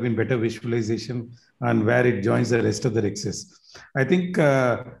been better visualization and where it joins the rest of the rhexis. I think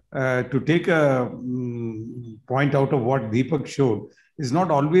to take a point out of what Deepak showed, is not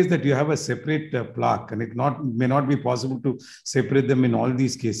always that you have a separate plaque, and it may not be possible to separate them in all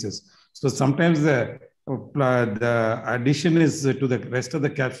these cases. So sometimes the addition is to the rest of the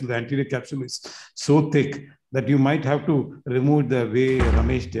capsule, the anterior capsule is so thick that you might have to remove the way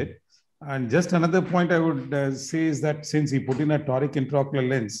Ramesh did. And just another point I would say is that since he put in a toric intraocular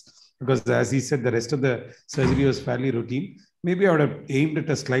lens, because as he said, the rest of the surgery was fairly routine, maybe I would have aimed at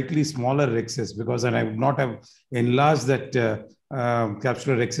a slightly smaller rhexis, because then I would not have enlarged that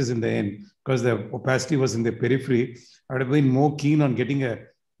capsular rhexis in the end, because the opacity was in the periphery. I would have been more keen on getting a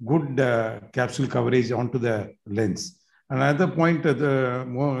good capsule coverage onto the lens. Another point,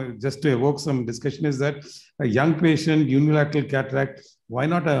 just to evoke some discussion, is that a young patient, unilateral cataract, why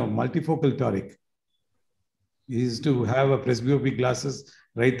not a multifocal toric? He is to have a presbyopic glasses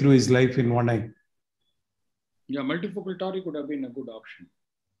right through his life in one eye. Yeah, multifocal toric would have been a good option.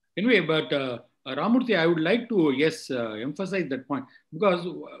 Anyway, but Ramurthy, I would like to, emphasize that point. Because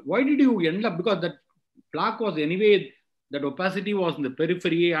why did you end up, because that plaque was anyway, that opacity was in the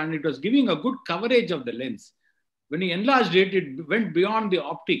periphery and it was giving a good coverage of the lens. When he enlarged it, it went beyond the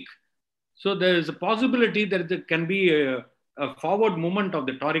optic. So there is a possibility that there can be a forward movement of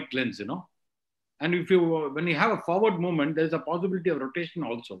the toric lens, you know. And if when you have a forward movement, there's a possibility of rotation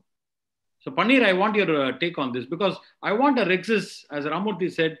also. So Paneer, I want your take on this, because I want a rhexis, as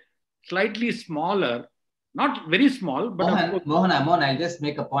Ramurthy said, slightly smaller, not very small, but Mohan, I'll just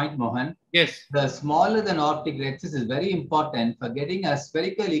make a point, Mohan. Yes. The smaller than optic rhexis is very important for getting a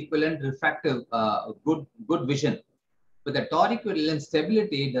spherical equivalent refractive good vision. But the toric lens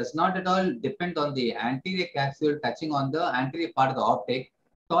stability does not at all depend on the anterior capsule touching on the anterior part of the optic.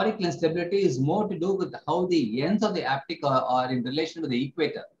 Toric lens stability is more to do with how the ends of the optic are in relation with the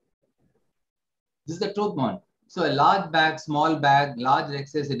equator. This is the truth, Mohan. So a large bag, small bag, large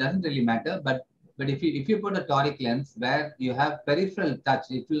rhexis, it doesn't really matter. But if you put a toric lens where you have peripheral touch,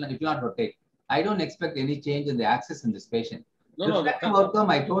 it will not rotate. I don't expect any change in the axis in this patient. Refractive outcome,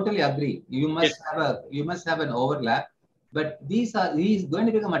 I totally agree. You must have an overlap. But he's going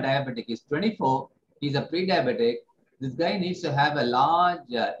to become a diabetic. He's 24. He's a pre-diabetic. This guy needs to have a large,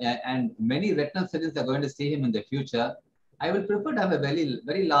 and many retinal surgeons are going to see him in the future. I will prefer to have a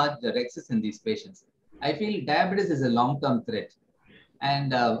very large rhexis in these patients. I feel diabetes is a long-term threat.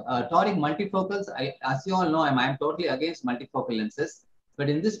 And toric multifocals, as you all know, I'm totally against multifocal lenses. But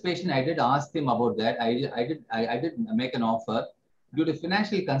in this patient, I did ask him about that. I did make an offer. Due to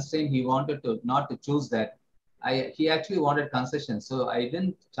financial constraint, he wanted not to choose that. He actually wanted concession. So I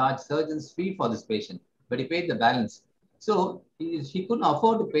didn't charge surgeon's fee for this patient, but he paid the balance. So he couldn't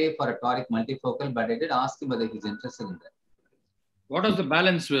afford to pay for a toric multifocal, but I did ask him whether he's interested in that. What was the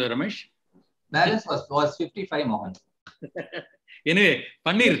balance, Ramesh? Balance was 55, Mohan. Anyway,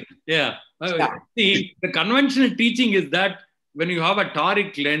 Paneer, yeah. See, the conventional teaching is that when you have a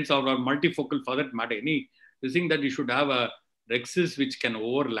toric lens or a multifocal, for that matter, you think that you should have a rhexis which can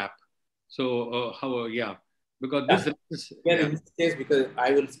overlap. So, because this in this case, because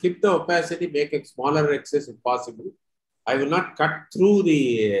I will skip the opacity, make a smaller rhexis if possible. I will not cut through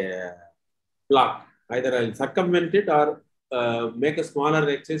the plaque. Either I'll circumvent it or make a smaller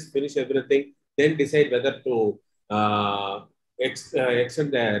rhexis, finish everything, then decide whether to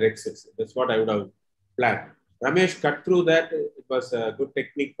extend the rhexis. That's what I would have planned. Ramesh cut through that. It was a good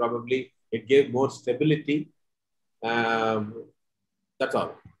technique, probably. It gave more stability. That's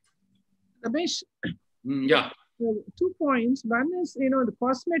all. Ramesh, yeah. 2 points. One is, the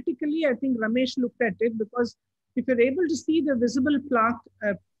cosmetically, I think Ramesh looked at it, because if you're able to see the visible plaque,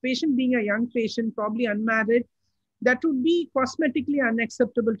 a patient being a young patient, probably unmarried, that would be cosmetically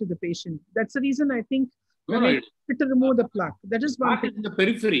unacceptable to the patient. That's the reason I think to remove the plaque. That is one thing. In the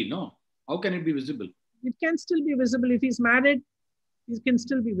periphery, no? How can it be visible? It can still be visible. If he's married, it can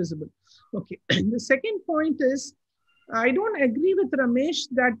still be visible. Okay. The second point is, I don't agree with Ramesh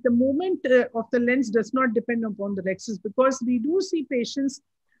that the movement of the lens does not depend upon the rhexis, because we do see patients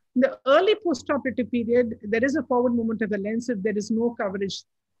in the early postoperative period, there is a forward movement of the lens if there is no coverage,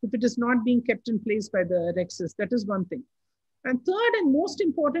 if it is not being kept in place by the rhexis. That is one thing. And third and most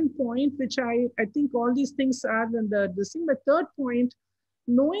important point, which I think all these things are, and the third point,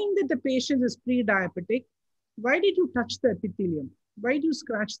 knowing that the patient is pre-diabetic, why did you touch the epithelium? Why do you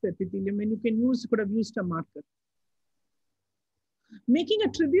scratch the epithelium when you could have used a marker? Making a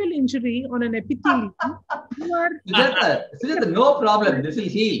trivial injury on an epithelium, you are... Sujata, no problem. This will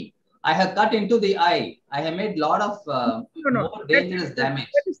heal. I have cut into the eye. I have made a lot of more dangerous damage.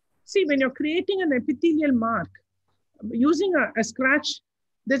 See, when you're creating an epithelial mark, using a scratch,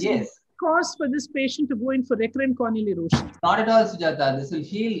 there's no cause for this patient to go in for recurrent corneal erosion. Not at all, Sujata. This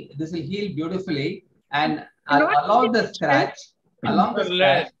will heal beautifully. And along the scratch,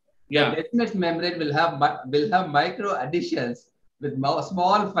 the definite membrane will have micro additions with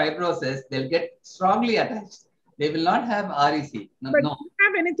small fibrosis. They'll get strongly attached. They will not have REC. Do you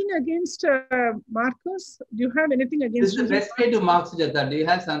have anything against markers? Do you have anything against... This is the best way to mark, Sujata. Do you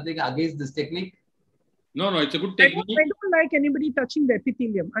have something against this technique? No, it's a good technique. I don't like anybody touching the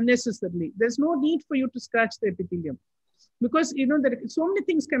epithelium unnecessarily. There's no need for you to scratch the epithelium. Because, there so many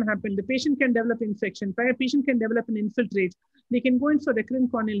things can happen. The patient can develop infection. A patient can develop an infiltrate. They can go in for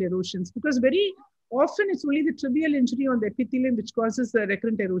recurrent corneal erosions. Because very often it's only the trivial injury on the epithelium which causes the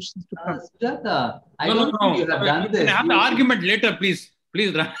recurrent erosions to come. Sujata, I don't think you have done this. Have the argument later, please.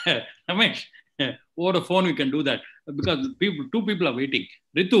 Please, Ramesh. Over the phone, we can do that. Because two people are waiting.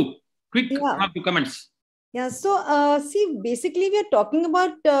 Ritu, quick comments. Yeah, so see, basically we are talking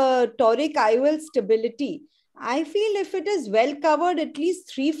about toric IOL stability. I feel if it is well covered, at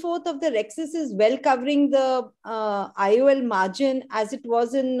least 3/4 of the rhexis is well covering the IOL margin as it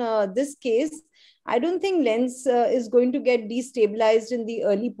was in this case. I don't think lens is going to get destabilized in the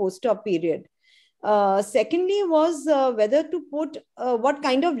early post-op period. Secondly was whether to put what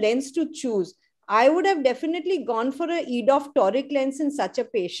kind of lens to choose. I would have definitely gone for a EDOF toric lens in such a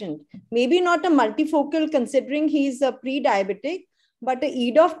patient. Maybe not a multifocal considering he's a pre-diabetic, but a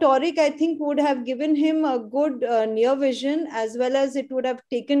EDOF toric I think would have given him a good near vision, as well as it would have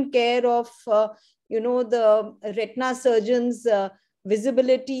taken care of the retina surgeon's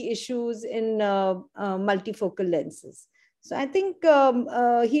visibility issues in multifocal lenses. So I think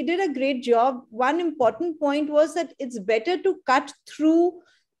he did a great job. One important point was that it's better to cut through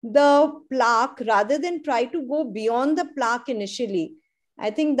the plaque rather than try to go beyond the plaque initially.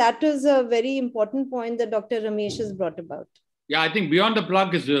 I think that is a very important point that Dr. Ramesh has brought about. Yeah, I think beyond the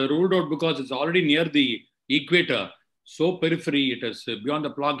plaque is ruled out because it's already near the equator. So periphery it is. Beyond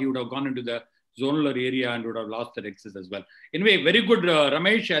the plaque, you would have gone into the zonal area and would have lost the axis as well. Anyway, very good,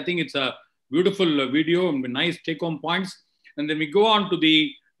 Ramesh. I think it's a beautiful video and nice take-home points. And then we go on to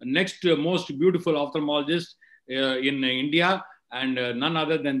the next most beautiful ophthalmologist in India, and none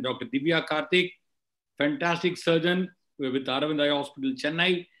other than Dr. Divya Karthik, fantastic surgeon with Aravind Eye Hospital,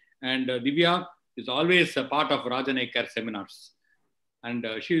 Chennai. And Divya is always a part of Rajan Eye Care seminars. And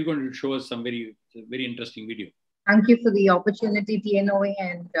she is going to show us some very, very interesting video. Thank you for the opportunity, Tnoa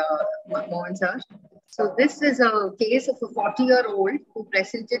and Mohan sir. So this is a case of a 40-year-old who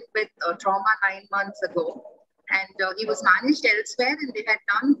presented with trauma 9 months ago. And he was managed elsewhere, and they had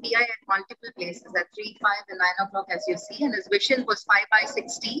done PI at multiple places at 3, 5, and 9 o'clock, as you see. And his vision was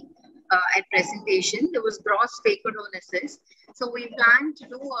 5/60 at presentation. There was gross phacodonesis. So we planned to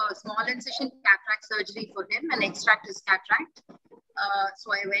do a small incision cataract surgery for him and extract his cataract.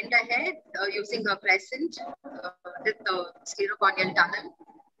 So I went ahead using a crescent, did the sclerocorneal tunnel.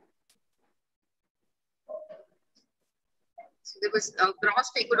 So there was gross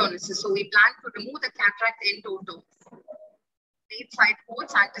phacodonesis. So we planned to remove the cataract in toto. Made side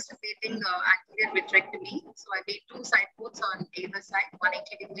ports anticipating anterior vitrectomy. So I made 2 side ports on either side,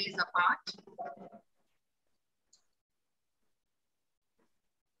 180 degrees apart.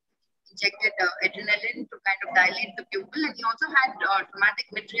 Injected adrenaline to kind of dilate the pupil, and he also had traumatic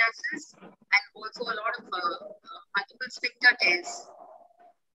mydriasis and also a lot of multiple sphincter tears.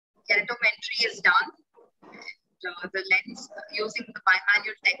 Keratometry is done. The lens, using the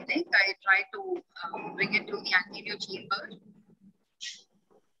bimanual technique, I try to bring it to the anterior chamber.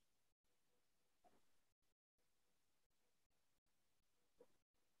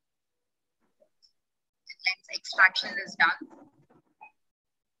 Lens extraction is done.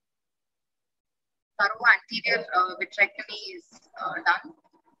 Thorough anterior vitrectomy is done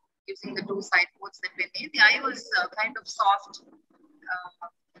using the 2 side ports that we made. The eye was kind of soft.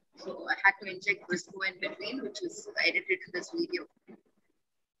 So I had to inject Briscoe in between, which is edited in this video.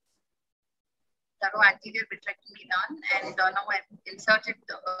 Thorough anterior vitrectomy done, and now I've inserted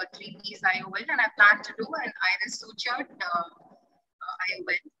 3-piece IOL, and I plan to do an iris sutured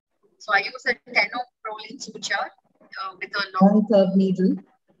IOL. So I use a Tnoa proline suture with a long curved needle.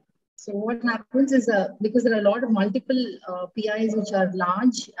 So what happens is, because there are a lot of multiple PIs which are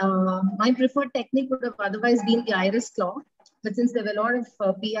large, my preferred technique would have otherwise been the iris claw. But since there were a lot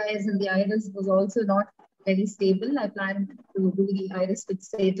of PIs and the iris was also not very stable, I planned to do the iris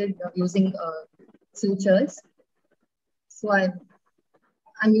fixated using sutures. So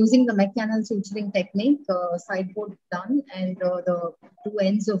I'm using the mechanical suturing technique, side port done, and the 2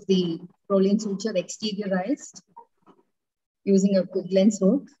 ends of the proline suture exteriorized using a good lens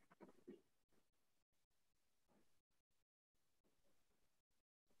hook.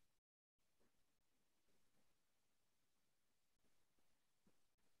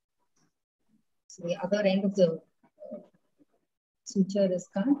 So the other end of the suture is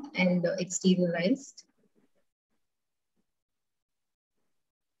cut and exteriorized.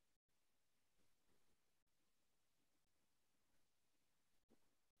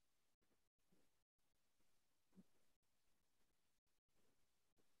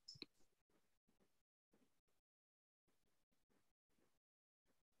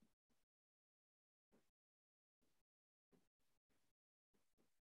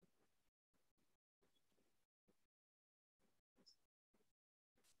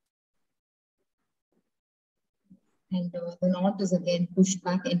 And the knot is again pushed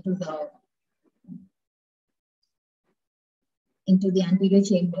back into the anterior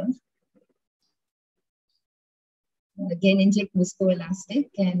chamber. Again, inject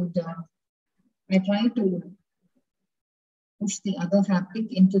viscoelastic, and I try to push the other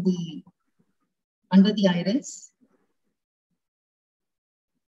haptic into under the iris.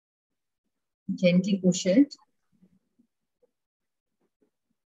 Gently push it.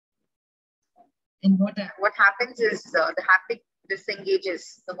 And what happens is the haptic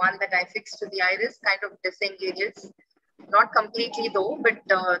disengages. The one that I fixed to the iris kind of disengages. Not completely though, but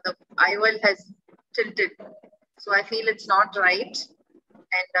the IOL has tilted. So I feel it's not right.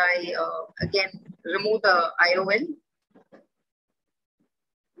 And I again remove the IOL.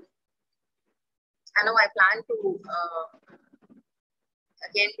 I know I plan to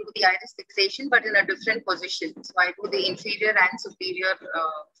again do the iris fixation, but in a different position. So I do the inferior and superior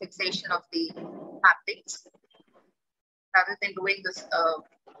fixation of the haptics rather than doing this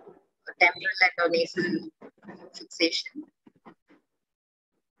temporal and a nasal fixation.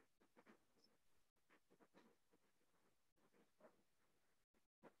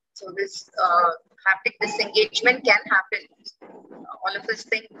 So this haptic disengagement can happen. All of us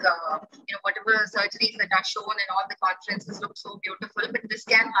think, whatever surgeries that are shown in all the conferences look so beautiful, but this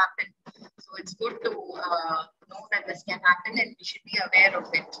can happen. So it's good to know that this can happen and we should be aware of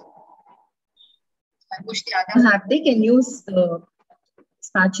it. I push the other haptic and use the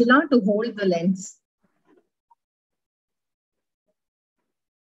spatula to hold the lens.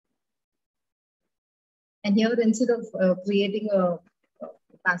 And here, instead of creating a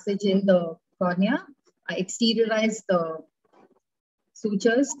passage in the cornea, I exteriorize the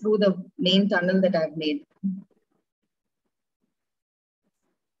sutures through the main tunnel that I've made.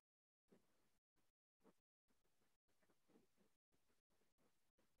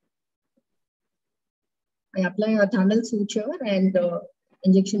 I apply a tunnel suture and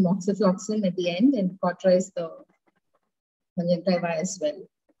injection moxifloxacin at the end and cauterize the conjunctiva as well.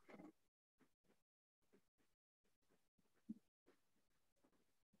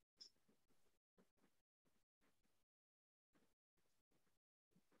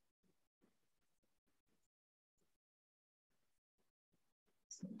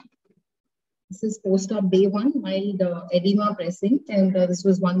 This is post-op day 1, mild edema present, and this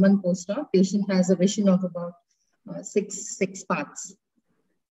was 1 month post-op. Patient has a vision of about six parts.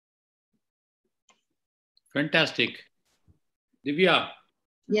 Fantastic. Divya.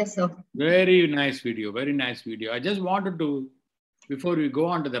 Yes, sir. Very nice video. Very nice video. I just wanted to, before we go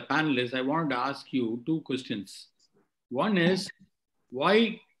on to the panelists, I wanted to ask you 2 questions. One is,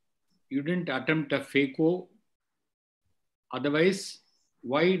 why you didn't attempt a phaco? Otherwise,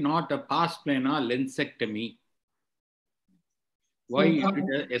 why not a pars plana lensectomy? Why you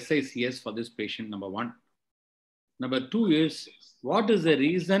did a SICS for this patient, number 1. Number 2 is, what is the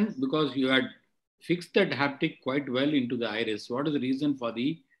reason, because you had fixed that haptic quite well into the iris, what is the reason for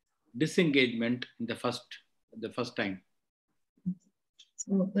the disengagement in the first time?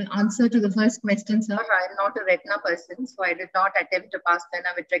 So the answer to the first question, sir, I'm not a retina person, so I did not attempt a pars plana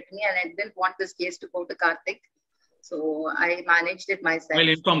vitrectomy, and I didn't want this case to go to Karthik. So I managed it myself. I'll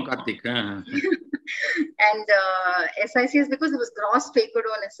inform Karthik. And SIC is because it was gross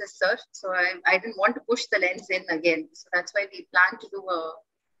phacodonesis, sir. So I didn't want to push the lens in again. So that's why we planned to do a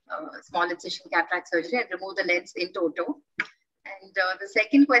small incision cataract surgery and remove the lens in toto. And the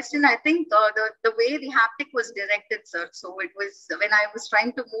second question, I think the way the haptic was directed, sir. So it was when I was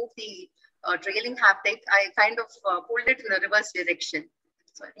trying to move the trailing haptic, I kind of pulled it in the reverse direction.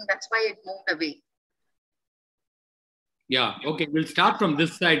 So I think that's why it moved away. Yeah, okay. We'll start from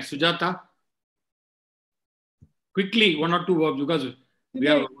this side. Sujata. Quickly, 1 or 2 words, because we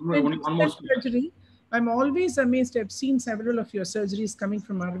have only one more surgery. I'm always amazed. I've seen several of your surgeries coming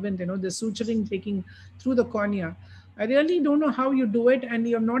from Arvind, the suturing taking through the cornea. I really don't know how you do it, and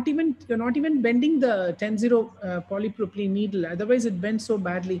you're not even bending the 10-0 polypropylene needle. Otherwise, it bends so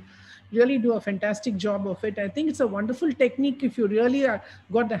badly. Really do a fantastic job of it. I think it's a wonderful technique if you really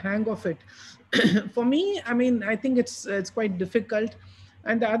got the hang of it. For me, I mean, I think it's quite difficult.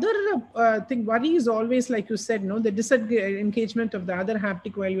 And the other worry is always, like you said, the disengagement of the other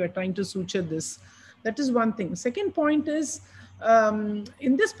haptic while you are trying to suture this. That is one thing. Second point is,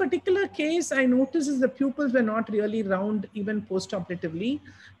 in this particular case, I noticed is the pupils were not really round even post-operatively.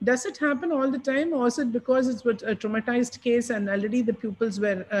 Does it happen all the time, or is it because it's a traumatized case and already the pupils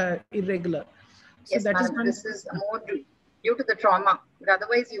were irregular? So yes, this is more due to the trauma. But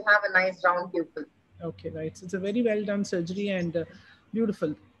otherwise, you have a nice round pupil. Okay, right. So it's a very well done surgery and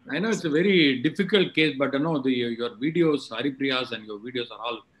beautiful. I know it's a very difficult case, but your videos, Haripriya's and your videos are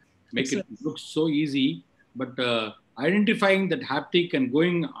all make it look so easy. But identifying that haptic and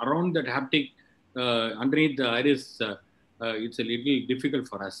going around that haptic underneath the iris, it's a little difficult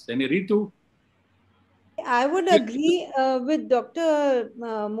for us. Any Ritu? I would agree with Dr.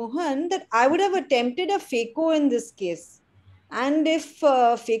 Mohan that I would have attempted a phaco in this case. And if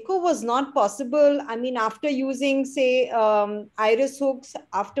phaco was not possible, I mean, after using, say, iris hooks,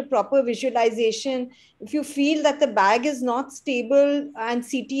 after proper visualization, if you feel that the bag is not stable and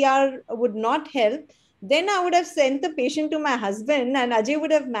CTR would not help, Then I would have sent the patient to my husband and Ajay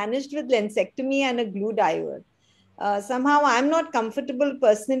would have managed with lensectomy and a glue diver. Somehow I'm not comfortable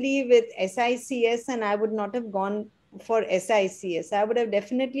personally with SICS and I would not have gone for SICS. I would have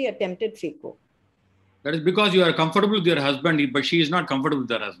definitely attempted phaco. That is because you are comfortable with your husband, but she is not comfortable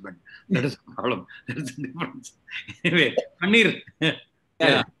with her husband. That is the problem. That is the difference. Anyway, Panir.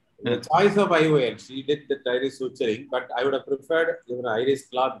 Yeah. The choice of IOL, she did the iris suturing, but I would have preferred even iris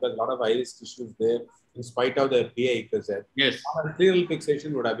cloth because a lot of iris tissues there, in spite of the PA present. Yes. Arterial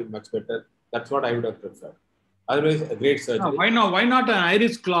fixation would have been much better. That's what I would have preferred. Otherwise, a great surgery. No, why not an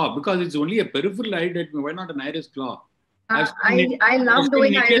iris claw? Because it's only a peripheral eye. Why not an iris claw? I love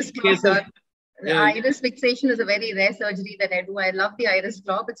doing iris claw, sir. The Yeah. iris fixation is a very rare surgery that I do. I love the iris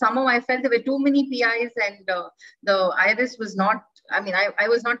claw, but somehow I felt there were too many PIs and the iris was not, I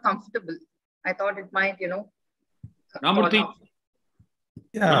was not comfortable. I thought it might, Ramurthy.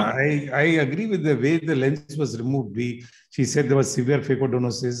 Yeah, I agree with the way the lens was removed. She said there was severe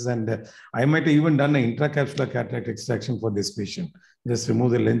phacodonosis, and I might have even done an intracapsular cataract extraction for this patient. Just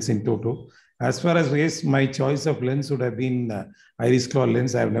remove the lens in toto. As far as yes, my choice of lens would have been iris claw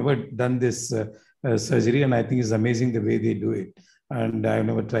lens. I've never done this surgery, and I think it's amazing the way they do it. And I've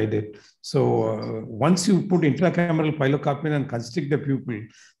never tried it. So once you put intracameral pilocarpine and constrict the pupil,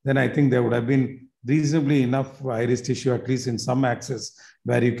 then I think there would have been reasonably enough iris tissue, at least in some axis,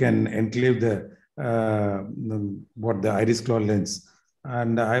 where you can enclave the iris claw lens.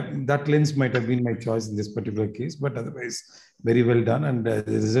 And that lens might have been my choice in this particular case, but otherwise very well done, and the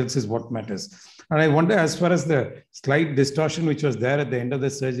results is what matters. And I wonder, as far as the slight distortion which was there at the end of the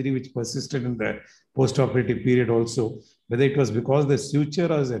surgery, which persisted in the post-operative period also, whether it was because the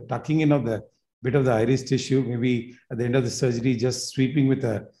suture or the tucking in of the bit of the iris tissue, maybe at the end of the surgery, just sweeping with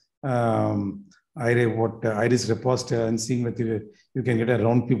a iris reposter and seeing whether you can get a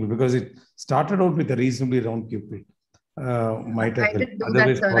round pupil, because it started out with a reasonably round pupil. Might have I did do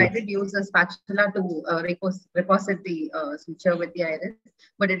that, sir. I did use a spatula to reposit the suture with the iris,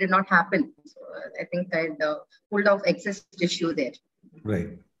 but it did not happen. So I think I pulled off excess tissue there. Right.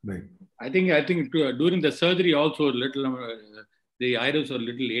 I think during the surgery also a little the iris was a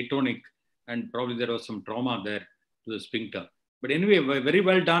little atonic, and probably there was some trauma there to the sphincter. But anyway, very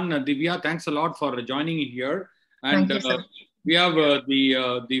well done, Divya. Thanks a lot for joining in here. And Thank you, sir. we have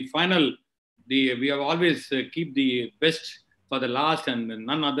the final. We have always keep the best for the last, and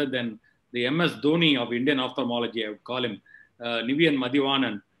none other than the MS Dhoni of Indian ophthalmology. I would call him Nivian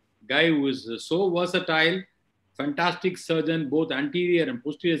Madhivanan, guy who is so versatile, fantastic surgeon, both anterior and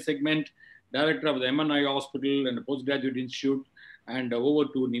posterior segment, director of the MNI Hospital and the Postgraduate Institute, and over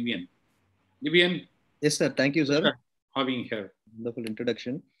to Nivian. Nivian. Yes, sir. Thank you, sir. Having here. Wonderful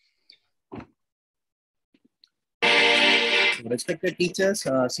introduction. Respected teachers,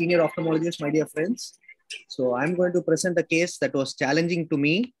 senior ophthalmologists, my dear friends. So I'm going to present a case that was challenging to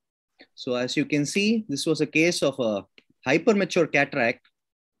me. So as you can see, this was a case of a hypermature cataract,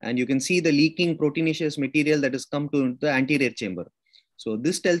 and you can see the leaking proteinaceous material that has come to the anterior chamber. So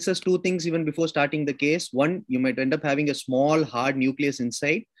this tells us two things even before starting the case. One, you might end up having a small hard nucleus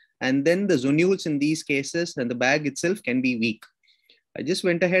inside, and then the zonules in these cases and the bag itself can be weak. I just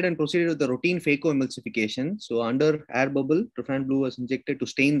went ahead and proceeded with the routine phacoemulsification. So under air bubble, Trophan blue was injected to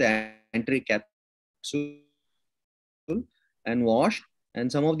stain the anterior capsule and washed.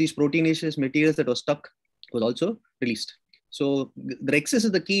 And some of these proteinaceous materials that was stuck was also released. So the rexus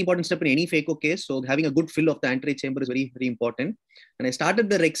is the key important step in any phaco case. So having a good fill of the anterior chamber is very, very important. And I started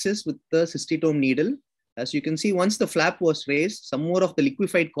the rexus with the cystitome needle. As you can see, once the flap was raised, some more of the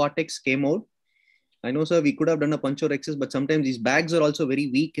liquefied cortex came out. I know, sir, we could have done a puncturexis, but sometimes these bags are also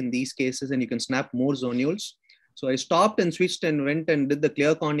very weak in these cases and you can snap more zonules. So I stopped and switched and went and did the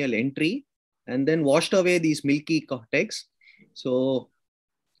clear corneal entry and then washed away these milky cortex. So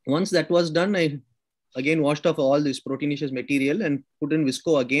once that was done, I again washed off all this proteinaceous material and put in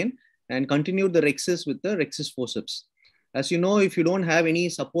visco again and continued the rexus with the rexus forceps. As you know, if you don't have any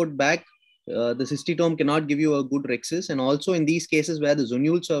support bag, the cystitome cannot give you a good rexus. And also in these cases where the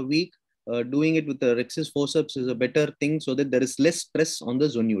zonules are weak, doing it with the rexus forceps is a better thing so that there is less stress on the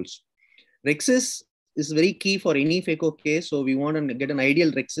zonules. Rexus is very key for any phaco case. So we want to get an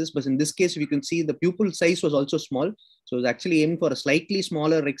ideal rexus, but in this case, we can see the pupil size was also small. So it's actually aiming for a slightly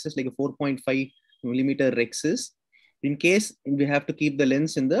smaller rexus, like a 4.5 millimeter rexus. In case we have to keep the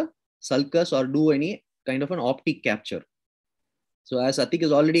lens in the sulcus or do any kind of an optic capture. So as Atik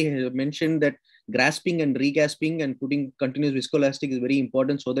has already mentioned that grasping and regasping and putting continuous viscoelastic is very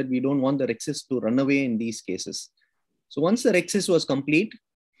important so that we don't want the rexus to run away in these cases. So once the rexus was complete,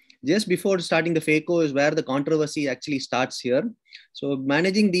 just before starting the phaco is where the controversy actually starts here. So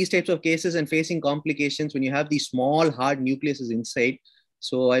managing these types of cases and facing complications when you have these small hard nucleuses inside.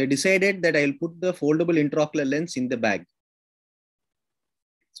 So I decided that I'll put the foldable intraocular lens in the bag.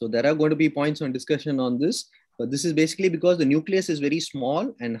 So there are going to be points on discussion on this, but this is basically because the nucleus is very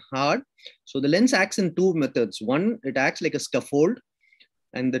small and hard. So the lens acts in two methods. One, it acts like a scaffold,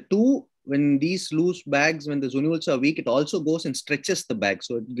 and the two, when these loose bags, when the zonules are weak, it also goes and stretches the bag.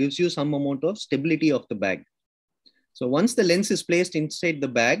 So it gives you some amount of stability of the bag. So once the lens is placed inside the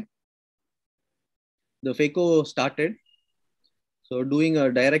bag, the phaco started. So doing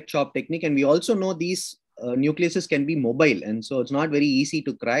a direct chop technique. And we also know these nucleuses can be mobile. And so it's not very easy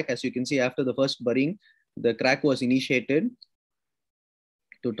to crack. As you can see, after the first burying, the crack was initiated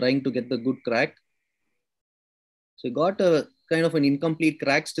to trying to get the good crack. So you got a kind of an incomplete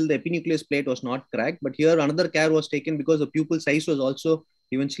crack. Still the epinucleus plate was not cracked, but here another care was taken because the pupil size was also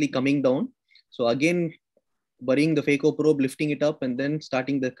eventually coming down. So again, burying the phaco probe, lifting it up, and then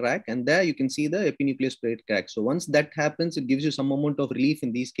starting the crack. And there you can see the epinucleus plate crack. So once that happens, it gives you some amount of relief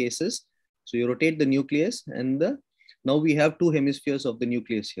in these cases. So you rotate the nucleus, and now we have two hemispheres of the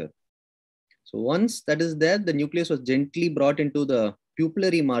nucleus here. So once that is there, the nucleus was gently brought into the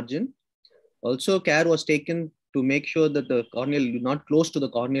pupillary margin. Also care was taken to make sure that the corneal not close to the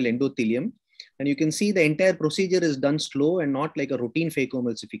corneal endothelium. And you can see the entire procedure is done slow and not like a routine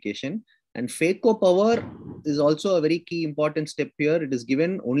phacoemulsification. And phaco power is also a very key important step here. It is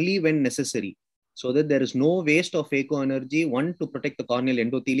given only when necessary, so that there is no waste of phaco energy. One, to protect the corneal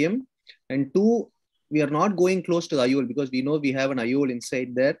endothelium, and two, we are not going close to the IOL because we know we have an IOL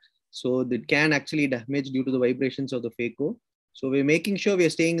inside there. So that can actually damage due to the vibrations of the phaco. So we're making sure we are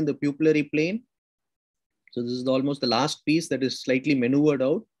staying in the pupillary plane. So this is almost the last piece that is slightly maneuvered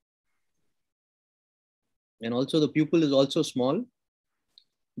out. And also the pupil is also small,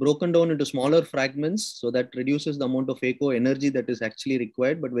 broken down into smaller fragments. So that reduces the amount of phaco energy that is actually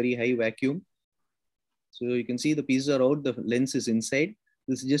required, but very high vacuum. So you can see the pieces are out, the lens is inside.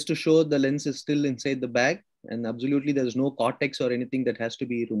 This is just to show the lens is still inside the bag, and absolutely there's no cortex or anything that has to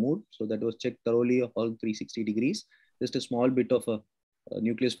be removed. So that was checked thoroughly of all 360 degrees. Just a small bit of a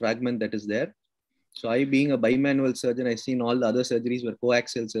nucleus fragment that is there. So I, being a bimanual surgeon, I've seen all the other surgeries were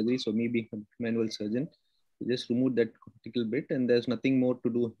coaxial surgery. So me being a manual surgeon, just removed that critical bit, and there's nothing more to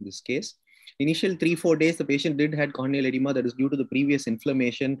do in this case. Initial 3-4 days, the patient did had corneal edema that is due to the previous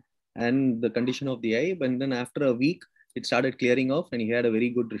inflammation and the condition of the eye. But then after a week, it started clearing off and he had a very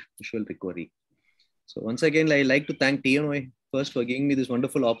good visual recovery. So once again, I like to thank Tnoa first for giving me this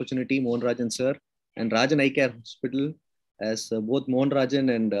wonderful opportunity, Mohan Rajan sir, and Rajan Eye Care Hospital, as both Mohan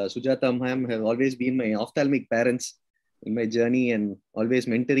Rajan and Sujata ma'am have always been my ophthalmic parents in my journey and always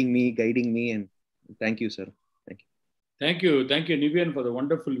mentoring me, guiding me. And thank you, sir. Thank you. Thank you. Thank you, Nivian, for the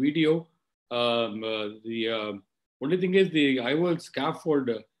wonderful video. The only thing is the IOL scaffold,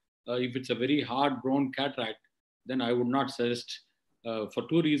 if it's a very hard brown cataract, then I would not suggest for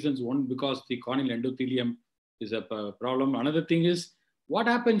two reasons. One, because the corneal endothelium is a problem. Another thing is, what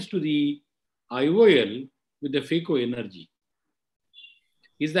happens to the IOL with the phaco energy?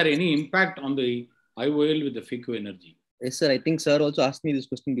 Is there any impact on the IOL with the phaco energy? Yes, sir. I think sir also asked me this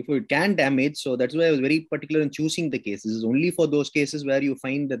question before. It can damage. So that's why I was very particular in choosing the cases. This is only for those cases where you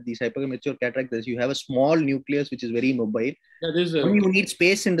find that these hypermature cataracts, you have a small nucleus which is very mobile. Yeah, you need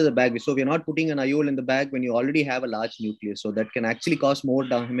space into the bag. So we're not putting an IOL in the bag when you already have a large nucleus. So that can actually cause more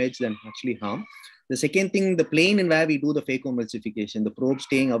damage than actually harm. The second thing, the plane in where we do the phacoemulsification, the probe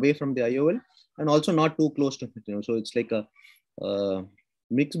staying away from the IOL and also not too close to it. So it's like a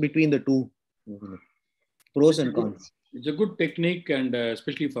mix between the two pros and cons. It's a good technique, and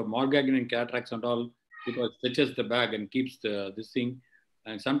especially for Morgaginian cataracts and all, because it stretches the bag and keeps this thing.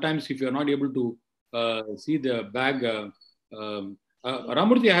 And sometimes if you're not able to see the bag,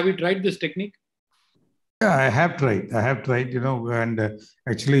 Ramurthy, have you tried this technique? Yeah, I have tried, and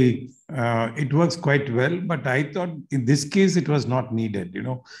actually it works quite well, but I thought in this case it was not needed.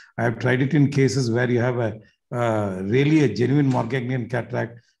 I have tried it in cases where you have really a genuine Morgaginian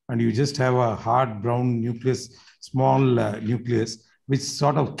cataract and you just have a hard brown nucleus, small nucleus, which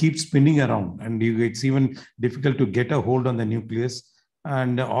sort of keeps spinning around, and it's even difficult to get a hold on the nucleus,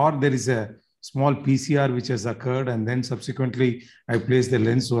 or there is a small PCR which has occurred, and then subsequently I place the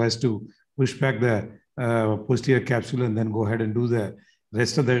lens so as to push back the posterior capsule and then go ahead and do the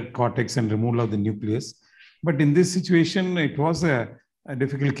rest of the cortex and removal of the nucleus. But in this situation, it was a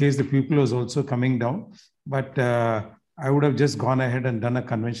difficult case. The pupil was also coming down, but I would have just gone ahead and done a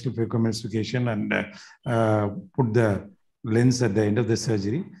conventional phacoemulsification and put the lens at the end of the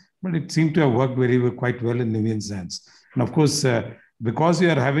surgery. But it seemed to have worked quite well in Nivian's hands. And of course, because you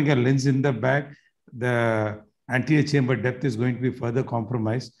are having a lens in the bag, the anterior chamber depth is going to be further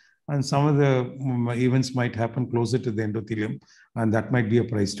compromised. And some of the events might happen closer to the endothelium, and that might be a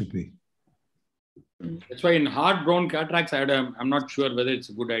price to pay. That's why in hard brown cataracts, I'm not sure whether it's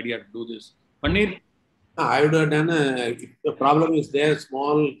a good idea to do this. Paneer? I would have done if the problem is there,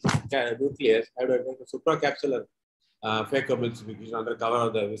 small nucleus, I would have done a supracapsular phacoemulsification under cover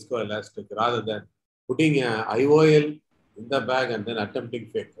of the viscoelastic rather than putting an IOL in the bag and then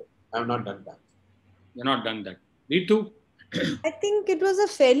attempting phaco. I have not done that. You're not done that. Ritu? I think it was a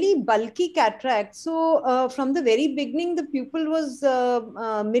fairly bulky cataract. So from the very beginning, the pupil was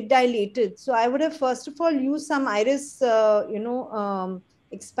mid-dilated. So I would have first of all used some iris,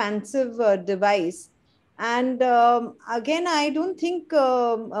 expansive device. And again, I don't think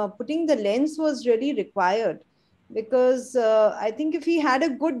putting the lens was really required, because I think if he had a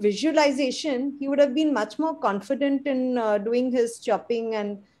good visualization, he would have been much more confident in doing his chopping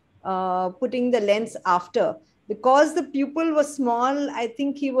and putting the lens after. Because the pupil was small, I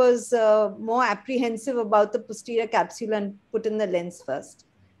think he was more apprehensive about the posterior capsule and put in the lens first.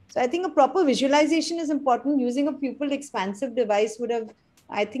 So I think a proper visualization is important. Using a pupil expansive device would have,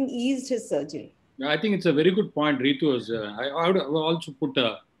 I think, eased his surgery. Yeah, I think it's a very good point, Ritu. I would also put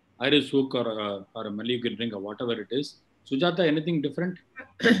a iris hook or a Malignant ring or whatever it is. Sujata, anything different?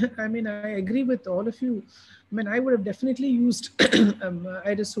 I mean, I agree with all of you. I mean, I would have definitely used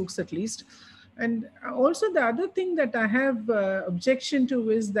iris hooks at least. And also the other thing that I have objection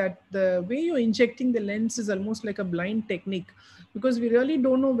to is that the way you're injecting the lens is almost like a blind technique, because we really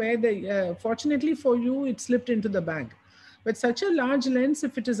don't know where the, fortunately for you, it slipped into the bag. But such a large lens,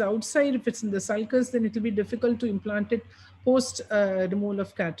 if it is outside, if it's in the sulcus, then it will be difficult to implant it post removal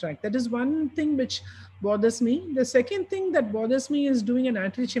of cataract. That is one thing which bothers me. The second thing that bothers me is doing an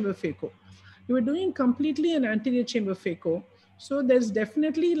anterior chamber phaco. You are doing completely an anterior chamber phaco. So there's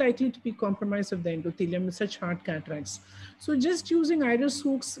definitely likely to be compromise of the endothelium with such hard cataracts. So just using iris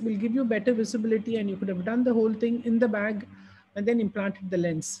hooks will give you better visibility, and you could have done the whole thing in the bag and then implanted the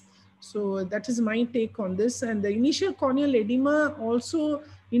lens. So that is my take on this. And the initial corneal edema also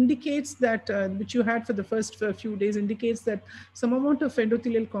indicates that, which you had for the first few days, indicates that some amount of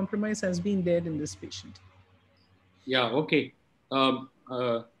endothelial compromise has been there in this patient. Yeah, okay.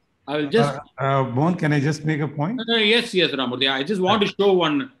 I'll just... Mohan, can I just make a point? Yes, Ramurthy. I just want to show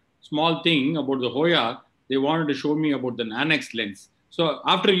one small thing about the Hoya. They wanted to show me about the Nanex lens. So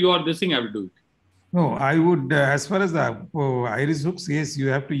after you are this thing, I will do it. No, I would, as far as the iris hooks, yes, you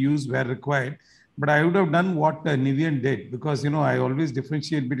have to use where required. But I would have done what Nivian did, because, I always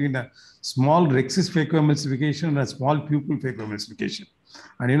differentiate between a small rhexis phacoemulsification and a small pupil phacoemulsification.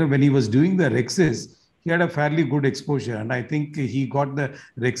 And, when he was doing the rhexis, he had a fairly good exposure. And I think he got the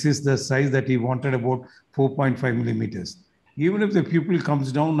rhexis, the size that he wanted, about 4.5 millimeters. Even if the pupil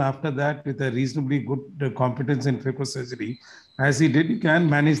comes down after that with a reasonably good competence in phacosurgery, as he did, you can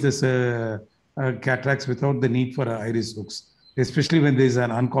manage this cataracts without the need for iris hooks, especially when there is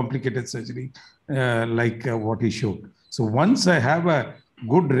an uncomplicated surgery like what he showed. So once I have a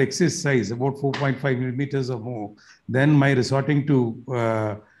good rhexis size, about 4.5 millimeters or more, then my resorting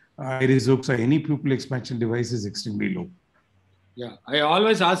to iris hooks or any pupil expansion device is extremely low. Yeah, I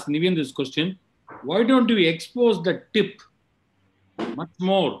always ask Nivian this question: why don't you expose the tip much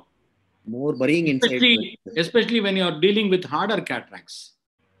more? More burying inside. Especially when you are dealing with harder cataracts.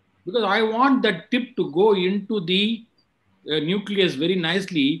 Because I want that tip to go into the nucleus very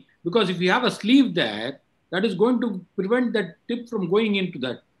nicely, because if you have a sleeve there, that is going to prevent that tip from going into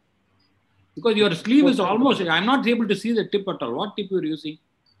that. Because your sleeve is almost, I'm not able to see the tip at all. What tip you are using?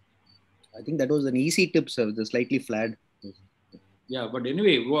 I think that was an easy tip, sir, the slightly flat. Yeah, but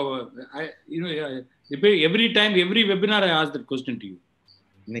anyway, every time, every webinar, I ask that question to you.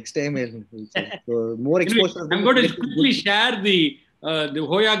 Next time, so more exposure. Anyway, I'm going to quickly share the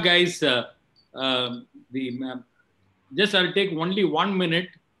Hoya guys. Just I'll take only 1 minute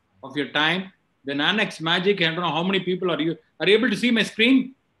of your time. The Nanex magic. I don't know how many people are you able to see my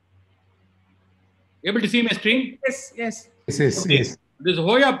screen? Able to see my screen? Yes. Okay. Yes. This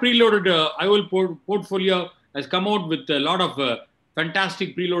Hoya preloaded IOL portfolio has come out with a lot of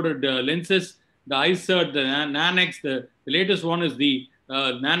fantastic preloaded lenses. The iSert, the Nanex, the latest one is the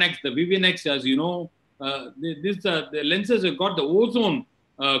Nanex, the VivianX, as you know. The lenses have got the ozone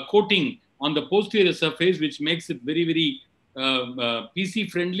coating on the posterior surface, which makes it very, very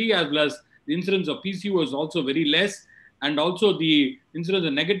PC friendly, as well as the incidence of PCO is also very less. And also the incidence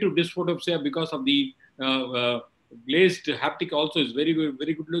of negative dysphotopsia because of the glazed haptic also is very good,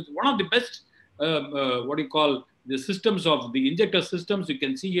 very good. One of the best, the systems of the injector systems. You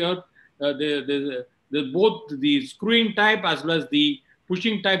can see here, the both the screwing type as well as the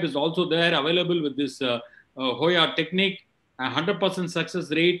pushing type is also there available with this Hoya technique, 100%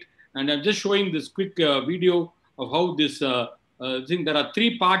 success rate. And I'm just showing this quick video of how this thing. There are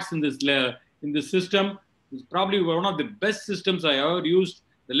 3 parts in this system. It's probably one of the best systems I ever used.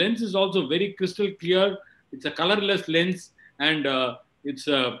 The lens is also very crystal clear. It's a colorless lens, and it's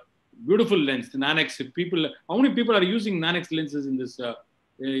a beautiful lens. The Nanex. How many people are using Nanex lenses in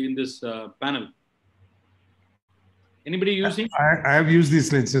this panel? Anybody using? I have used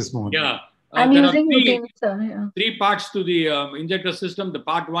these lenses more. Yeah. I'm using routine, sir. Yeah. 3 parts to the injector system: the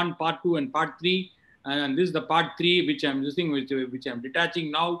part 1, part 2, and part 3. And this is the part 3 which I'm using, which I'm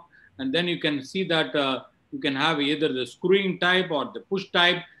detaching now. And then you can see that you can have either the screwing type or the push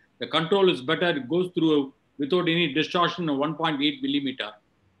type. The control is better. It goes through without any distortion of 1.8 millimeter.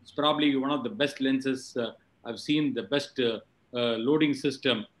 It's probably one of the best lenses I've seen, the best loading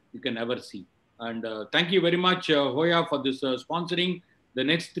system you can ever see. And thank you very much, Hoya, for this sponsoring the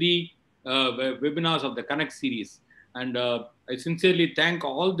next 3 webinars of the Connect series. And I sincerely thank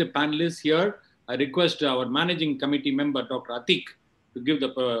all the panelists here. I request our managing committee member, Dr. Atik, to give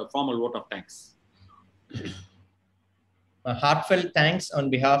the formal vote of thanks. A heartfelt thanks on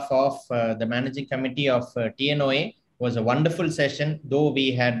behalf of the managing committee of TNOA. It was a wonderful session, though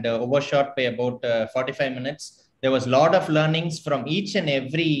we had overshot by about 45 minutes. There was a lot of learnings from each and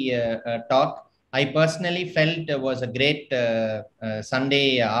every talk. I personally felt it was a great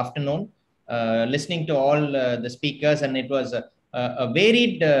Sunday afternoon, listening to all the speakers, and it was a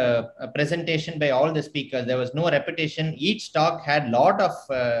varied presentation by all the speakers. There was no repetition. Each talk had a lot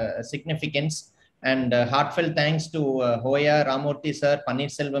of significance, and heartfelt thanks to Hoya, Ramurthy sir,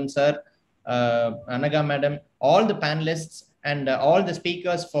 Paneerselvam sir, Anaga madam, all the panelists, and all the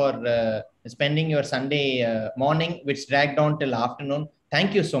speakers for spending your Sunday morning, which dragged on till afternoon.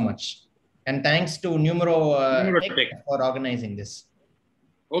 Thank you so much. And thanks to Numero Tech for organizing this.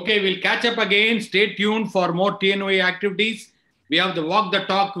 Okay, we'll catch up again. Stay tuned for more TNOA activities. We have the Walk the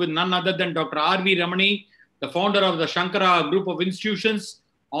Talk with none other than Dr. R.V. Ramani, the founder of the Shankara Group of Institutions,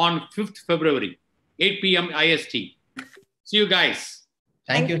 on 5th February, 8 p.m. IST. See you guys.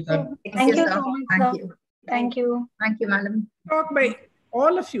 Thank you, sir. Thank you so much, sir. Thank you. Thank you, madam. Talk by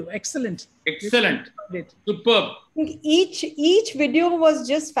all of you. Excellent. Excellent. Superb. Each video was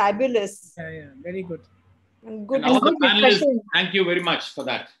just fabulous. Yeah, very good. And good. And all the panelists, thank you very much for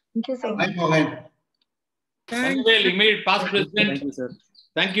that. Thank you so much. Thangavel, immediate past president. Thank you, sir.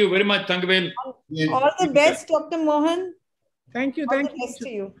 Thank you very much, Thangavel. All the best, Dr. Mohan. Thank you. All the best to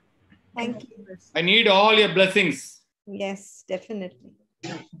you. Thank you. I need all your blessings. Yes, definitely.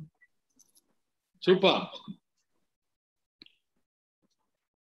 Super.